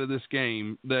see out of this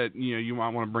game that you might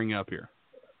want to bring up here?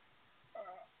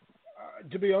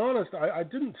 To be honest, I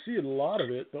didn't see a lot of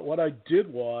it, but what I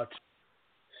did watch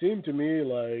seemed to me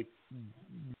like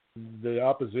the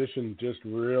opposition just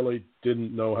really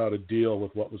didn't know how to deal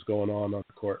with what was going on the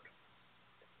court.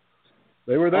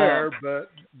 They were there,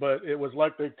 but it was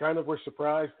like they kind of were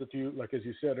surprised that you, like as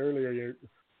you said earlier, you're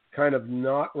kind of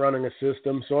not running a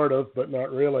system, sort of, but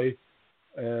not really,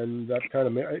 and that it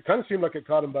kind of seemed like it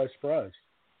caught them by surprise.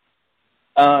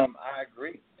 I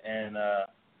agree, and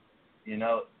in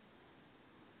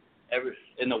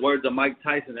the words of Mike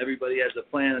Tyson, everybody has a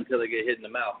plan until they get hit in the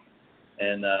mouth.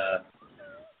 And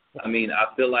I mean, I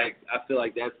feel like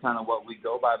that's kind of what we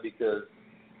go by because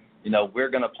we're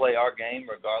going to play our game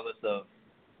regardless of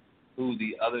who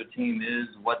the other team is,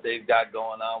 what they've got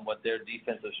going on, what their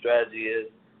defensive strategy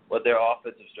is, what their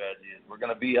offensive strategy is. We're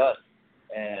going to be us,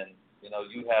 and you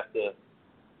have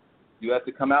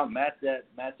to come out and match that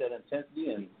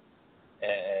intensity and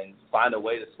find a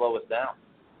way to slow us down.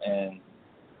 And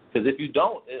because if you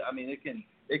don't,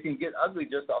 it can get ugly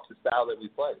just off the style that we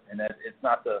play, and that it's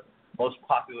not the most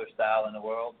popular style in the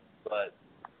world, but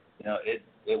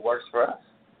it works for us.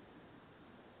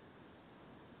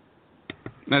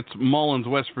 That's Mullins,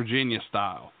 West Virginia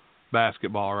style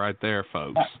basketball right there,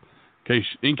 folks.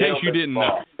 In case you didn't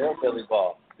know. Hillbilly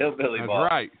ball. That's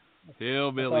right.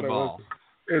 Hillbilly ball.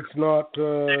 It's not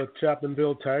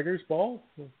Chapmanville Tigers ball?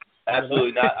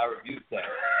 Absolutely not. I rebuke that.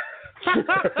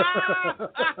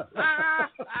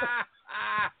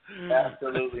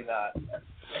 Absolutely not.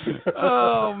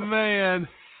 Oh, man.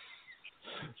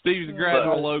 Steve's a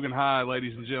graduate of Logan High,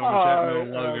 ladies and gentlemen. Chapman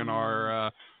and Logan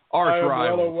are arch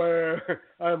rivals.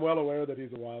 I am well aware that he's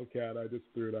a Wildcat. I just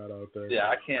threw that out there. Yeah,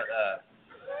 I can't.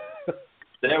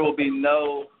 There will be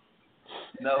no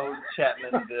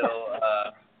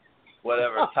Chapmanville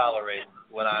whatever tolerated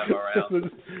when I'm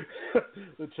around.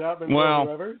 The Chapmanville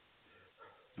whatever?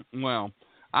 Well,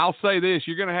 I'll say this.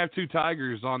 You're going to have two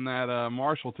Tigers on that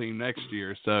Marshall team next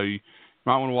year, so you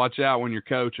might want to watch out when you're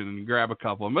coaching and grab a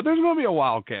couple of them. But there's going to be a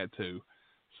Wildcat, too.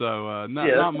 So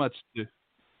not much to –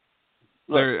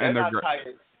 they're not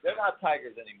Tigers. They're not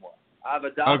Tigers anymore. I've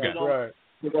adopted them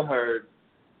to the herd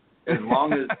as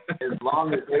long as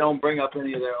they don't bring up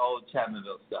any of their old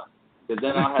Chapmanville stuff. Because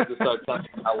then I'll have to start talking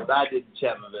about what I did in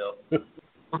Chapmanville.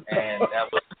 And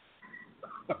that was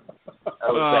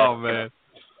oh, man.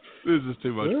 This is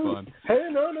too much fun. Hey,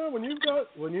 no. When you've got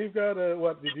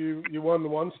what did you won the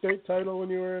one state title when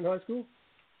you were in high school?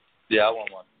 Yeah, I won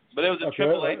one, but it was a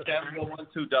triple A. Chapmanville won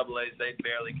 2 double A's. They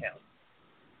barely count.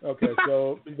 Okay,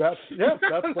 so that's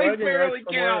bragging they barely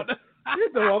rights count.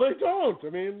 Well, they don't. I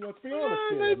mean, let's be honest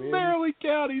here. They barely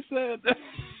count, he said.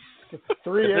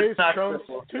 3 A's trumps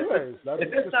 2 A's. That's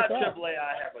if it's just not a fact. AAA,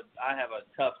 I have a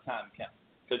tough time counting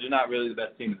because you're not really the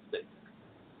best team in the state.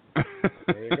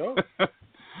 There you go.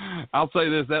 I'll say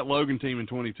this: that Logan team in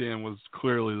 2010 was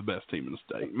clearly the best team in the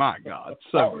state. My God,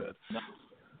 so good.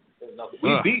 No.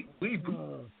 We beat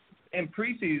in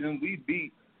preseason. We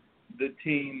beat the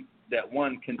team that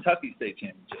won Kentucky State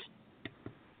Championship.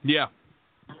 Yeah,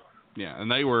 and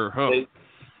they were.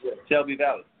 Shelby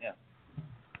Valley. Yeah.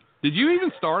 Did you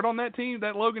even start on that team,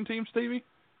 that Logan team, Stevie?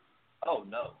 Oh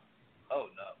no.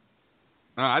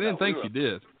 I didn't think you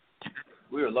did.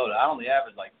 We were loaded. I only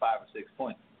averaged like 5 or 6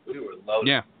 points. We were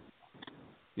loaded.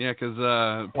 Yeah, because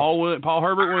Paul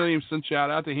Herbert Williamson, shout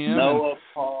out to him.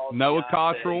 Noah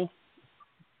Cottrell.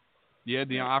 Yeah,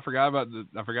 I forgot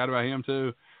about him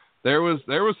too. There was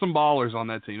some ballers on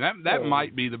that team. That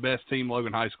might be the best team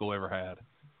Logan High School ever had.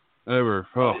 They were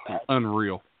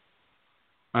unreal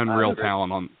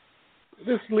talent on.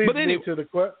 This leads me to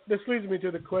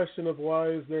the question of why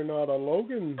is there not a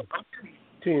Logan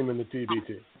team in the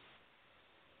TBT?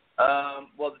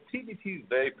 Well, the TBT is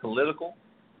very political,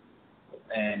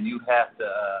 and you have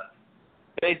to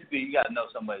basically you got to know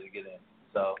somebody to get in.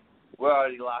 So we're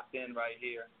already locked in right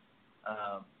here.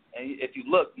 And if you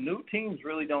look, new teams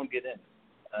really don't get in.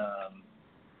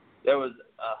 There was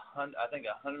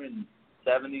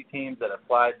 170 teams that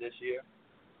applied this year,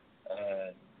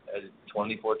 and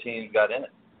 24 teams got in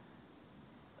it.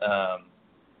 I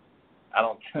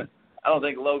don't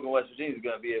think Logan, West Virginia is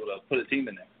going to be able to put a team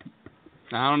in there.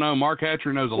 I don't know. Mark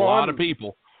Hatcher knows a lot of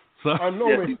people. So I'm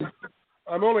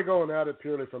only going at it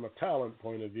purely from a talent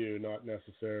point of view, not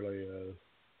necessarily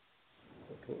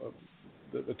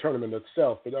the tournament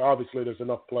itself. But obviously, there's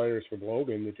enough players from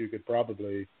Logan that you could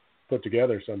probably put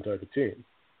together some type of team.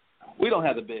 We don't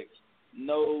have the bigs,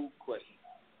 no question.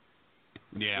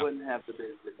 Yeah, we wouldn't have the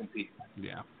bigs to compete.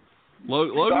 Yeah,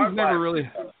 Logan's never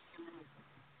really.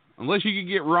 Unless you could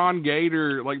get Ron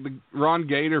Gator, like the Ron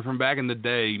Gator from back in the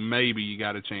day, maybe you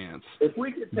got a chance. If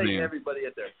we could take everybody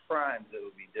at their primes, it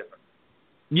would be different.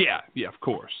 Yeah, of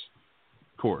course.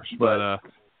 But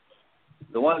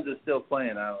the ones that are still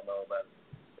playing, I don't know about it.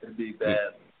 It'd be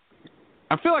bad.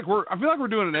 I feel like we're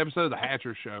doing an episode of the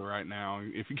Hatcher Show right now.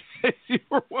 If you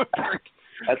were wondering,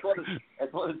 that's what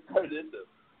it turned into.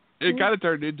 It kind of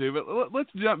turned into. But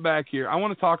let's jump back here. I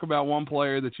want to talk about one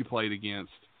player that you played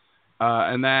against.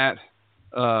 And that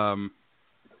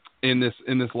in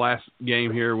this last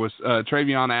game here was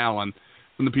Travion Allen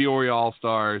from the Peoria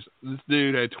All-Stars. This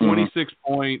dude had 26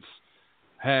 points,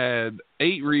 had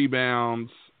 8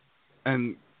 rebounds,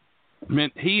 and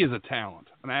he is a talent,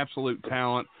 an absolute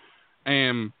talent.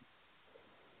 And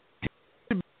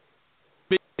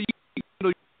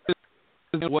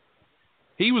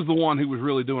he was the one who was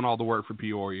really doing all the work for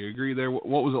Peoria. You agree there?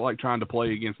 What was it like trying to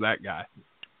play against that guy?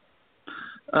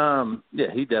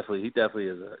 Yeah, he definitely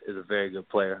is a very good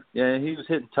player. Yeah, he was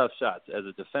hitting tough shots. As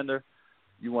a defender,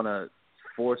 you want to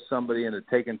force somebody into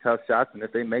taking tough shots, and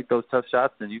if they make those tough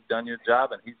shots, then you've done your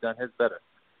job, and he's done his better.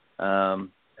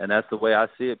 And that's the way I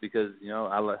see it because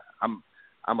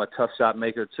I'm a tough shot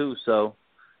maker too. So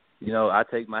I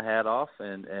take my hat off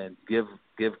and give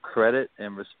credit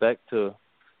and respect to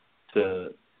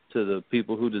the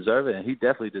people who deserve it, and he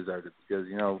definitely deserved it because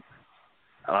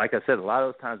like I said, a lot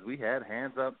of those times we had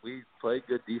hands up. We played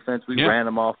good defense. We ran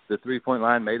him off the 3-point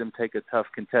line, made him take a tough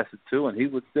contested 2, and he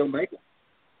would still make it.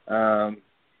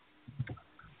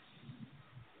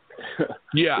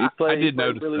 Yeah, I did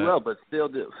notice really that. well, but still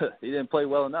he didn't play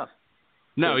well enough.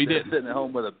 No, he didn't. Sitting at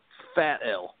home with a fat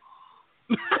L.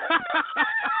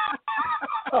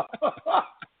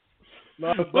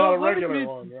 not a regular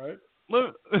one, right?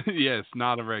 Yes,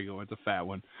 not a regular one. It's a fat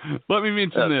one. Let me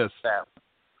mention this. Fat.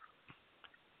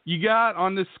 You got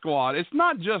on this squad, it's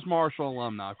not just Marshall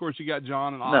alumni. Of course, you got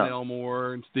John and Odd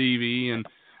Elmore and Stevie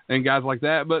and guys like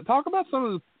that. But talk about some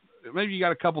of the, maybe you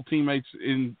got a couple teammates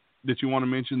that you want to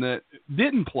mention that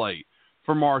didn't play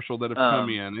for Marshall that have come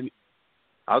in.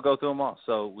 I'll go through them all.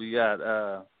 So we got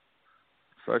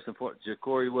first and foremost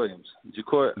Ja'Cory Williams.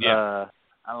 I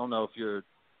don't know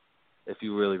if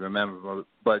you really remember,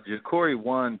 but Ja'Cory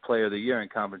won Player of the Year in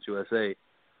Conference USA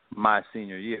my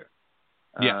senior year.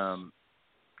 Yeah.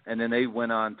 And then they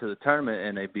went on to the tournament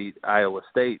and they beat Iowa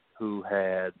State, who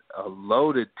had a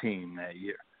loaded team that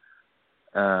year.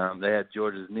 They had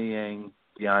George's Niang,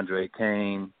 DeAndre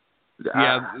Kane.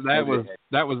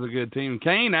 That was a good team.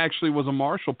 Kane actually was a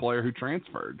Marshall player who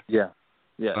transferred. Yeah,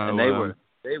 and they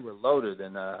were loaded,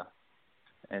 and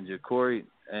Ja'Cory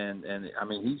and I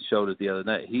mean he showed it the other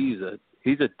night. He's a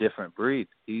different breed.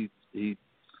 He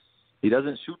He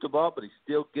doesn't shoot the ball, but he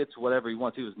still gets whatever he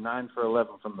wants. He was 9 for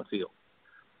 11 from the field.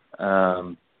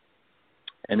 And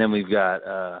then we've got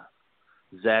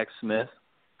Zach Smith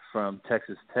from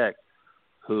Texas Tech,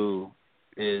 who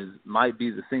might be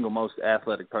the single most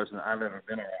athletic person I've ever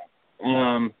been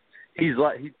around. He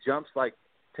jumps like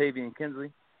Tavian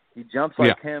Kinsley. He jumps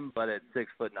like him, but at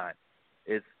 6'9".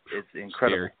 It's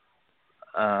incredible.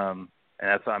 And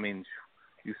that's, I mean,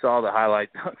 you saw the highlight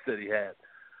dunks that he had.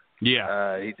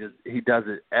 Yeah. He does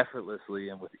it effortlessly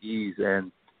and with ease,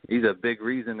 and he's a big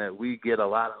reason that we get a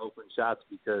lot of open shots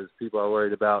because people are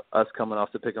worried about us coming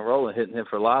off the pick and roll and hitting him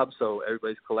for lobs, so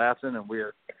everybody's collapsing and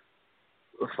we're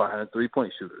finding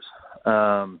 3-point shooters.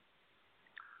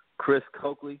 Chris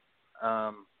Coakley,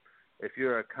 if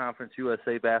you're a Conference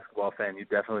USA basketball fan, you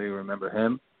definitely remember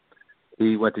him.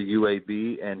 He went to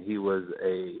UAB, and he was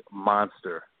a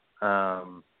monster.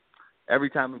 Every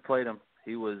time we played him,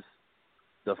 he was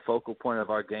the focal point of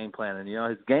our game plan. And,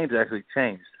 his game's actually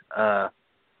changed.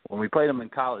 When we played him in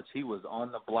college, he was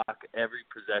on the block every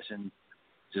possession,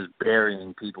 just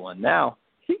burying people. And now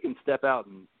he can step out,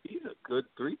 and he's a good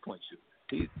 3-point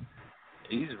shooter.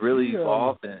 He's really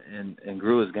evolved and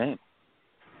grew his game.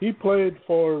 He played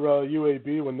for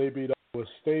UAB when they beat Iowa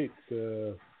State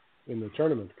in the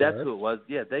tournament. That's who it was.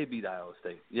 Yeah, they beat Iowa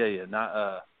State. Yeah,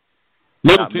 not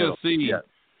Middle not Tennessee. Yeah.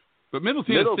 But Middle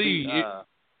Tennessee,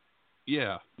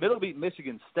 Middle beat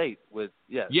Michigan State with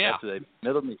Yeah. That's what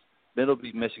Middle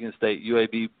beat Michigan State.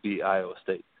 UAB beat Iowa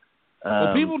State.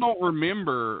 Well, people don't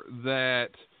remember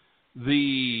that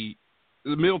the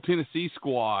Middle Tennessee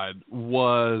squad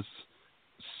was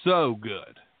so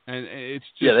good, and it's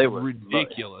just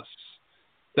ridiculous.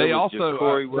 They also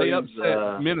they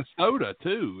upset Minnesota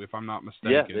too, if I'm not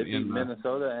mistaken. Yeah, they beat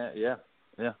Minnesota. Yeah.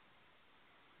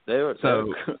 They're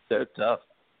tough.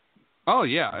 Oh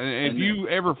yeah, and if you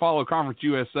ever follow Conference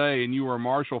USA and you were a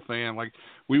Marshall fan, like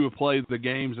we would play the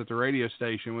games at the radio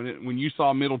station. When you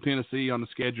saw Middle Tennessee on the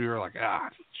schedule, you're like,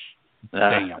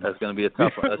 damn, that's going to be a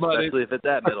tough one, especially if it's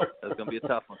that middle. That's going to be a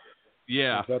tough one.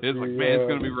 Yeah, it's like, man, it's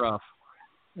going to be rough.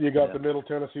 You got the Middle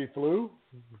Tennessee flu?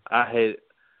 I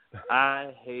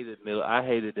hated Middle. I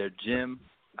hated their gym.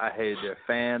 I hated their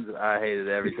fans. I hated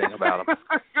everything about them.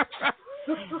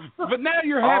 But now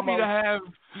you're happy to have.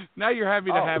 Now you're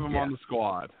happy to have him on the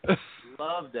squad.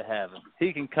 Love to have him.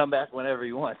 He can come back whenever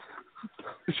he wants.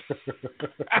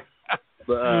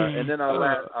 But and then our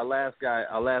last guy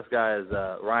is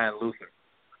Ryan Luther,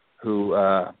 who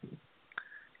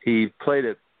he played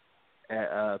at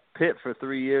Pitt for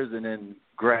 3 years and then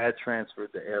grad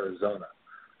transferred to Arizona.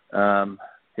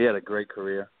 He had a great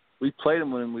career. We played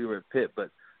him when we were at Pitt, but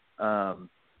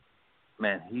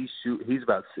man, he's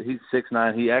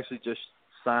 6'9". He actually just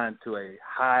signed to a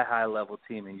high level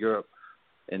team in Europe,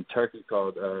 in Turkey,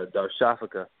 called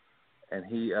Darüşşafaka, and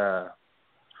he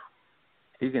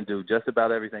can do just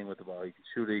about everything with the ball. He can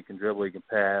shoot it, he can dribble, he can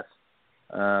pass.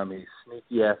 He's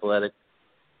sneaky athletic.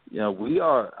 I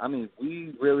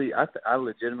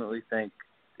legitimately think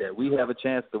that we have a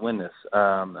chance to win this,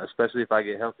 especially if I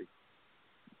get healthy.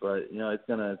 But it's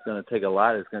gonna take a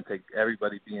lot. It's gonna take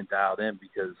everybody being dialed in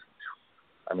because,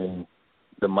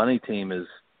 the money team is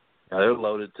they're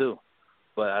loaded too.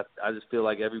 But I just feel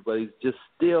like everybody's just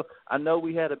still. I know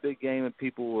we had a big game and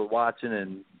people were watching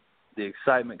and the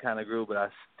excitement kind of grew, but I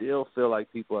still feel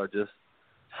like people are just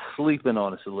sleeping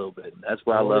on us a little bit. That's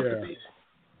where I love to be.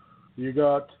 You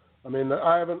got.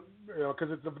 I haven't.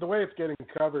 Because the way it's getting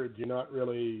covered, you're not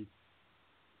really.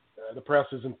 The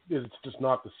press isn't. It's just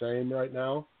not the same right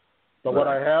now. But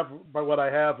right. what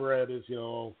I have read is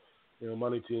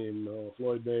money team,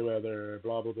 Floyd Mayweather,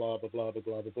 blah blah blah blah blah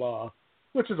blah blah blah,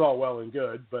 which is all well and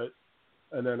good, but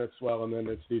then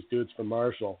it's these dudes from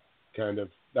Marshall, kind of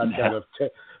kind of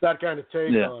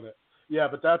take on it. Yeah,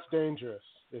 but that's dangerous.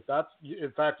 In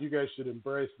fact, you guys should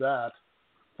embrace that.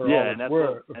 For all it's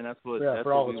worth. That's what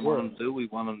we want them to do. We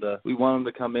want them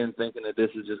to come in thinking that this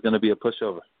is just going to be a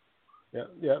pushover.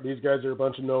 Yeah. These guys are a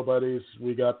bunch of nobodies.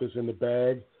 We got this in the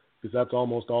bag because that's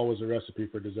almost always a recipe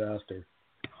for disaster.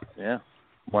 Yeah,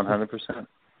 100%.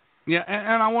 Yeah,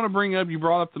 and I want to bring up, you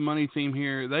brought up the money team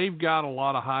here. They've got a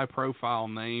lot of high-profile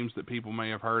names that people may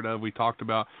have heard of. We talked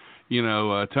about,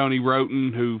 Tony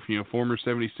Roten, who, former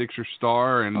 76er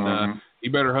star, and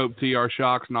you better hope T.R.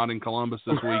 Shock's not in Columbus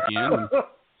this weekend.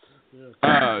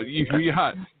 You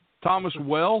got Thomas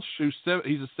Welsh, he's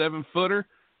a 7-footer,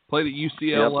 played at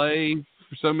UCLA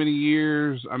for so many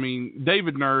years.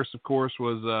 David Nurse, of course,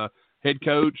 was head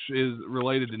coach, is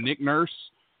related to Nick Nurse.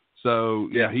 So,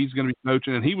 he's going to be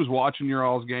coaching. And he was watching your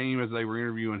all's game as they were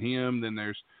interviewing him. Then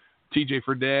there's TJ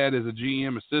Fredette as a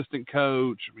GM assistant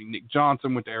coach. I mean, Nick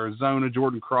Johnson went to Arizona,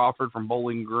 Jordan Crawford from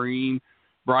Bowling Green,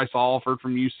 Bryce Alford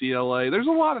from UCLA. There's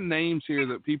a lot of names here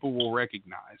that people will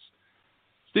recognize.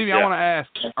 Stevie, I want to ask,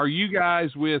 are you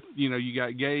guys with, you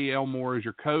got Gay Elmore as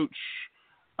your coach.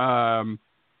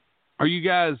 Are you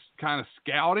guys kind of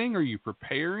scouting? Are you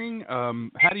preparing?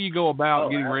 How do you go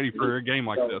about getting ready for a game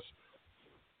like this?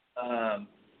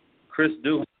 Chris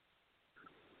Doohan,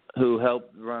 who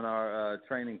helped run our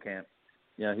training camp,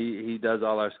 he does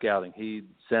all our scouting. He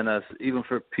sent us, even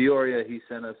for Peoria, he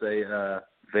sent us a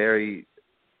very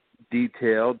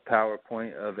detailed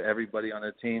PowerPoint of everybody on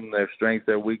the team, their strengths,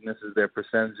 their weaknesses, their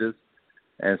percentages.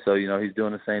 And so, he's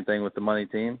doing the same thing with the money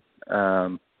team.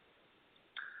 And,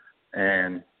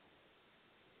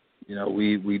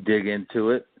 we dig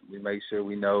into it. We make sure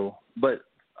we know. But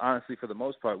honestly, for the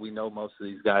most part, we know most of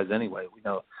these guys anyway. We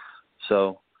know.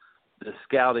 So the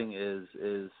scouting is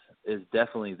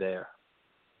definitely there.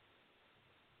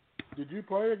 Did you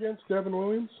play against Devin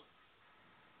Williams?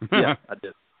 Yeah, I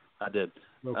did.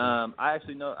 Okay. I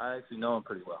actually know him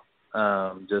pretty well.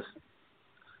 Just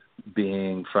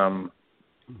being from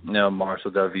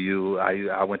Marshall W.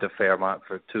 I went to Fairmont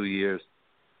for 2 years.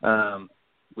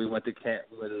 We went to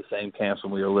the same camps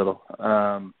when we were little.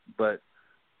 But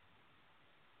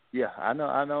yeah, I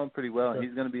know him pretty well. And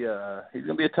he's gonna be a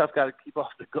tough guy to keep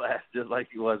off the glass, just like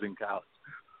he was in college.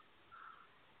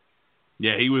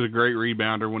 Yeah, he was a great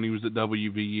rebounder when he was at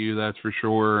WVU, that's for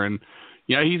sure. And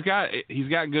he's got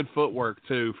good footwork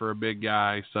too for a big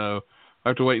guy. So I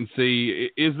have to wait and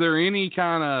see. Is there any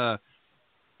kind of,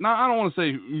 I don't want to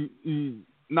say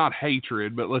not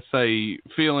hatred, but let's say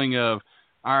feeling of,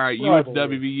 all right, you went to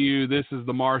WVU, this is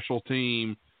the Marshall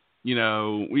team.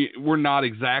 We're not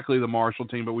exactly the Marshall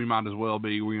team, but we might as well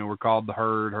be. We're called the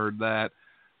Herd that.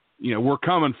 We're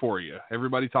coming for you.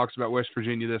 Everybody talks about West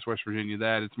Virginia this, West Virginia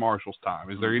that. It's Marshall's time.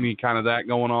 Is there any kind of that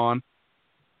going on?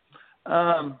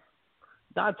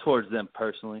 Not towards them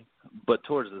personally, but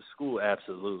towards the school,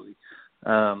 absolutely.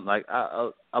 Like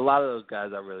a lot of those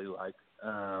guys I really like.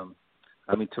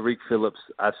 Tariq Phillips,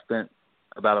 I spent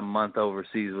about a month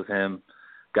overseas with him,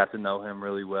 got to know him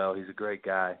really well. He's a great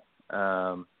guy.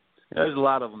 There's a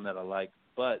lot of them that I like,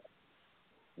 but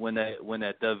when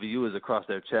that W is across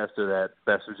their chest or that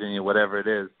West Virginia, whatever it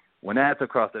is, when that's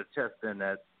across their chest, then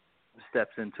that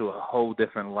steps into a whole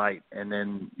different light, and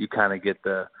then you kind of get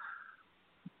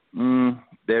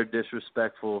they're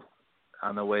disrespectful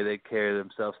on the way they carry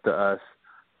themselves to us.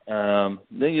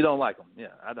 Then you don't like them.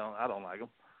 Yeah, I don't like them.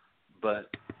 But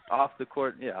off the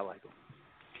court, yeah, I like them.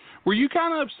 Were you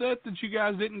kind of upset that you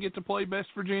guys didn't get to play West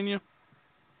Virginia?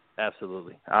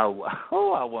 Absolutely. I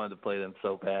wanted to play them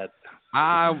so bad.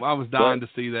 I was dying to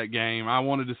see that game. I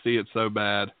wanted to see it so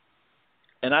bad.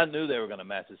 And I knew they were going to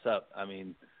match us up. I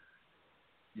mean,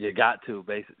 you got to,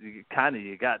 basically. You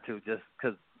got to, just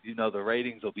because, the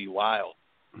ratings will be wild.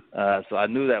 So I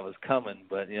knew that was coming,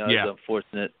 but, it's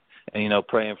unfortunate. And,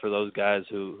 praying for those guys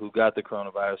who got the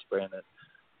coronavirus, praying that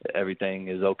everything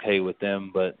is okay with them.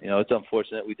 But, it's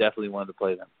unfortunate. We definitely wanted to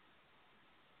play them.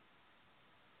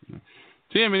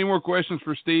 Tim, any more questions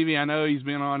for Stevie? I know he's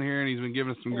been on here and he's been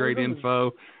giving us some great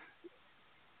info.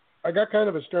 I got kind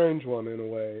of a strange one in a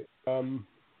way.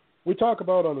 We talk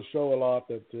about on the show a lot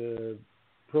that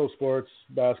pro sports,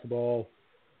 basketball,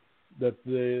 that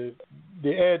the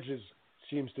edge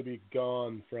seems to be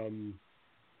gone from,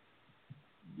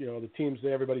 the teams.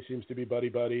 Everybody seems to be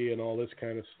buddy and all this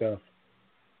kind of stuff.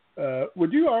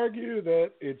 Would you argue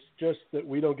that it's just that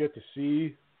we don't get to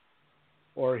see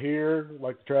or hear,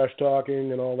 like the trash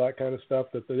talking and all that kind of stuff,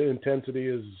 that the intensity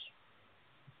is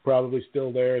probably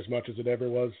still there as much as it ever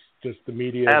was? Just the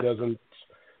media doesn't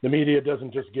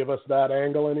just give us that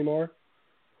angle anymore?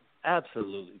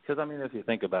 Absolutely. Because, if you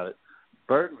think about it,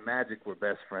 Bird and Magic were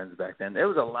best friends back then. There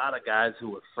was a lot of guys who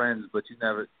were friends, but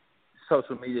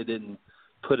social media didn't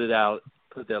put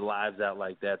their lives out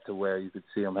like that to where you could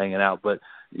see them hanging out. But,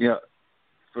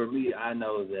 for me, I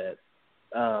know that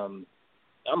I'm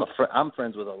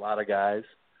friends with a lot of guys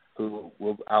who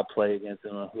I'll play against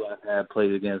and who I've had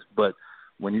played against. But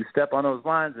when you step on those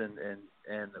lines and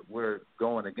we're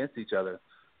going against each other,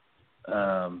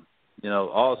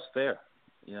 all's fair.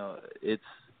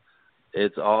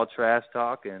 It's all trash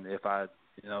talk. And if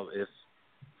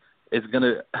it's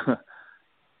gonna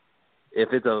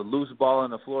if it's a loose ball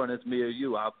on the floor and it's me or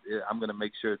you, I'm gonna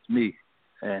make sure it's me.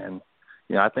 And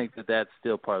I think that that's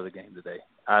still part of the game today.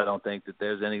 I don't think that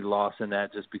there's any loss in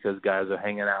that just because guys are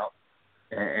hanging out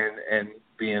and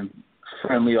being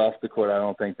friendly off the court. I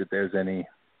don't think that there's anything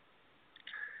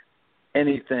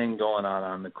going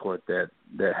on the court that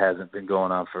hasn't been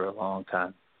going on for a long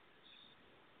time.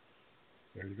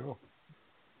 There you go.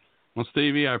 Well,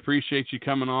 Stevie, I appreciate you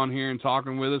coming on here and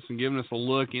talking with us and giving us a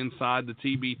look inside the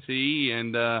TBT.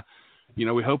 And,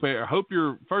 we hope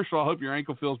first of all, I hope your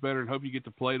ankle feels better and hope you get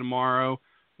to play tomorrow.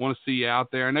 Want to see you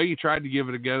out there. I know you tried to give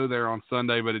it a go there on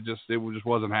Sunday, but it just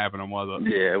wasn't happening, was it?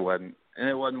 Yeah, it wasn't. And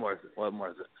it wasn't worth it. Wasn't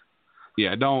worth it.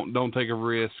 Yeah, don't take a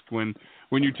risk when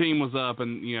your team was up,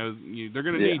 and they're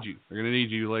going to need you. They're going to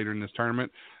need you later in this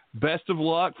tournament. Best of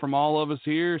luck from all of us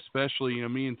here, especially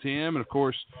me and Tim, and of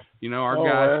course our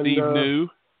guy Steve New.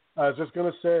 I was just going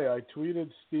to say, I tweeted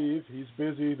Steve. He's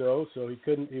busy though, so he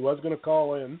was going to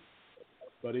call in,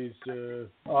 but he's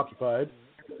occupied.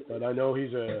 But I know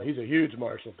he's a huge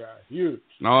Marshall guy. Huge.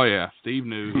 Oh yeah, Steve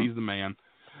New. He's the man,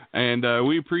 and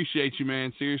we appreciate you,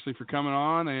 man. Seriously, for coming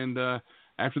on. And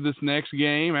after this next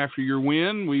game, after your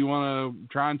win, we want to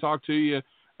try and talk to you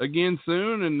again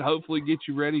soon, and hopefully get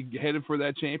you ready, headed for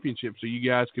that championship, so you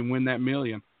guys can win that $1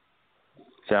 million.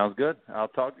 Sounds good. I'll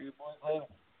talk to you boys later.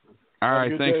 All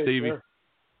right, thanks, Stevie. Sir.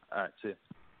 All right, see you.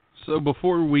 So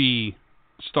before we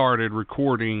started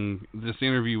recording this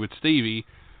interview with Stevie,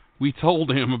 we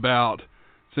told him about,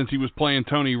 since he was playing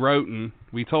Tony Roten,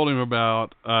 we told him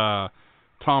about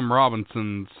Tom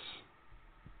Robinson's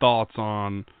thoughts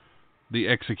on the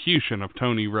execution of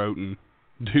Tony Roten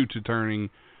due to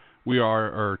turning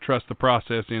trust the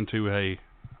process into a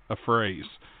phrase.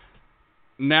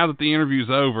 Now that the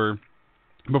interview's over,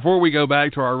 before we go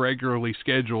back to our regularly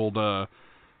scheduled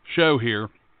show here,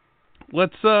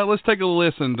 let's take a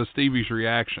listen to Stevie's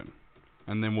reaction,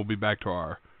 and then we'll be back to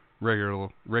our regular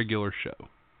show.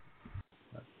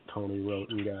 Tony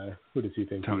Roten guy. Who does he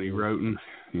think? Tony Roten,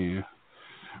 yeah.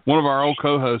 One of our old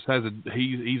co-hosts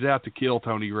he's out to kill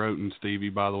Tony Roten, Stevie,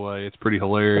 by the way. It's pretty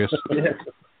hilarious.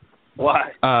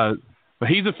 Why? But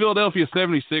he's a Philadelphia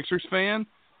 76ers fan,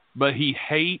 but he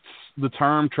hates the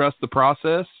term trust the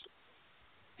process.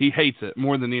 He hates it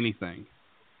more than anything.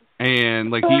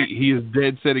 And he is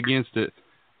dead set against it.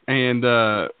 And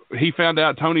he found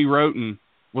out Tony Roten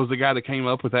was the guy that came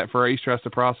up with that phrase, trust the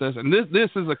process. And this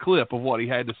is a clip of what he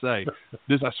had to say.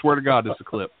 I swear to God, this is a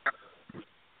clip.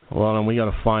 Well, then we got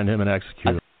to find him and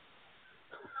execute him.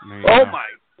 Man. Oh, my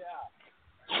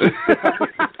God.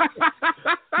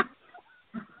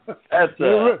 That's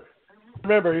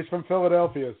Remember, he's from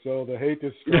Philadelphia, so the hate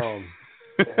is strong.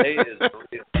 The hate is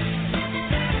real.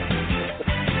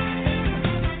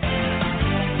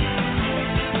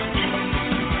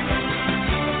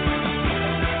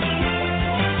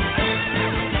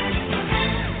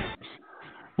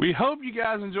 We hope you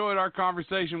guys enjoyed our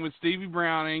conversation with Stevie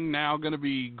Browning, now going to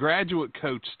be graduate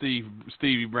coach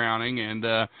Stevie Browning, and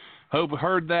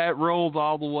heard that rolls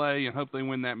all the way, and hope they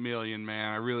win that $1 million,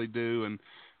 man. I really do, and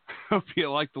hope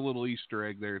you like the little Easter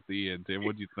egg there at the end, Tim.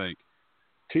 What do you think?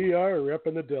 TR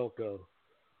repping the Delco.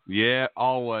 Yeah,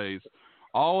 always.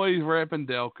 Always repping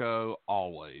Delco,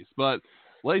 always. But,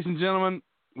 ladies and gentlemen,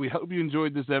 we hope you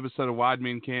enjoyed this episode of Wide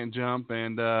Men Can't Jump,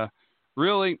 and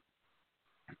really,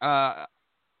 kind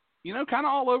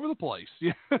of all over the place.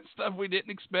 Stuff we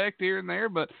didn't expect here and there,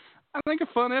 but I think a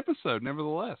fun episode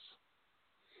nevertheless.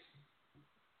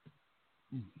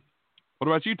 What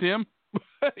about you, Tim?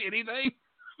 Anything?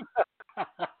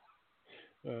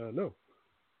 No.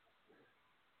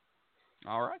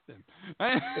 All right then.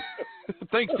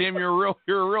 Thanks, Tim. You're a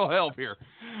real help here.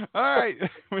 All right.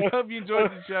 We hope you enjoyed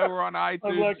the show. We're on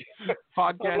iTunes,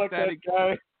 Podcast Addict.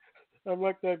 I'm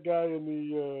like that guy in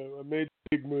the Major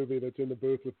League movie that's in the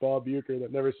booth with Bob Uecker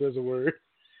that never says a word.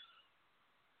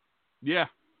 Yeah.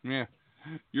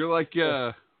 You're like,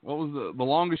 what was the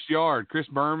Longest Yard? Chris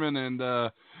Berman and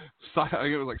I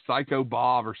think it was like Psycho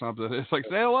Bob or something. It's like,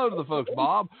 say hello to the folks,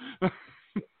 Bob.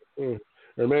 Or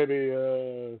maybe,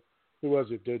 who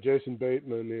was it? Jason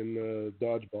Bateman in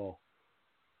Dodgeball.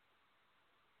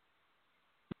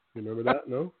 You remember that?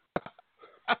 No?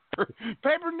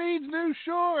 Pepper needs new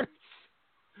shorts.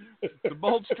 The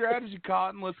bold strategy,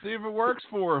 Cotton. Let's see if it works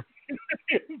for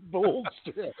him. Bold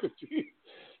strategy.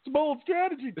 It's a bold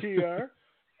strategy, TR.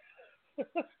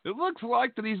 It looks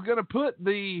like that he's going to put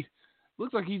the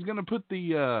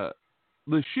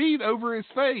sheet over his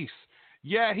face.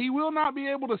 Yeah, he will not be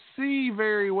able to see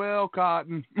very well,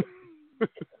 Cotton.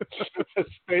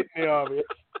 Stating the obvious.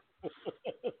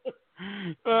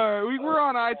 We're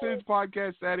on iTunes,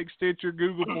 Podcast Addict, Stitcher,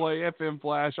 Google Play, FM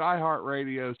Flash,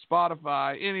 iHeartRadio,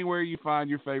 Spotify, anywhere you find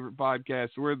your favorite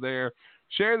podcasts. We're there.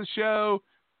 Share the show.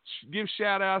 Give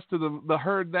shout-outs to the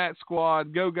Heard That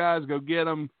squad. Go, guys. Go get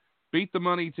them. Beat the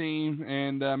money team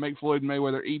and make Floyd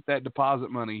Mayweather eat that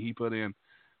deposit money he put in.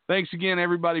 Thanks again,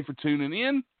 everybody, for tuning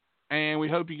in, and we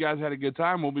hope you guys had a good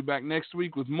time. We'll be back next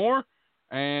week with more.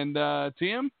 And,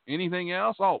 Tim, anything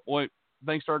else? Oh, wait.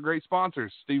 thanks to our great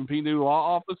sponsors, Stephen P. New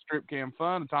Law Office, Strip Cam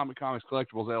Fun, Atomic Comics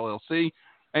Collectibles LLC,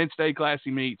 and Stay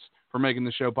Classy Meats for making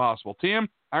the show possible. Tim,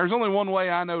 there's only one way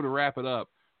I know to wrap it up.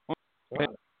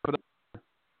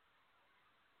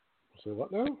 So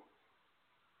what now?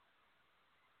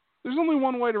 There's only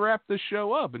one way to wrap this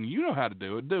show up, and you know how to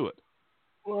do it. Do it.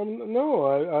 Well, no,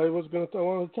 I wanted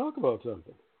to talk about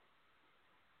something.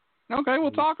 Okay,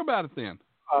 we'll talk about it then.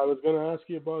 I was going to ask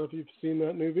you about if you've seen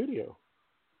that new video.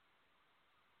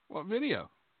 What video?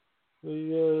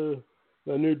 The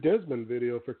new Desmond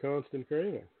video for Constant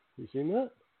Craving. You seen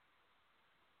that?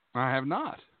 I have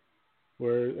not.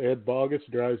 Where Ed Bogus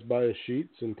drives by his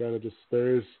sheets and kind of just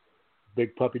stares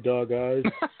big puppy dog eyes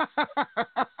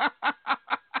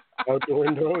out the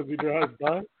window as he drives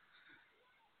by.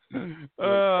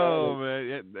 Oh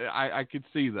man, I could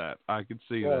see that. I could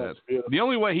see that. The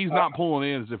only way he's not pulling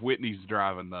in is if Whitney's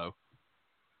driving, though.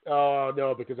 Oh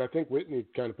no, because I think Whitney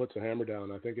kind of puts a hammer down.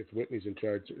 I think if Whitney's in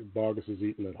charge, Bogus is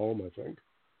eating at home. I think.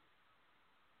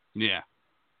 Yeah.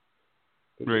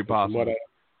 Very possible. From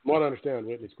what I understand,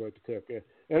 Whitney's quite the cook. Yeah.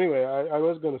 Anyway, I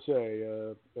was going to say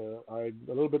I'm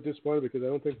a little bit disappointed because I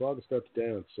don't think Bogus starts to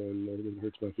dance, and it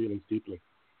hurts my feelings deeply.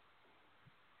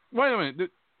 Wait a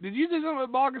minute. Did you say something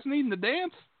about Bogus needing to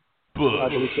dance? Bush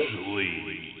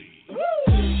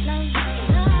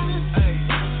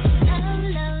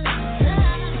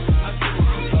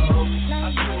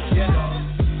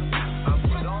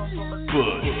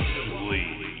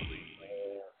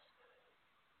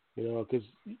You know, because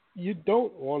you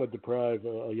don't want to deprive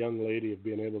a young lady of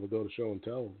being able to go to show and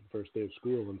tell the first day of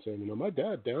school and saying, you know, my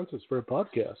dad dances for a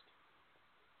podcast.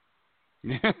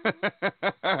 We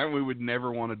would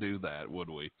never want to do that, would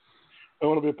we? I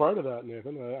want to be a part of that,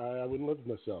 Nathan. I wouldn't live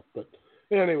with myself. But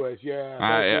anyways,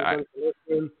 yeah.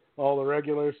 All the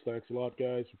regulars, thanks a lot,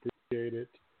 guys. Appreciate it.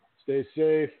 Stay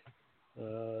safe.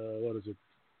 What is it?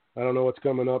 I don't know what's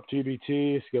coming up.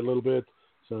 TBT. It's got a little bit.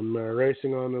 Some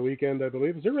racing on the weekend, I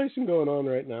believe. Is there racing going on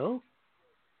right now?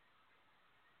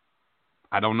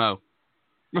 I don't know.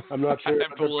 I'm not sure.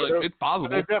 It's possible.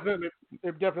 There's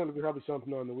definitely probably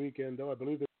something on the weekend, though. I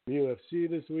believe there's some UFC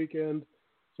this weekend.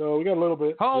 So we got a little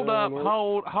bit. Hold up.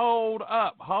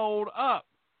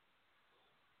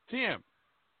 Tim.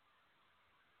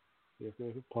 Yes,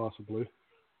 possibly. If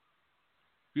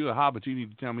you're a hobbit, you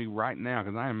need to tell me right now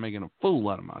because I am making a fool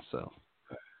out of myself.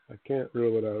 I can't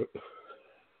rule it out.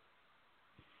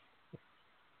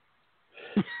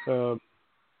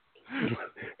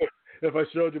 If I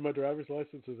showed you my driver's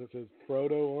license and it says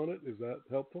Frodo on it, is that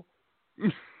helpful?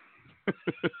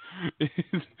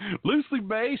 It's loosely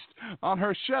based on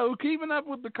her show, Keeping Up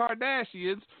with the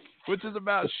Kardashians, which is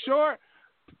about short,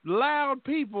 loud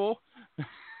people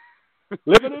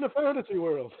living in a fantasy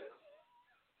world.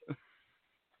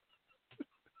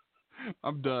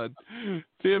 I'm done.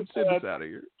 Tim, send us out of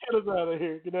here. Get us out of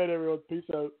here. Good night, everyone. Peace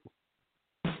out.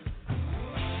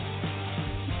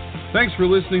 Thanks for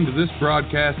listening to this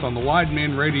broadcast on the Wide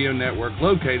Men Radio Network,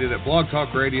 located at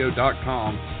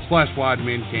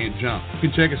blogtalkradio.com/widemencan'tjump. You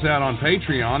can check us out on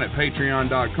Patreon at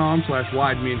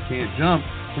patreon.com/widemencan'tjump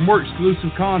for more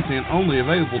exclusive content only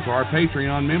available to our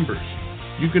Patreon members.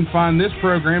 You can find this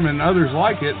program and others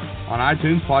like it on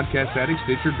iTunes, Podcast Addict,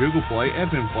 Stitcher, Google Play,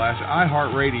 FM Flash,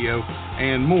 iHeartRadio,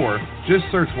 and more. Just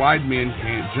search Wide Men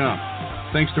Can't Jump.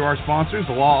 Thanks to our sponsors,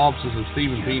 the law offices of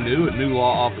Stephen P. New at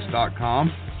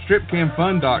newlawoffice.com,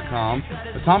 StripCamFun.com,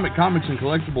 Atomic Comics and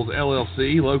Collectibles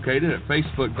LLC, located at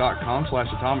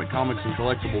Facebook.com/Atomic Comics and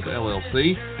Collectibles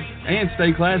LLC, and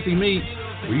Stay Classy Meats,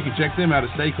 where you can check them out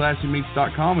at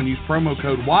StayClassyMeats.com and use promo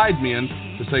code WIDEMEN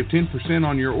to save 10%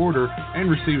 on your order and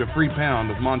receive a free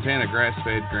pound of Montana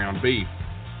grass-fed ground beef.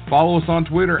 Follow us on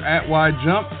Twitter at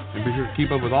WideJump, and be sure to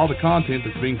keep up with all the content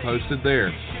that's being posted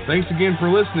there. Thanks again for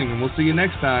listening, and we'll see you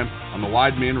next time on the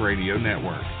Wide Men Radio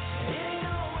Network.